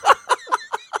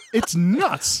 It's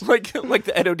nuts. like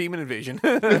the Edo demon invasion.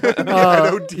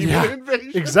 Edo demon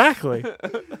invasion. Exactly.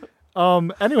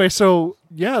 Anyway, so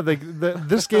yeah,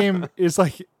 this game is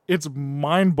like, it's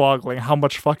mind-boggling how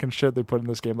much fucking shit they put in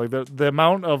this game. Like the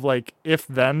amount of like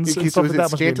if-thens and stuff is like that it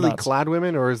must be scantily nuts. clad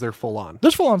women, or is there full on?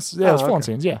 There's full on, there's full on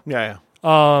scenes, yeah. Yeah.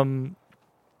 And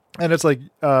it's like,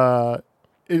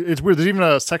 it's weird. There's even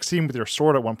a sex scene with your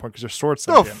sword at one point because your sword's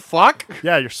The sentient. fuck?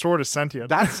 Yeah, your sword is sentient.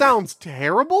 That sounds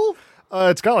terrible.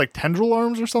 It's got like tendril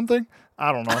arms or something.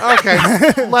 I don't know.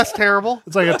 Okay, less terrible.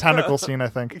 It's like a tentacle scene, I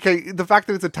think. Okay, the fact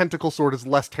that it's a tentacle sword is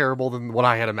less terrible than what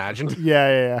I had imagined.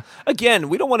 Yeah. Again,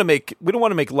 we don't want to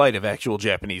make light of actual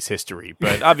Japanese history,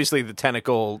 but obviously the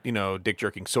tentacle, dick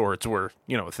jerking swords were,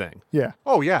 a thing. Yeah.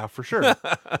 Oh yeah, for sure.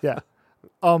 Yeah.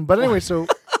 But anyway, so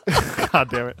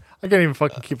God damn it. I can't even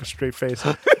fucking keep a straight face.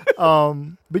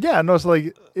 But yeah, no, so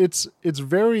like it's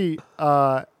very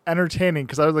entertaining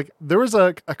because I was like, there was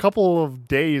a couple of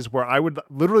days where I would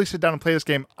literally sit down and play this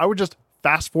game. I would just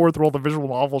fast forward through all the visual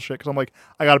novel shit because I'm like,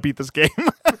 I gotta beat this game.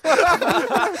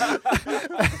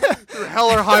 Through hell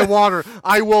or high water,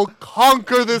 I will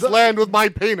conquer this land with my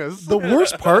penis. The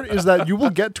worst part is that you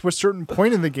will get to a certain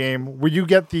point in the game where you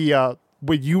get the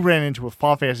what you ran into with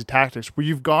Final Fantasy Tactics, where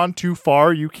you've gone too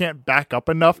far, you can't back up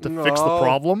enough to fix the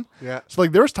problem. Yeah. So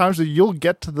like there's times that you'll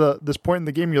get to this point in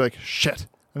the game, you're like, shit,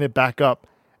 and then back up,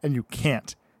 and you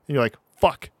can't. And you're like,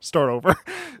 fuck, start over.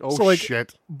 Oh, so like,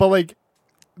 shit. But like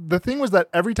the thing was that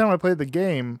every time I played the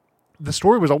game, the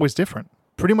story was always different.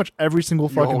 Pretty much every single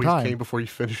You fucking always time. came before you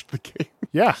finished the game.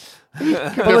 Yeah. You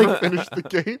never finished the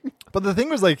game. But the thing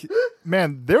was like,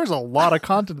 man, there's a lot of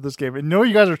content to this game. I know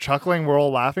you guys are chuckling, we're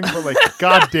all laughing, but like,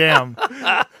 goddamn,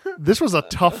 this was a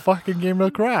tough fucking game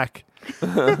to crack.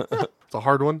 It's a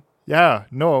hard one. Yeah,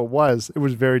 no, it was. It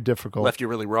was very difficult. Left you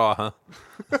really raw,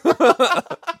 huh?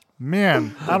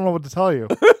 Man, I don't know what to tell you.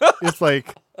 It's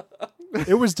like,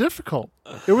 it was difficult.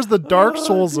 It was the Dark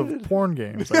Souls of porn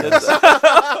games, I guess.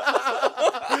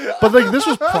 But like, this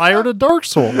was prior to Dark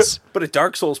Souls. But a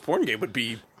Dark Souls porn game would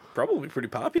be probably pretty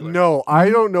popular. No, I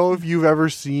don't know if you've ever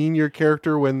seen your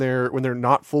character when they're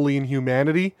not fully in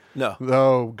humanity. No.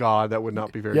 Oh god, that would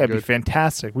not be very Yeah, good. it'd be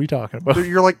fantastic. What are you talking about?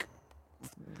 You're like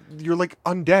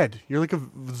undead. You're like a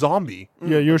zombie.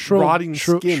 Yeah, you're Rotting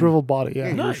skin. shriveled body. Yeah,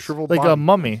 You're a Nice. shriveled like body. a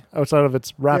mummy outside of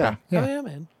its wrapping. Oh, Yeah. yeah,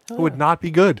 man. It would not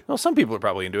be good. Well, some people are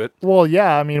probably into it. Well,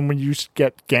 yeah. I mean, when you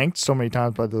get ganked so many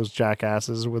times by those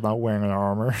jackasses without wearing their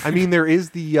armor. I mean, there is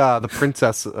the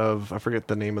princess of, I forget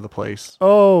the name of the place.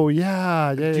 Oh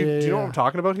yeah, yeah. Do you know what I'm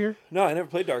talking about here? No, I never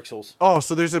played Dark Souls. Oh,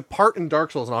 so there's a part in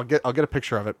Dark Souls, and I'll get a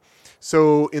picture of it.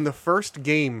 So in the first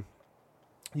game,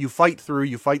 you fight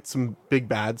some big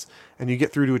bads, and you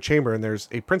get through to a chamber, and there's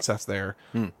a princess there,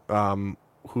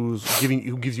 who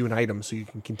gives you an item so you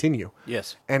can continue.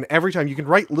 Yes. And every time you can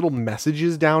write little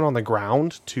messages down on the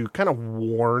ground to kind of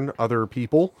warn other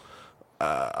people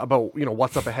about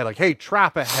what's up ahead, like, hey,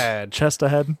 trap ahead, Chest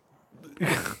ahead.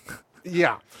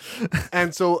 yeah.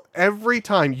 And so every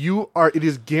time it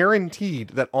is guaranteed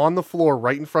that on the floor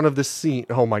right in front of the scene,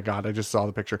 oh my god, I just saw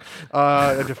the picture,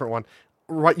 a different one,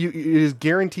 right, it is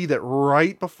guaranteed that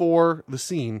right before the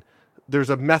scene there's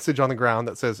a message on the ground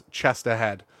that says chest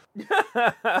ahead.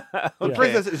 The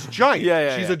princess is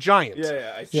giant. She's a giant.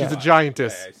 She's a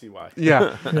giantess. I see why.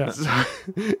 Yeah. Yeah.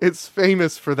 It's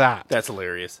famous for that. That's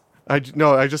hilarious. I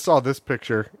just saw this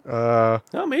picture.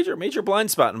 No, major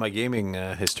blind spot in my gaming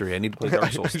history. I need to play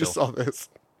Dark Souls I just still. saw this.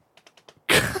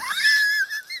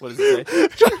 What does it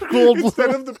say?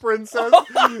 Instead of the princess,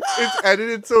 it's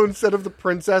edited so instead of the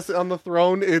princess on the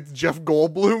throne, it's Jeff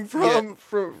Goldblum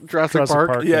from Jurassic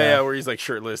Park. Yeah, where he's like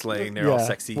shirtless, laying there, all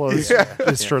sexy. Well,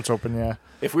 his shirt's open. Yeah.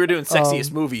 If we were doing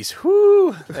sexiest movies,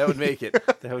 whoo, that would make it.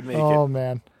 That would make Oh it.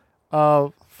 man.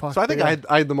 Fuck. So I think yeah.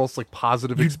 I had the most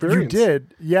positive You experience.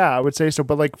 did. Yeah, I would say so.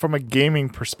 But like from a gaming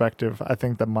perspective, I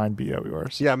think that mine beat out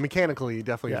yours. Yeah, mechanically,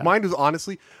 definitely. Yeah. Mine was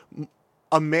honestly,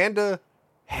 Amanda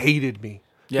hated me.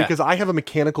 Yeah. Because I have a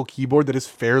mechanical keyboard that is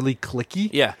fairly clicky.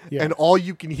 Yeah. Yeah. And all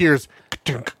you can hear is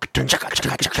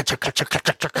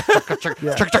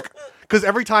Because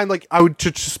every time, like, I would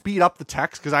to speed up the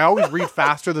text, because I always read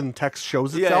faster than the text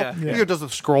shows itself. Yeah. It does a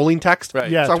scrolling text. Right.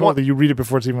 Yeah, So totally. You read it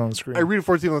before it's even on the screen. I read it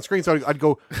before it's even on the screen, so I'd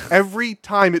go, every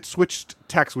time it switched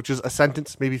text, which is a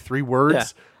sentence, maybe 3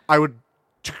 words, I would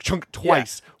chunk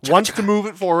twice. Once to move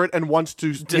it forward, and once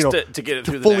to, Just you know, to get it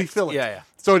to through fully the next. fill it. Yeah.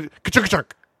 So,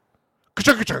 ka-chunk-ka-chunk.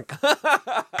 Ka-chunk-ka-chunk.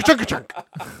 Ka-chunk-ka-chunk.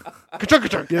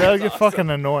 Ka-chunk-ka-chunk. Yeah, that would get fucking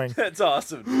annoying. That's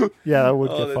awesome. Yeah, that would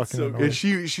Oh, get that's fucking so annoying.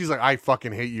 And she's like, I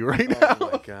fucking hate you right now. Oh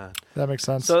my god. That makes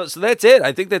sense. So that's it.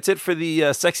 I think that's it for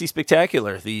the Sexy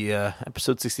Spectacular, the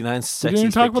episode 69 Sexy we didn't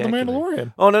even talk about the Spectacular.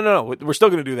 Mandalorian. Oh no, we're still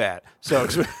going to do that. So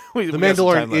The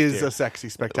Mandalorian is a sexy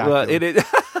spectacular. Well, it is.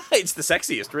 It's the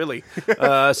sexiest, really.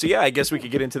 So yeah, I guess we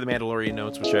could get into the Mandalorian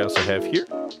notes, which I also have here.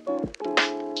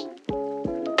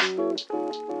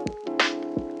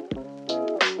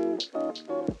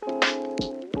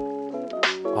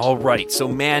 All right, so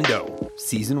Mando,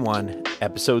 Season 1,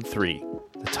 Episode 3.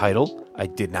 The title I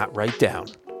did not write down,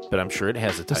 but I'm sure it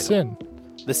has a The title. Sin.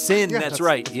 The Sin, Yeah, that's that's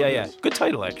right. what Yeah, it yeah. is. Good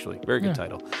title, actually. Very good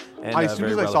title. And, as soon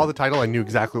very as I saw relevant. the title, I knew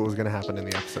exactly what was going to happen in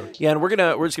the episode. Yeah, and we're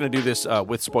just gonna do this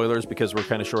with spoilers because we're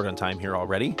kind of short on time here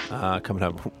already. Coming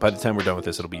up, by the time we're done with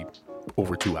this, it'll be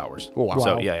over 2 hours. Oh, wow.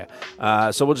 So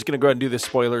yeah. So we're just gonna go ahead and do this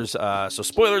spoilers. So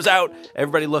spoilers out.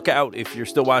 Everybody, look out if you're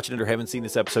still watching it or haven't seen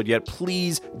this episode yet.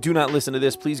 Please do not listen to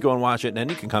this. Please go and watch it, and then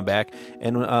you can come back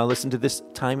and listen to this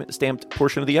time-stamped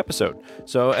portion of the episode.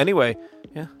 So anyway,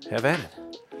 yeah, have at it.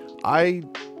 I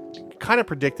kind of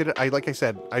predicted it. Like I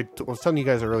said, I was telling you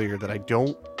guys earlier that I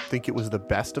don't think it was the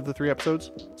best of the 3 episodes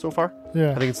so far.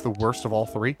 Yeah. I think it's the worst of all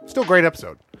 3. Still a great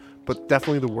episode, but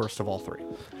definitely the worst of all 3.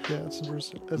 Yeah, it's the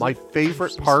worst. My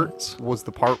favorite part was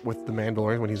the part with the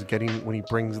Mandalorian when he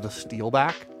brings the steel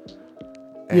back.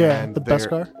 Yeah, And the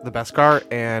Beskar. The Beskar,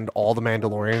 and all the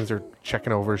Mandalorians are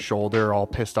checking over his shoulder, all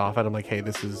pissed off at him, like, "Hey,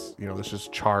 this is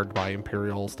charred by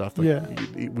Imperial stuff. Like,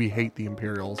 Yeah. we hate the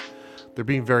Imperials." They're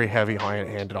being very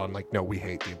heavy-handed on, like, "No, we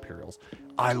hate the Imperials."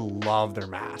 I love their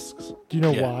masks. Do you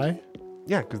know Yeah. why?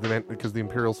 Yeah, because the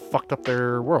Imperials fucked up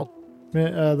their world.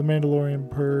 The Mandalorian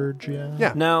purge. Yeah.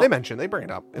 Yeah, Now- they bring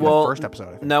it up in the first episode.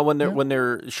 I think. Now, when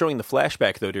they're showing the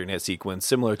flashback though during that sequence,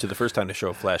 similar to the first time they show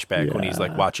a flashback when he's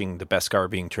like watching the Beskar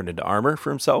being turned into armor for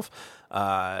himself,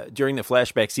 during the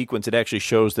flashback sequence, it actually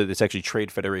shows that it's actually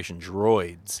Trade Federation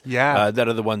droids, that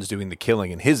are the ones doing the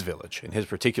killing in his village, in his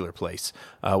particular place,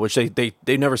 which they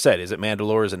never said. Is it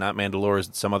Mandalore? Is it not Mandalore? Is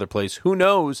it some other place? Who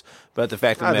knows? But the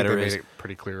fact of the I think matter they is, made it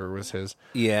pretty clear it was his.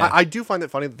 Yeah. I do find it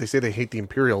funny that they say they hate the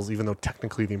Imperials, even though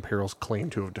technically the Imperials claim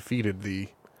to have defeated the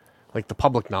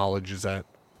public knowledge is that.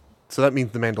 So that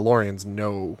means the Mandalorians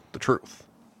know the truth.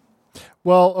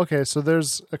 Well, okay, so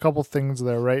there's a couple things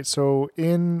there, right? So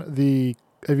have you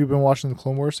been watching the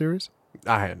Clone Wars series?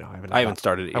 I haven't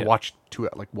started it I yet. watched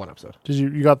 1 episode. Did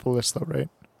you got the list though, right?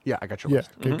 Yeah, I got your Yeah,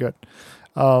 list. okay, good.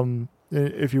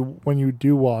 When you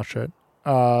do watch it,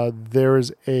 there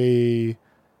is a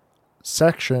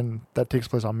section that takes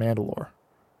place on Mandalore.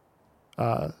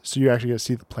 So you actually get to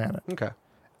see the planet. Okay.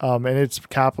 And its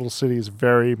capital city is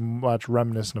very much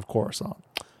reminiscent of Coruscant.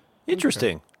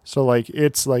 interesting. So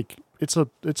it's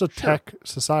a tech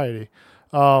society.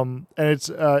 And it's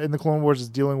in the Clone Wars is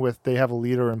dealing with, they have a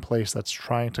leader in place that's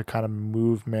trying to kind of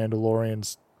move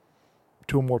Mandalorians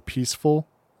to a more peaceful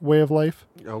way of life,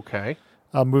 Okay.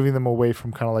 moving them away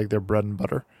from kind of like their bread and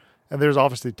butter. And there's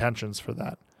obviously tensions for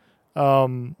that.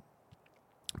 But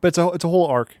it's a whole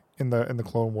arc in the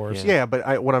Clone Wars. Yeah,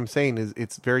 but what I'm saying is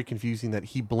it's very confusing that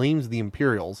he blames the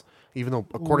Imperials, even though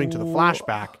according to the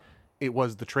flashback, it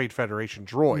was the Trade Federation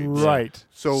droids. Right.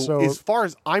 So as far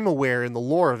as I'm aware in the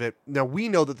lore of it, now we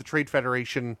know that the Trade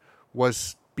Federation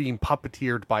was being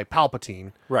puppeteered by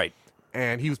Palpatine, Right.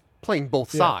 and he was playing both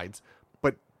sides.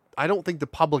 But I don't think the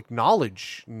public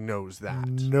knowledge knows that.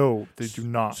 No, they do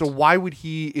not. So why would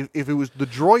he, if it was the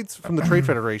droids from the Trade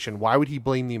Federation, why would he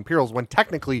blame the Imperials when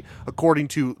technically, according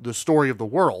to the story of the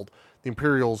world, the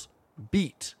Imperials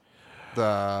beat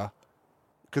because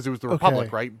it was the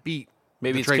Republic, right? Beat.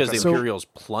 Maybe the it's Trade because the Federation. Imperials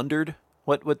plundered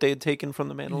what they had taken from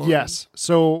the Mandalorian. Yes.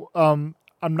 So I'm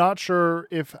not sure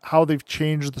how they've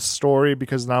changed the story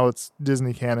because now it's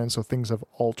Disney canon, so things have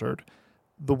altered.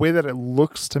 The way that it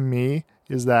looks to me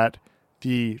is that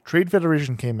the Trade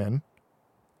Federation came in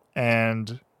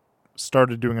and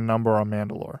started doing a number on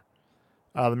Mandalore.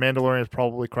 The Mandalorians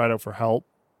probably cried out for help.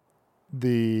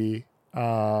 The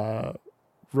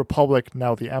Republic,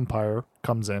 now the Empire,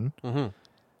 comes in,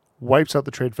 wipes out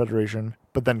the Trade Federation,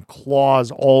 but then claws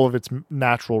all of its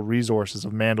natural resources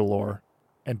of Mandalore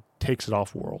and takes it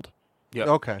off world. Yep.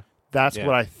 Okay. That's Yeah.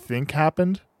 what I think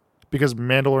happened. because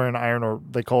Mandalorian iron, or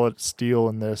they call it steel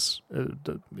in this,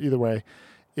 either way,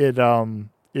 it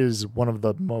is one of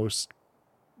the most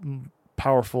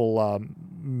powerful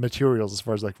materials as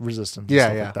far as like resistance and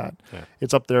stuff like that. Yeah.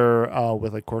 It's up there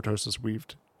with like Cortosis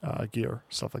weaved gear,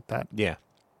 stuff like that. Yeah.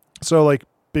 So like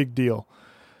big deal.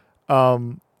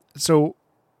 So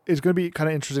it's going to be kind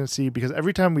of interesting to see, because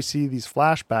every time we see these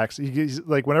flashbacks, he's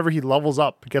like, whenever he levels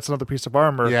up, gets another piece of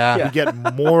armor, we get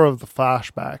more of the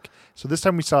flashback. So this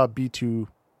time we saw a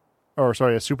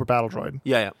super battle droid.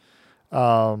 Yeah.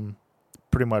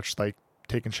 Pretty much like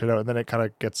taking shit out, and then it kind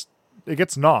of gets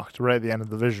knocked right at the end of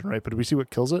the vision, right? But do we see what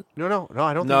kills it? No,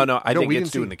 I don't. I think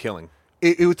it's doing the killing.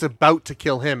 It was about to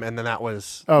kill him, and then that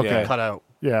was cut out.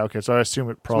 Yeah, okay. So I assume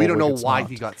it probably. So we don't know gets why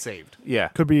knocked. he got saved. Yeah,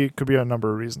 could be a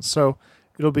number of reasons. So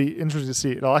it'll be interesting to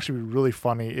see. It'll actually be really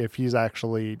funny if he's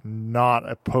actually not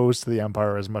opposed to the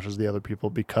Empire as much as the other people,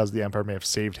 because the Empire may have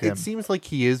saved him. It seems like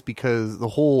he is, because the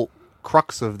whole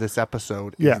crux of this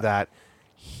episode is that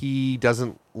he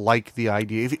doesn't like the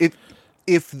idea.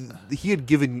 If he had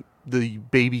given the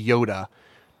baby Yoda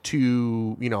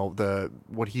to, the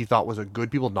what he thought was a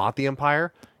good people, not the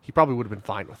Empire, he probably would have been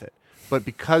fine with it. But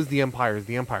because the Empire is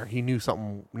the Empire, he knew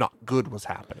something not good was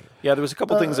happening. Yeah, there was a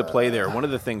couple things at play there. One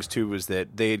of the things, too, was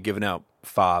that they had given out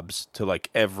fobs to, like,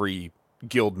 every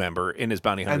guild member in his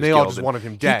bounty hunters and they guild. all just wanted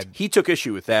him dead. He took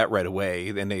issue with that right away,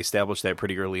 and they established that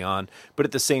pretty early on. But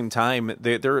at the same time,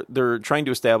 they're trying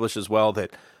to establish as well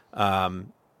that...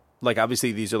 like,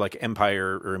 obviously, these are like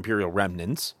Empire or Imperial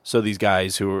remnants. So these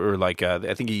guys who are like,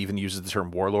 I think he even uses the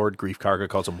term warlord. Grief Karga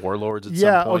calls them warlords at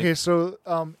some point. Okay. So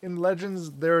in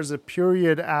Legends, there's a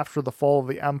period after the fall of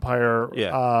the Empire,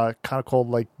 kind of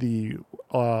called like the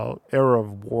era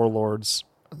of warlords.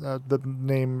 The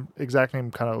exact name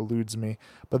kind of eludes me.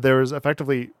 But there is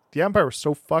effectively, the Empire was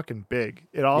so fucking big,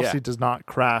 it obviously does not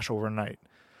crash overnight.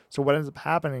 So what ends up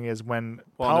happening is when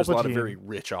Palpatine... there's a lot of very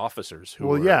rich officers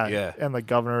who and like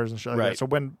governors and shit like that. So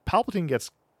when Palpatine gets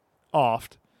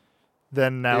offed,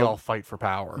 then now... They all fight for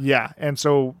power. Yeah, and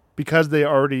so because they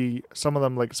already... Some of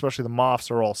them, like especially the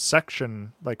Moffs, are all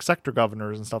sector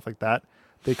governors and stuff like that,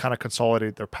 they kind of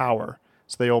consolidate their power.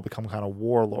 So they all become kind of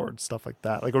warlords, stuff like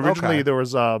that. Like originally there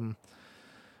was...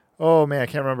 oh man, I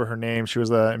can't remember her name. She was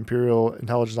the Imperial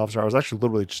Intelligence Officer. I was actually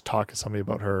literally just talking to somebody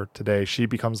about her today. She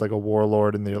becomes like a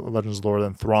warlord in the Legends lore.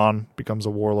 Then Thrawn becomes a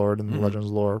warlord in the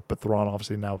Legends lore. But Thrawn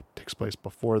obviously now takes place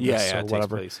before this or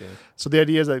whatever. Takes place, So the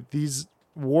idea is that these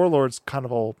warlords kind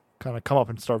of come up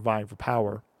and start vying for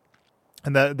power,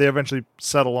 and that they eventually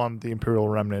settle on the Imperial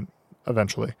remnant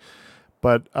eventually.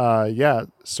 But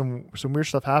some weird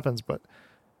stuff happens. But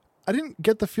I didn't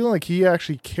get the feeling like he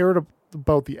actually cared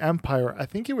about the Empire. I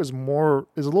think it was a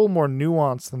little more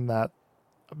nuanced than that,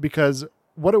 because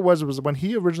what it was when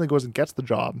he originally goes and gets the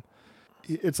job,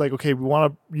 it's like, okay, we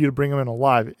want you to bring him in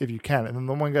alive if you can. And then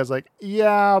the one guy's like,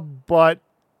 yeah, but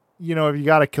if you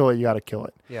got to kill it, you got to kill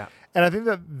it. Yeah. And I think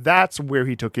that's where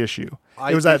he took issue.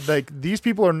 It was that like these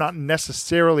people are not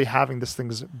necessarily having this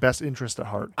thing's best interest at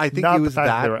heart. I think not it was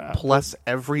that plus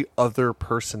every other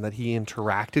person that he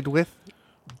interacted with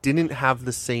didn't have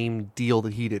the same deal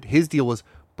that he did. His deal was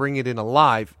bring it in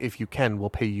alive. If you can, we'll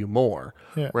pay you more.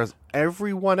 Yeah. Whereas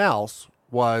everyone else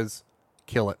was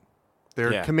kill it.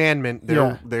 Their commandment,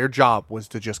 their job was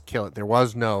to just kill it. There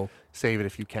was no save it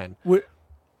if you can.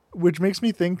 Which makes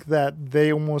me think that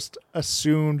they almost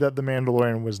assumed that the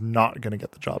Mandalorian was not going to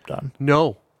get the job done.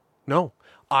 No.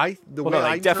 They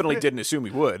definitely didn't assume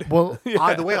he would. Well,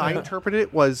 the way I interpreted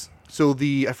it was, so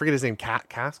I forget his name,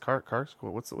 Cars?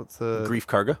 What's the... Grief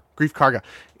Karga? Grief Karga.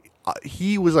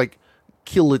 He was like,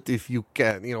 kill it if you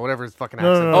can, whatever his fucking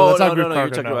accent. No, you're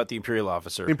talking about the Imperial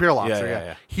officer. Imperial officer,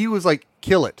 yeah. He was like,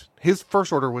 kill it. His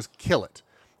first order was kill it.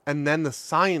 And then the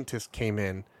scientist came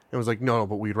in and was like, no,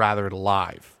 but we'd rather it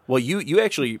alive. Well, you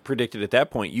actually predicted at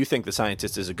that point, you think the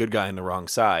scientist is a good guy on the wrong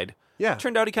side. Yeah.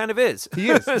 Turned out he kind of is. He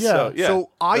is.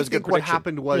 So I think what prediction.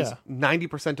 happened was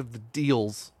 90% of the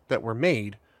deals that were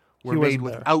made made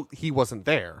without he wasn't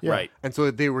there. Yeah. Right. And so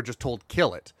they were just told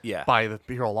kill it by the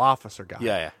Imperial officer guy.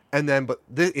 Yeah. And then,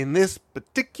 in this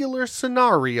particular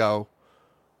scenario,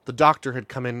 the doctor had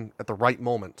come in at the right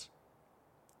moment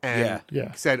and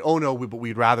said, oh no, but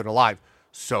we'd rather it alive.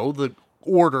 So the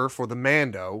order for the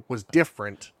Mando was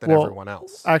different than everyone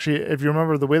else. Actually, if you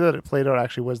remember, the way that it played out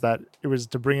actually was that it was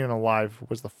to bring in alive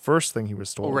was the first thing he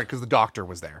was told. Oh, right, because the doctor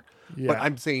was there. Yeah. But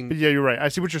I'm saying... But yeah, you're right. I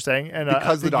see what you're saying. And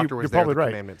because the doctor was there, the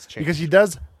commandments changed. Because he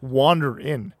does wander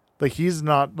in. Like, he's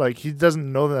not... Like, he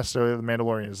doesn't know necessarily the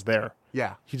Mandalorian is there.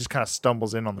 Yeah. He just kind of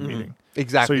stumbles in on the meeting.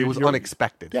 Exactly. So it was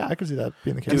unexpected. Yeah, I could see that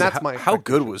being the case. And that's my how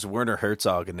good was Werner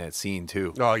Herzog in that scene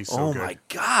too? Oh, he's so good. My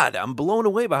God, I'm blown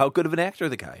away by how good of an actor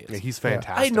the guy is. Yeah, he's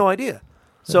fantastic. I had no idea.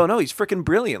 So no, he's freaking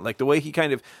brilliant. Like the way he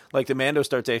kind of like the Mando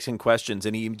starts asking questions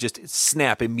and he just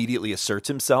snap immediately asserts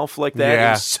himself like that. Yeah.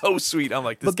 It was so sweet. I'm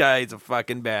like, this guy is a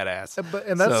fucking badass.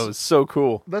 And that's so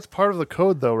cool. That's part of the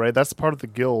code, though, right? That's part of the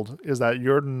guild, is that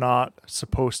you're not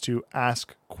supposed to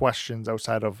ask questions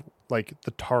outside of like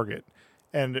the target,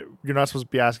 and you're not supposed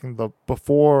to be asking the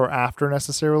before or after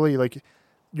necessarily. Like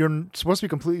you're supposed to be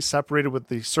completely separated with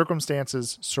the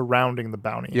circumstances surrounding the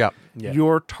bounty. Yeah.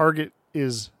 Your target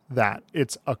is that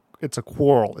it's a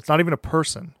quarrel. It's not even a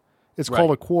person. It's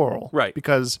called a quarrel, Right.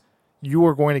 Because you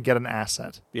are going to get an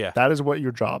asset. Yeah. That is what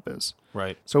your job is.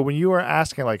 Right. So when you are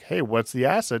asking like, hey, what's the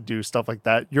asset do, stuff like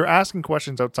that, you're asking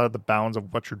questions outside the bounds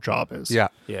of what your job is. Yeah.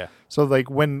 Yeah. So like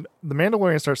when the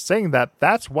Mandalorian starts saying that,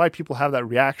 that's why people have that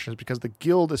reaction, is because the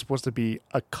guild is supposed to be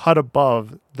a cut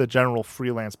above the general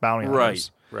freelance bounty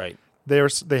hunters. Right.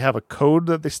 They have a code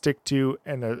that they stick to,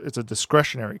 and it's a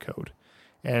discretionary code.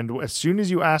 And as soon as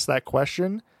you ask that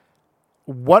question,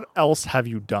 what else have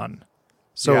you done?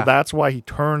 So that's why he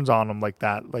turns on him like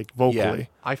that, like vocally. Yeah.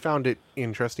 I found it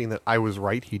interesting that I was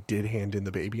right. He did hand in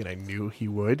the baby, and I knew he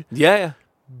would. Yeah.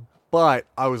 But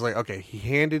I was like, okay, he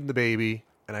handed the baby,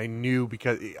 and I knew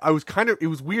because I was it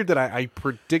was weird that I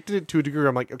predicted it to a degree.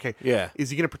 I'm like, okay, is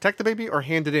he going to protect the baby or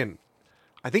hand it in?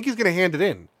 I think he's going to hand it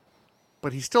in,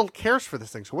 but he still cares for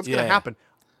this thing. So what's going to happen?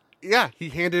 Yeah, he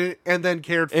handed it and then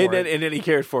cared for it. And then he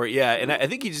cared for it, yeah. And I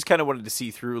think he just kind of wanted to see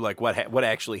through like what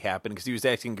actually happened, because he was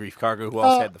asking Grief Cargo who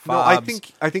else had the fobs. No,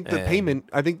 I think the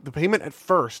payment at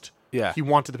first, he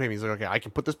wanted the payment. He's like, okay, I can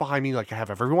put this behind me like I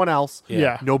have everyone else.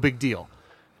 Yeah. No big deal.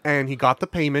 And he got the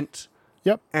payment.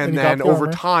 Yep. And he then got the over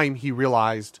armor. time he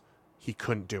realized he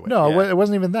couldn't do it. No, it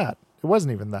wasn't even that. It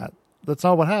wasn't even that. That's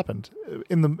not what happened.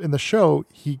 In the show,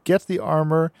 he gets the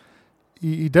armor.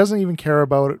 He doesn't even care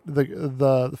about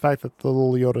the fact that the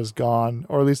little Yoda's gone,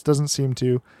 or at least doesn't seem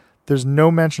to. There's no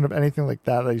mention of anything like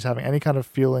that he's having any kind of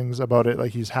feelings about it.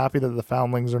 Like, he's happy that the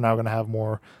foundlings are now going to have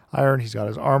more iron. He's got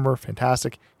his armor.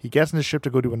 Fantastic. He gets in his ship to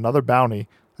go do another bounty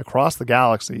across the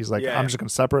galaxy. He's like, I'm just going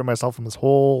to separate myself from this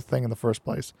whole thing in the first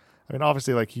place. I mean,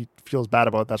 obviously, like, he feels bad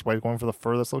about it. That's why he's going for the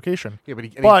furthest location. Yeah,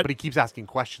 but he keeps asking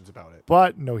questions about it.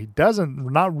 But no, he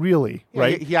doesn't. Not really,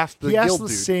 right? He asked the guild dude.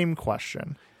 Same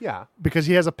question. Yeah. Because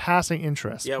he has a passing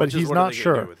interest, Yeah, but which is he's what are not they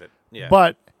gonna sure. do with it? Yeah.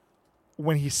 But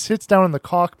when he sits down in the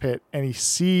cockpit and he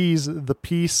sees the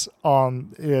piece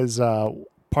on his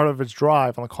part of his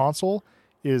drive on the console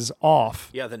is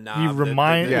off. Yeah, the knob. He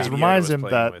reminds him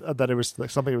that that it was like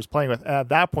something he was playing with. And at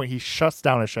that point, he shuts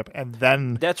down his ship, and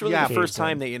then that's really the caves first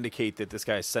time in. they indicate that this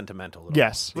guy's sentimental.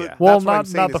 Yes. Yeah. Well, That's what I'm not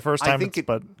saying the is first time. I think it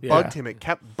but bugged him. It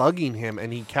kept bugging him,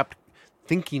 and he kept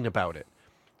thinking about it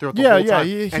throughout the Yeah, whole yeah, time.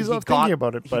 he's And not thinking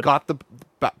about it, He but- got the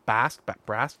brass.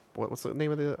 What's the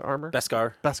name of the armor?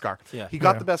 Beskar. Beskar. Yeah. He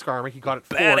got Yeah. the Beskar armor. He got it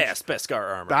forged. Badass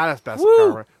Beskar armor. Badass Beskar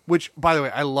armor. Which, by the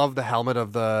way, I love the helmet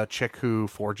of the chick who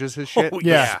forges his shit. Oh,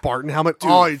 yeah. The Spartan helmet.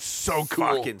 Dude, it's so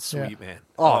cool. Fucking sweet, man.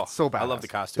 Oh, it's so I love badass. the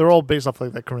costume. they're all based off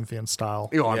like that Corinthian style.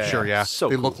 Oh, I'm Yeah, sure, yeah. yeah. So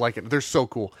they cool. look like it. They're so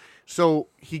cool. So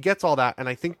he gets all that, and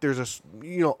I think there's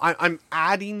I'm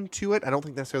adding to it. I don't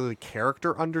think necessarily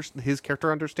his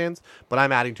character understands, but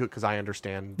I'm adding to it because I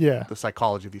understand the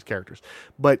psychology of these characters.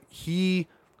 But he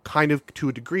kind of, to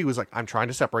a degree, was like, I'm trying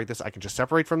to separate this. I can just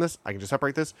separate from this. I can just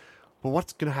separate this. But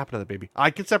what's going to happen to the baby? I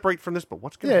can separate from this, but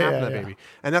what's going to happen to the baby?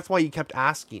 And that's why he kept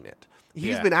asking it.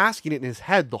 He's been asking it in his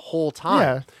head the whole time.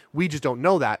 Yeah. We just don't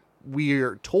know that.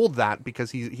 We're told that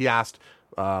because he asked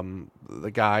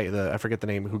the guy, I forget the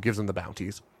name, who gives him the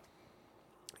bounties.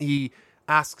 He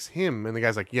asks him, and the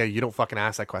guy's like, yeah, you don't fucking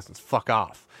ask that question. Fuck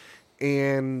off.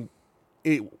 And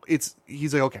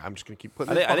he's like, okay, I'm just going to keep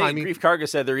putting this I behind think me. Grief Karga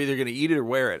said they're either going to eat it or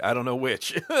wear it. I don't know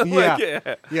which.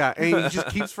 Yeah. And he just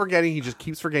keeps forgetting. He just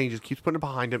keeps putting it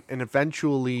behind him. And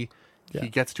eventually he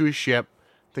gets to his ship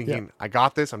thinking, I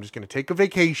got this. I'm just going to take a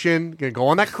vacation, going to go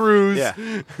on that cruise,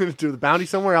 do the bounty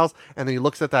somewhere else. And then he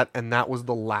looks at that, and that was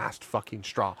the last fucking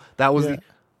straw. That was I'm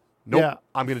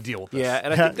going to deal with this. Yeah,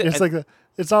 and I think that, it's like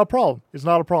it's not a problem. It's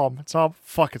not a problem. It's not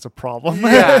it's a problem.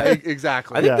 Yeah,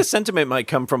 exactly. I think the sentiment might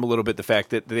come from a little bit the fact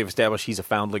that they've established he's a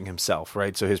foundling himself,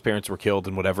 right? So his parents were killed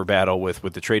in whatever battle with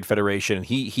the Trade Federation, and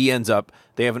he ends up,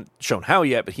 they haven't shown how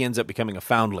yet, but he ends up becoming a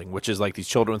foundling, which is like these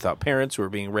children without parents who are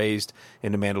being raised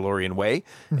in a Mandalorian way.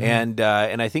 Mm-hmm.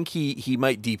 And I think he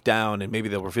might deep down, and maybe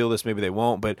they'll reveal this, maybe they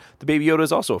won't, but the Baby Yoda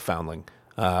is also a foundling.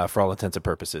 for all intents and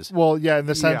purposes. Well, yeah, in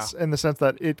the sense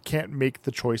that it can't make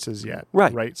the choices yet,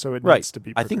 Right. Right, so it Right. needs to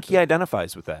be. I think he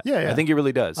identifies with that. Yeah. I think he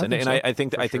really does, I and think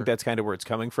so. I think that's kind of where it's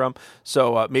coming from.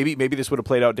 So maybe this would have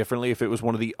played out differently if it was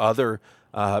one of the other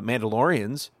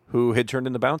Mandalorians who had turned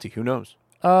in the bounty. Who knows?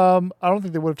 I don't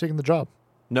think they would have taken the job.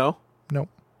 No. No,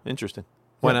 Interesting.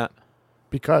 Why not?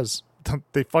 because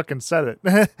they fucking said it.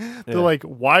 They're like,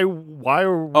 why are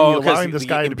we 'cause allowing the this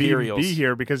guy to be Imperials.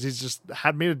 here? Because he's just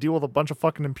had made a deal with a bunch of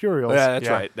fucking Imperials. Yeah, that's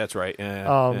Yeah. right. That's right.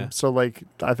 Yeah, So like,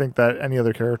 I think that any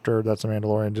other character that's a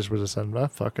Mandalorian just would have said,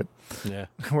 fuck it. yeah.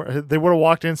 They would have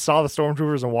walked in, saw the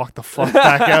stormtroopers, and walked the fuck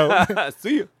back out.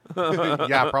 See you.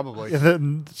 Yeah, probably. Yeah, the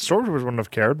stormtroopers wouldn't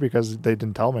have cared because they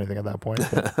didn't tell them anything at that point.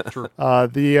 But, True.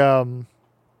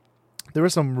 there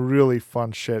was some really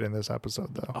fun shit in this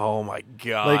episode, though. Oh my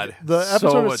god! Like the So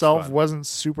episode much itself fun. wasn't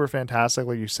super fantastic,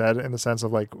 like you said, in the sense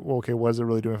of like, well, okay, what is it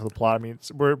really doing for the plot? I mean,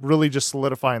 we're really just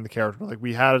solidifying the character. Like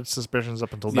we had suspicions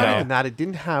up until Not now. even that. It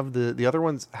didn't have the other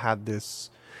ones had this,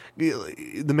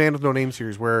 the Man with No Name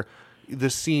series where the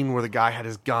scene where the guy had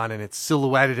his gun and it's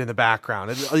silhouetted in the background.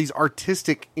 And these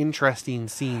artistic, interesting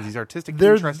scenes, these artistic,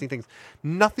 interesting things.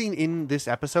 Nothing in this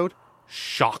episode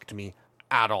shocked me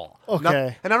at all.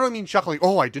 Okay. And I don't mean shock like,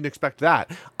 oh, I didn't expect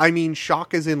that. I mean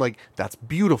shock as in like, that's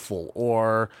beautiful,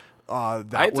 or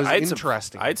that was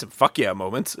interesting. I had some fuck yeah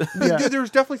moments. Yeah. There's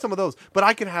definitely some of those, but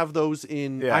I can have those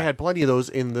in. Yeah. I had plenty of those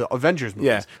in the Avengers movies.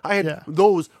 Yeah. I had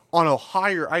those on a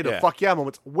higher. I had a fuck yeah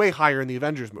moments way higher in the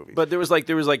Avengers movies. But there was like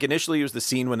initially it was the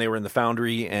scene when they were in the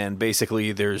foundry, and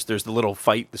basically there's the little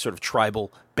fight, the sort of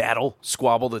tribal battle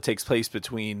squabble that takes place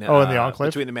between in the Enclave?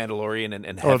 between the Mandalorian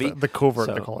and Or Heavy, the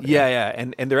covert, they call it. Yeah,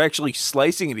 and they're actually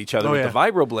slicing at each other with the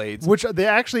vibro blades. Which they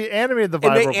actually animated the And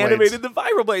vibro they animated the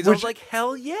vibro blades. I was like,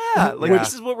 hell yeah! Like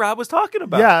this is what Rob was talking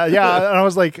about. Yeah. And I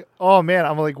was like, oh man,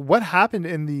 I'm like, what happened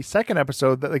in the second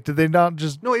episode? That like, did they not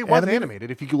just? No, it was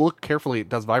animated. If you look carefully, it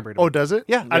does vibrate. Oh, does it?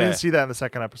 Yeah. I didn't see that in the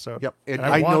second episode. Yep. And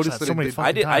I watched noticed that so it many did.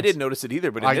 fucking I times. didn't notice it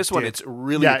either, but in I this one, did. it's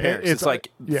really Yeah, apparent. it's It's like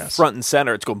yes. front and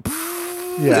center. It's going.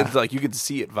 Yeah. It's like you can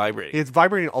see it vibrating. It's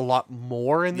vibrating a lot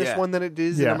more in this one than it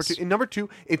is in number Yes. two. In number two,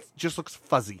 it just looks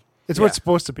fuzzy. It's what it's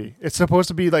supposed to be. It's supposed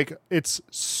to be like it's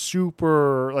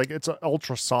super, like it's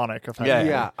ultrasonic effect.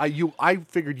 Yeah. I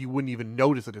figured you wouldn't even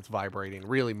notice that it's vibrating.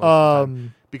 Really, most of the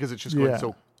time, because it's just going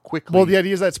so quickly. Well, the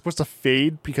idea is that it's supposed to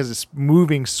fade because it's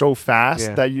moving so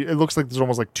fast that it looks like there's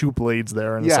almost like two blades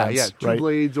there. In a sense, two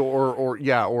blades,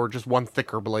 or just one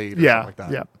thicker blade. Or something like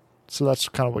that. Yeah. So that's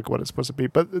kind of like what it's supposed to be.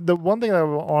 But the one thing I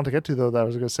wanted to get to, though, that I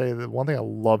was going to say, the one thing I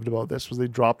loved about this was they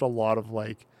dropped a lot of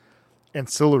like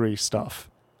ancillary stuff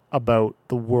about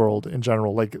the world in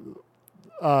general, like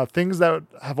things that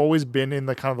have always been in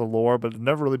the kind of the lore, but have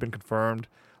never really been confirmed.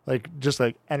 Like just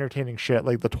like entertaining shit,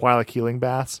 like the Twi'lek healing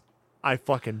baths. I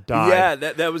fucking died.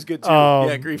 Yeah, that was good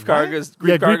too. Grief Karga's.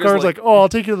 Grief Karga's like, oh, I'll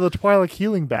take you to the Twi'lek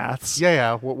healing baths.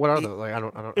 Yeah. What are those? Like, I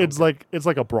don't. It's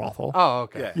like a brothel. Oh,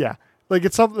 okay. Yeah. Like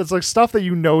it's like stuff that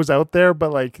you know is out there,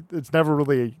 but like it's never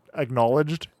really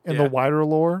acknowledged in the wider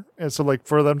lore. And so like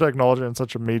for them to acknowledge it in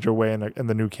such a major way in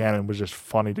the new canon was just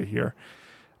funny to hear.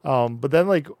 But then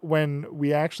like when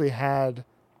we actually had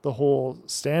the whole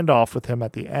standoff with him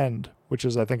at the end, which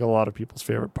is I think a lot of people's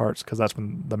favorite parts because that's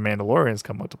when the Mandalorians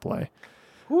come out to play.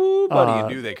 Ooh, buddy,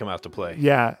 you knew they come out to play.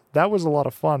 Yeah, that was a lot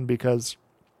of fun because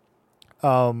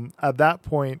at that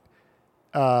point,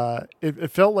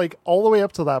 it felt like all the way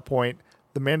up to that point,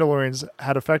 the Mandalorians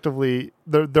had effectively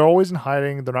they're always in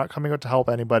hiding. They're not coming out to help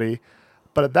anybody.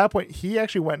 But at that point, he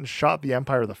actually went and shot the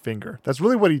Empire with a finger. That's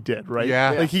really what he did, right?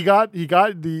 Yeah. Like he got the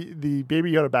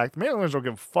Baby Yoda back. The Mandalorians don't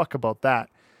give a fuck about that.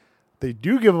 They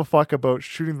do give a fuck about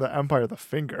shooting the Empire with a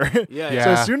finger. Yeah. So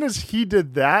as soon as he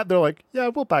did that, they're like, yeah,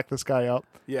 we'll back this guy up.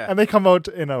 Yeah. And they come out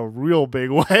in a real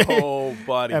big way. Oh,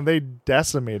 buddy. And they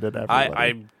decimated everybody.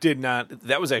 I did not.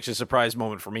 That was actually a surprise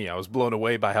moment for me. I was blown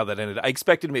away by how that ended. I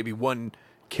expected maybe one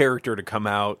character to come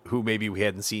out who maybe we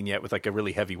hadn't seen yet with like a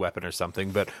really heavy weapon or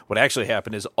something. But what actually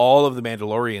happened is all of the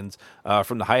Mandalorians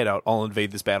from the hideout all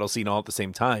invade this battle scene all at the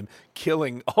same time,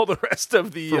 killing all the rest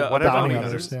of the bounty bounty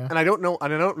hunters, hunters. yeah. And I don't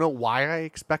know why I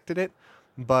expected it,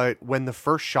 but when the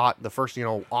first off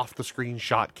the screen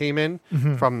shot came in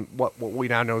from what we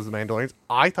now know as the Mandalorians,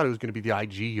 I thought it was going to be the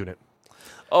IG unit.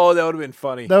 Oh, that would have been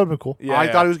funny. That would have been cool. Yeah, I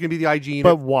thought it was going to be the IG unit.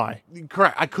 But why?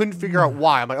 Correct. I couldn't figure out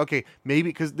why. I'm like, okay, maybe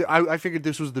because I figured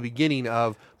this was the beginning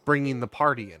of bringing the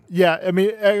party in. Yeah, I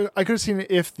mean, I could have seen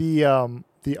it if the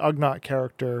Ugnaught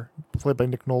character played by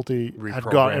Nick Nolte had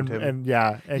gone Reprogrammed him. and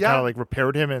kind of like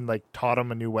repaired him and like taught him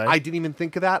a new way. I didn't even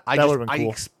think of that. I That would've been I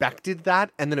cool. expected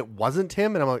that, and then it wasn't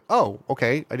him, and I'm like, oh,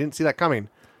 okay, I didn't see that coming.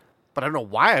 but I don't know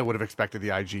why I would have expected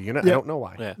the IG unit. Yeah. I don't know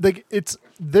why. Yeah. Like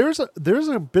there's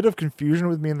a bit of confusion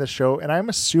with me in the show, and I'm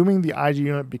assuming the IG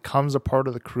unit becomes a part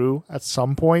of the crew at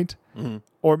some point,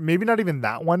 or maybe not even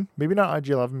that one. Maybe not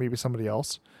IG-11. Maybe somebody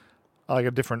else, like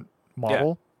a different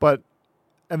model. But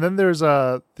and then there's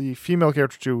the female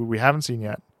character too we haven't seen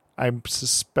yet. I'm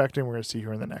suspecting we're going to see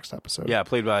her in the next episode. Yeah,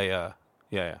 played by the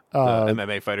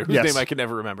MMA fighter whose yes. name I can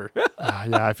never remember. Yeah,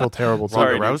 I feel terrible.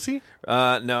 Ronda Sorry,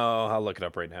 Rousey? No, I'll look it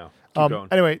up right now. Keep going.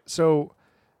 Anyway, so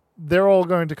they're all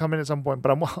going to come in at some point,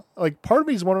 but I'm like, part of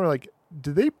me is wondering, like,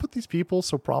 did they put these people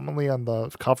so prominently on the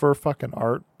cover fucking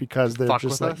art because they're Fuck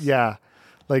just with like, us? yeah,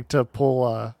 like to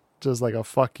pull just like a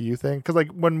fuck you thing? Because like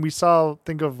when we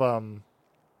think of when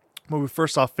we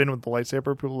first saw Finn with the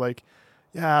lightsaber, people were like,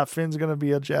 yeah, Finn's gonna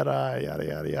be a Jedi, yada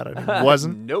yada yada. And he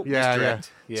wasn't. Nope. Yeah,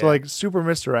 misdirect. Yeah. So like super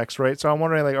Mr. X, right? So I'm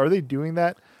wondering, like, are they doing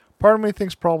that? Part of me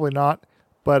thinks probably not,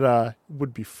 but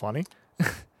would be funny.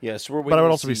 Yeah, so we're But I would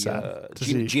waiting also to be see, sad to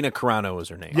Gina, see. Gina Carano is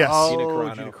her name. Yes.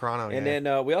 Gina Carano, And yeah.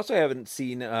 then we also haven't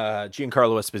seen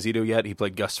Giancarlo Esposito yet. He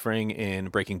played Gus Fring in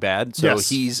Breaking Bad. So Yes.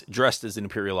 he's dressed as an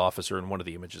Imperial officer in one of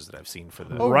the images that I've seen for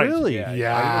the... Oh, Right. really? Yeah, I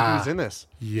didn't know he was in this.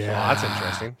 Yeah. Well, that's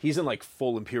interesting. He's in like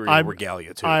full Imperial I'm-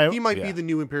 regalia too. I- He might Yeah. be the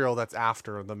new Imperial that's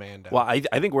after the Mando. Well, I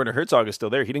think Werner Herzog is still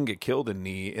there. He didn't get killed in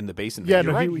the base Yeah, invasion.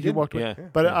 no, right, he he did. walked away. Yeah.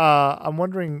 But I'm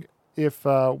wondering if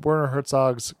Werner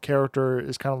Herzog's character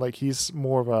is kind of like he's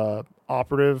more of a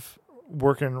operative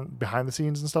working behind the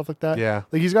scenes and stuff like that. Yeah.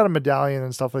 Like he's got a medallion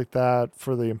and stuff like that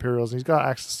for the Imperials, and he's got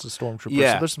access to stormtroopers.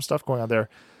 Yeah. So there's some stuff going on there.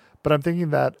 But I'm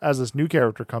thinking that as this new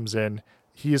character comes in,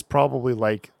 he is probably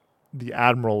like the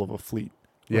admiral of a fleet.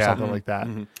 Or Yeah. something like that.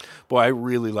 Boy, I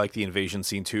really like the invasion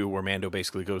scene too, where Mando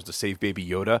basically goes to save Baby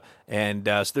Yoda, and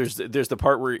so there's the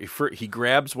part where he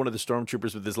grabs one of the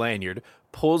stormtroopers with his lanyard,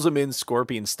 pulls him in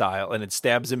Scorpion style, and it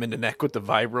stabs him in the neck with the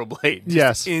vibro blade. Just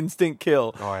Yes. instant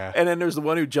kill. Oh, yeah. And then there's the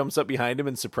one who jumps up behind him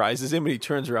and surprises him, and he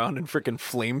turns around and freaking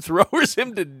flamethrowers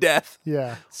him to death.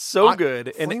 Yeah. So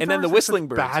good, and then the Flamethrowers are whistling such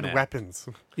birds. bad man. weapons.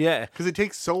 Yeah. Because it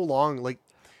takes so long. Like,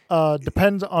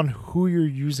 Depends on who you're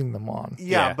using them on.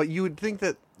 Yeah. but you would think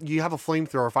that you have a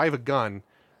flamethrower. If I have a gun,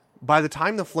 by the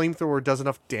time the flamethrower does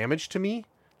enough damage to me,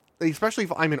 especially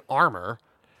if I'm in armor,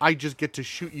 I just get to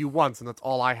shoot you once, and that's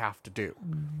all I have to do.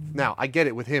 Now, I get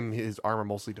it with him; his armor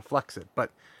mostly deflects it,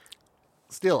 but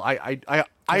still,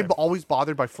 I'm always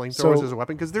bothered by flamethrowers So- as a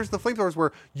weapon because there's the flamethrowers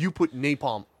where you put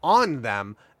napalm on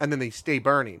them and then they stay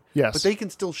burning. Yes. but they can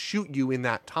still shoot you in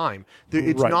that time.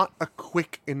 It's Right. not a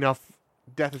quick enough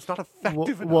death. It's not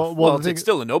effective enough. well, Well, the thing- it's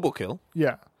still a noble kill.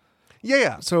 yeah.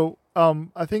 yeah. So,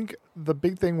 I think the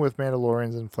big thing with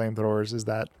Mandalorians and flamethrowers is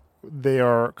that they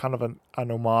are kind of an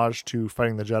homage to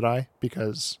fighting the Jedi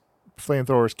because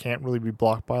flamethrowers can't really be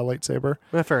blocked by a lightsaber.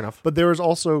 Fair enough. But there is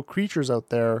also creatures out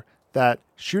there that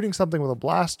shooting something with a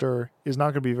blaster is not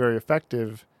going to be very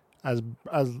effective as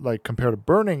like compared to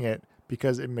burning it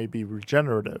because it may be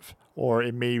regenerative or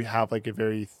it may have like a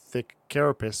very thick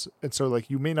carapace, and so like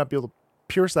you may not be able to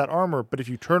pierce that armor. But if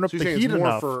you turn up So the you're saying heat it's more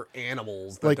enough, for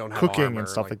animals that like don't have cooking armor, and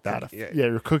stuff like that. cooking- Yeah,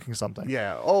 you're cooking something.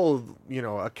 Yeah. Oh,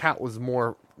 a cat was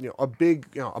more. A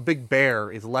big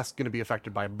bear is less going to be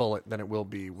affected by a bullet than it will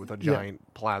be with a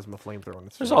giant plasma flamethrower. On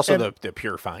its There's face. also And- the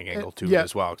purifying angle to yeah. it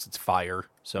as well, because it's fire,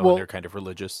 so Well, they're kind of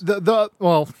religious.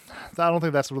 Well, I don't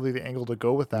think that's really the angle to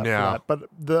go with that. Yeah. For that. But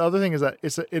the other thing is that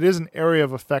it is an area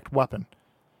of effect weapon.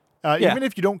 Yeah. Even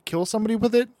if you don't kill somebody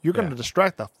with it, you're going Yeah. to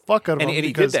distract the fuck out of And them. he did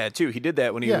because- that too. He did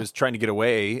that when he Yeah. was trying to get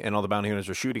away, and all the bounty hunters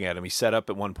were shooting at him. He set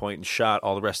up at one point and shot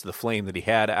all the rest of the flame that he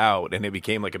had out, and it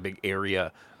became like a big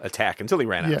area attack until he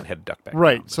ran out Yeah. and had to duck back.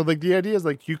 Right. down. So like the idea is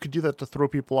like you could do that to throw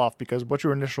people off because what's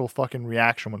your initial fucking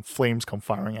reaction when flames come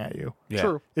firing at you? Yeah.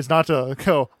 True. It's not to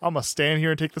go, I'm gonna stand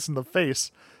here and take this in the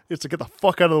face. It's to get the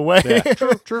fuck out of the way.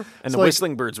 True. And It's the like-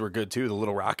 whistling birds were good too. The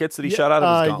little rockets that he Yeah, shot out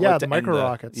of his gauntlet. yeah, to the end micro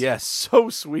rockets. Yeah, so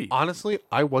sweet. Honestly,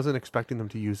 I wasn't expecting them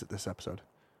to use it this episode.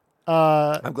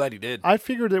 I'm glad he did. I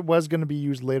figured it was going to be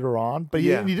used later on, but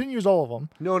Yeah. he didn't use all of them.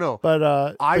 No. But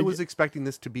I but was expecting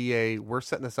this to be we're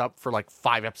setting this up for like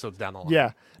 5 episodes down the line.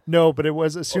 yeah, no, but it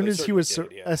was as soon they as he was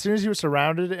certainly did, yeah. as soon as he was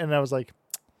surrounded, and I was like,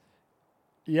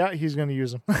 yeah, he's going to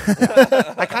use them.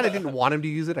 I kind of didn't want him to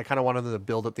use it. I kind of wanted them to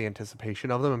build up the anticipation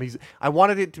of them. I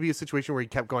wanted it to be a situation where he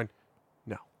kept going,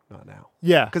 no, not now.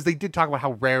 Yeah, Because they did talk about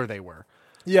how rare they were.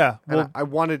 yeah, And well, I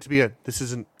wanted it to be this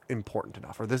isn't important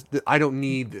enough, or I don't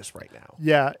need this right now.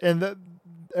 yeah, and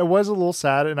it was a little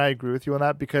sad, and I agree with you on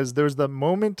that because there's the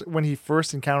moment when he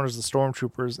first encounters the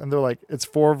stormtroopers, and they're like, it's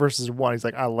 4 versus 1. He's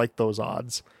like, I like those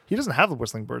odds. He doesn't have the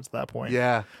whistling birds at that point.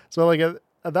 Yeah. So like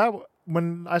at that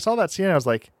when I saw that scene, I was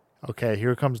like, okay,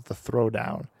 here comes the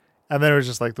throwdown. And then it was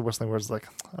just like the whistling words, like,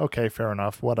 okay, fair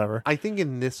enough, whatever. I think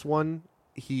in this one,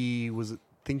 he was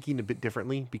thinking a bit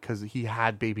differently because he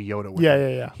had Baby Yoda with Yeah,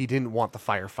 him. yeah. He didn't want the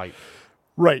firefight.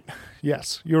 Right.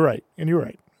 Yes, you're right. And you're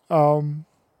right.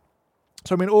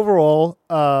 So, I mean, overall,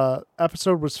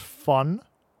 episode was fun,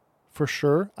 for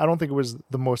sure. I don't think it was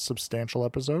the most substantial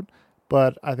episode,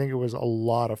 but I think it was a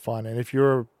lot of fun. And if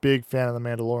you're a big fan of The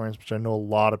Mandalorians, which I know a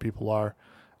lot of people are,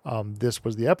 this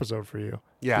was the episode for you.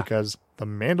 Yeah. Because The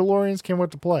Mandalorians came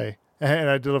out to play.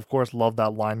 And I did, of course, love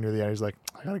that line near the end. He's like,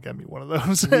 I got to get me one of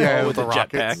those. Yeah, with the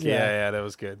rockets. jetpack. Yeah. Yeah, that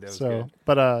was good. That was good.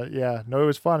 But, yeah, no, it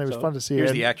was fun. It was fun to see.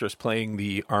 Here's And- the actress playing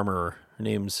the armorer. Her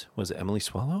name's, was it Emily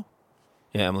Swallow?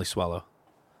 Yeah, Emily Swallow.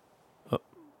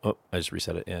 Oh, I just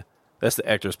reset it. Yeah. That's the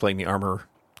actress playing the armorer.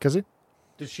 Kizzy?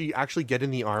 Does she actually get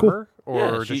in the armor? Or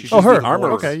Yeah, does she- she she's just Oh, do her. the armor.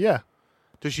 voice? Okay, yeah.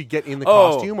 Does she get in the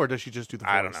Oh. costume or does she just do the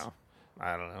voice? I don't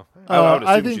know. I I would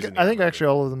assume she's think in the I think armor. actually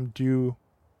all of them do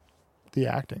the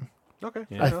acting. Okay.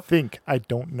 Yeah. fair I enough. think. I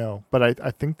don't know, but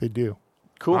I think they do.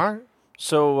 Cool. All right.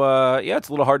 So, yeah, it's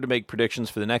a little hard to make predictions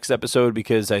for the next episode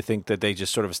because I think that they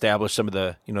just sort of established some of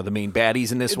the, the main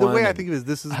baddies in this The one. way I and- think of it is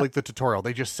this is like the tutorial.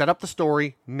 They just set up the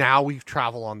story. Now we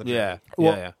travel on the journey. Yeah.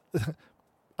 Well- yeah.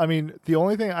 I mean, the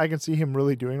only thing I can see him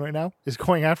really doing right now is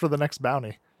going after the next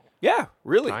bounty. Yeah,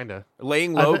 really. Kinda.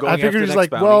 Laying I low, th- going I after figured the he's next like,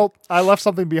 bounty. well, I left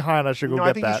something behind. I should go No, get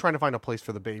I think that. he's trying to find a place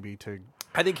for the baby to.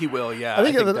 I think he will, yeah. I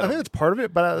think that'll- that's part of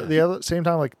it, but at the other same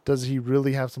time, like, does he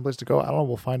really have someplace to go? I don't know.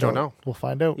 We'll find Don't out. know. We'll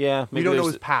find out. Yeah, We maybe don't know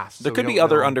there's- his past. There so could we be don't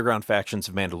other know. underground factions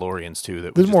of Mandalorians, too.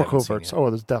 That we There's just more haven't seen coverts. yet. Oh,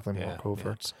 there's definitely Yeah, more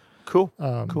coverts. Cool.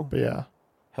 Cool. But yeah,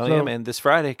 Hell So- yeah, man. This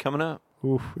Friday coming up.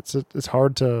 oof, it's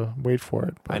hard to wait for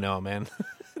it. But I know, man.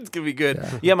 It's going to be good.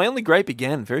 Yeah. Yeah, my only gripe,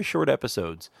 again, very short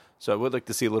episodes. So I would like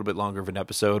to see a little bit longer of an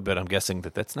episode, but I'm guessing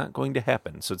that that's not going to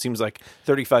happen. So it seems like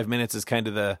 35 minutes is kind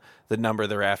of the number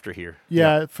they're after here.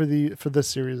 Yeah, for this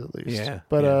series at least. Yeah,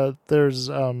 But yeah. there's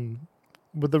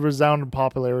with the resounding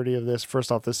popularity of this,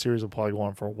 first off, this series will probably go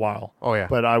on for a while. Oh yeah,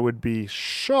 But I would be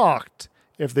shocked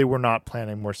if they were not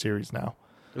planning more series now.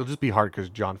 it'll just be hard because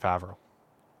Jon Favreau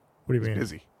What do you is mean?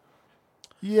 busy.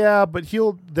 Yeah, but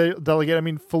he'll delegate. I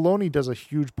mean, Filoni does a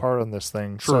huge part on this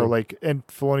thing. So True. and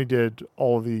Filoni did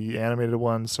all of the animated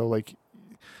ones. So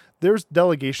there's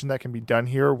delegation that can be done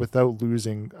here without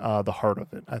losing the heart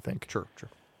of it, I think. True.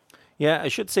 Yeah, I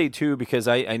should say, too, because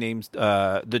I named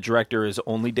the director is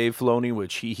only Dave Filoni,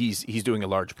 which he's doing a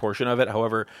large portion of it.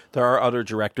 However, there are other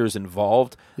directors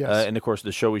involved. Yes. And, of course,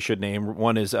 the show we should name.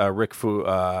 One is Rick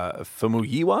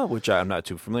Famuyiwa, which I'm not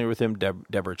too familiar with him.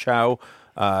 Deborah Chow.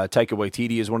 Taika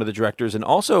Waititi is one of the directors. And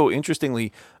also,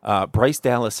 interestingly, Bryce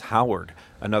Dallas Howard,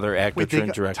 another actor Wait,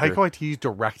 turned director. Taika Waititi's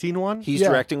directing one. He's Yeah.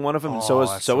 directing one of them. Oh, So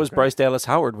that's is so great. Bryce Dallas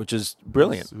Howard, which is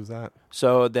brilliant. Who's that?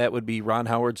 So that would be Ron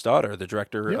Howard's daughter, the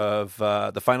director Yeah. of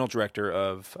the final director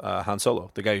of Han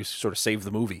Solo, the guy who sort of saved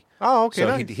the movie. Oh, okay. So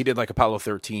nice. he did like Apollo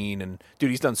 13, and dude,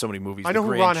 he's done so many movies. I The know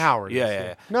who Grinch. Ron Howard is, Yeah, yeah.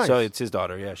 yeah. Nice. So it's his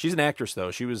daughter. Yeah, she's an actress though.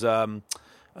 She was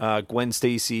Gwen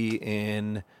Stacy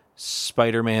in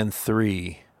Spider-Man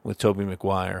 3 with Tobey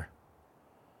Maguire.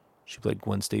 She played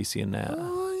Gwen Stacy in that. I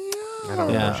don't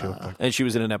remember Yeah, what she looked like. and she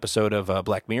was in an episode of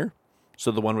Black Mirror.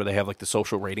 So the one where they have like the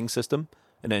social rating system,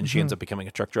 and then she ends up becoming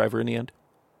a truck driver in the end.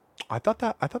 I thought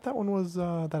that one was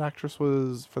that actress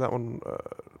was for that one.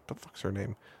 The fuck's her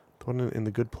name? The one in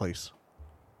The Good Place.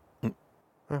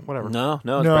 Whatever. No, it's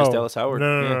Bryce Dallas Howard.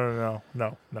 No, Yeah.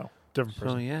 no. Different So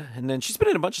person. yeah, and then she's been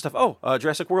in a bunch of stuff. Oh,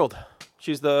 Jurassic World.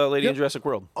 She's the lady in Jurassic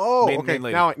World. Oh, Main okay.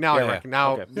 lady. Now I Yeah, reckon.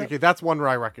 Now, okay. okay, that's one where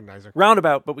I recognize her.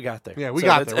 Roundabout, but we got there. Yeah, we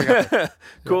got there.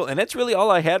 Cool, and that's really all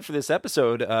I had for this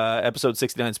episode. Episode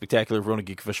 69, Spectacular of Rona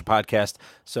Geek Official Podcast.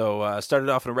 So started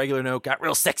off on a regular note, got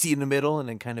real sexy in the middle, and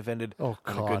then kind of ended on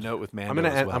a God. good note with Mando I'm gonna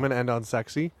as end, well. I'm gonna end on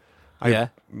sexy. Yeah.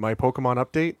 My Pokemon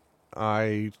update.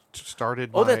 I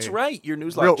started. Oh, my- that's right. Your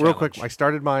Nuzlocke Real quick. challenge. I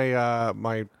started my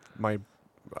my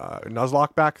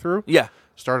Nuzlocke back through. Yeah.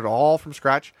 Started all from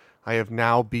scratch. I have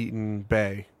now beaten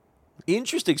Bay.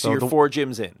 Interesting. So So you're the- 4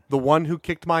 gyms in. The one who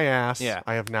kicked my ass. Yeah.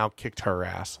 I have now kicked her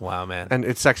ass. Wow, man. And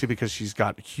it's sexy because she's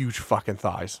got huge fucking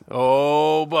thighs.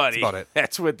 Oh, buddy. That's about it.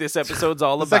 That's what this episode's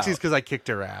all The about. sexy is because I kicked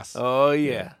her ass. Oh,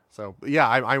 yeah. So yeah,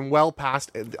 I'm well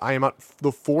past. I am at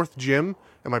the 4th gym,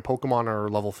 and my Pokemon are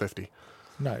level 50.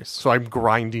 Nice. So I'm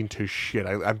grinding to shit.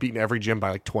 I've beaten every gym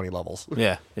by like 20 levels.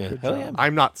 Yeah. Hell yeah.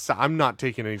 I'm not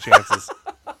taking any chances.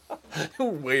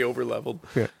 Way over leveled.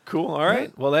 Yeah. Cool. All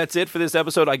right. Well, that's it for this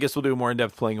episode. I guess we'll do more in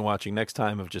depth playing and watching next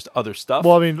time of just other stuff.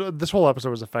 Well, I mean, this whole episode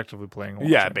was effectively playing. and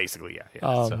yeah, watching. basically, yeah.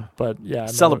 So, But yeah,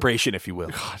 no, celebration, if you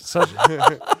will. Such,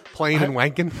 Playing and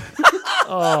wanking.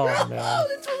 oh man.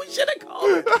 That's what we should have called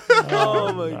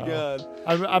Oh my god.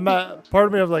 I'm part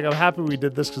of me. I'm like, I'm happy we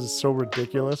did this because it's so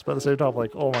ridiculous. But at the same time, I'm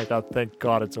like, oh my god, thank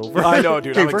God it's over. I know,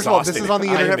 dude. Okay, I'm first of all, this exhausted. is on the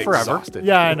I am internet forever. exhausted.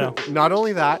 Yeah, I know. Not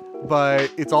only that,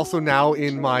 but it's also now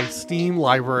in my Steam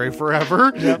library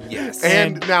forever. Yep. Yes.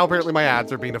 And now apparently my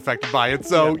ads are being affected by it.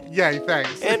 So yay,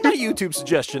 thanks. And my YouTube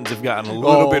suggestions have gotten a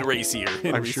little Oh, bit racier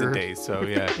in I'm recent sure. days. So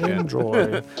yeah.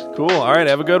 Enjoy. Cool. All right.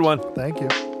 Have a good one. Thank you.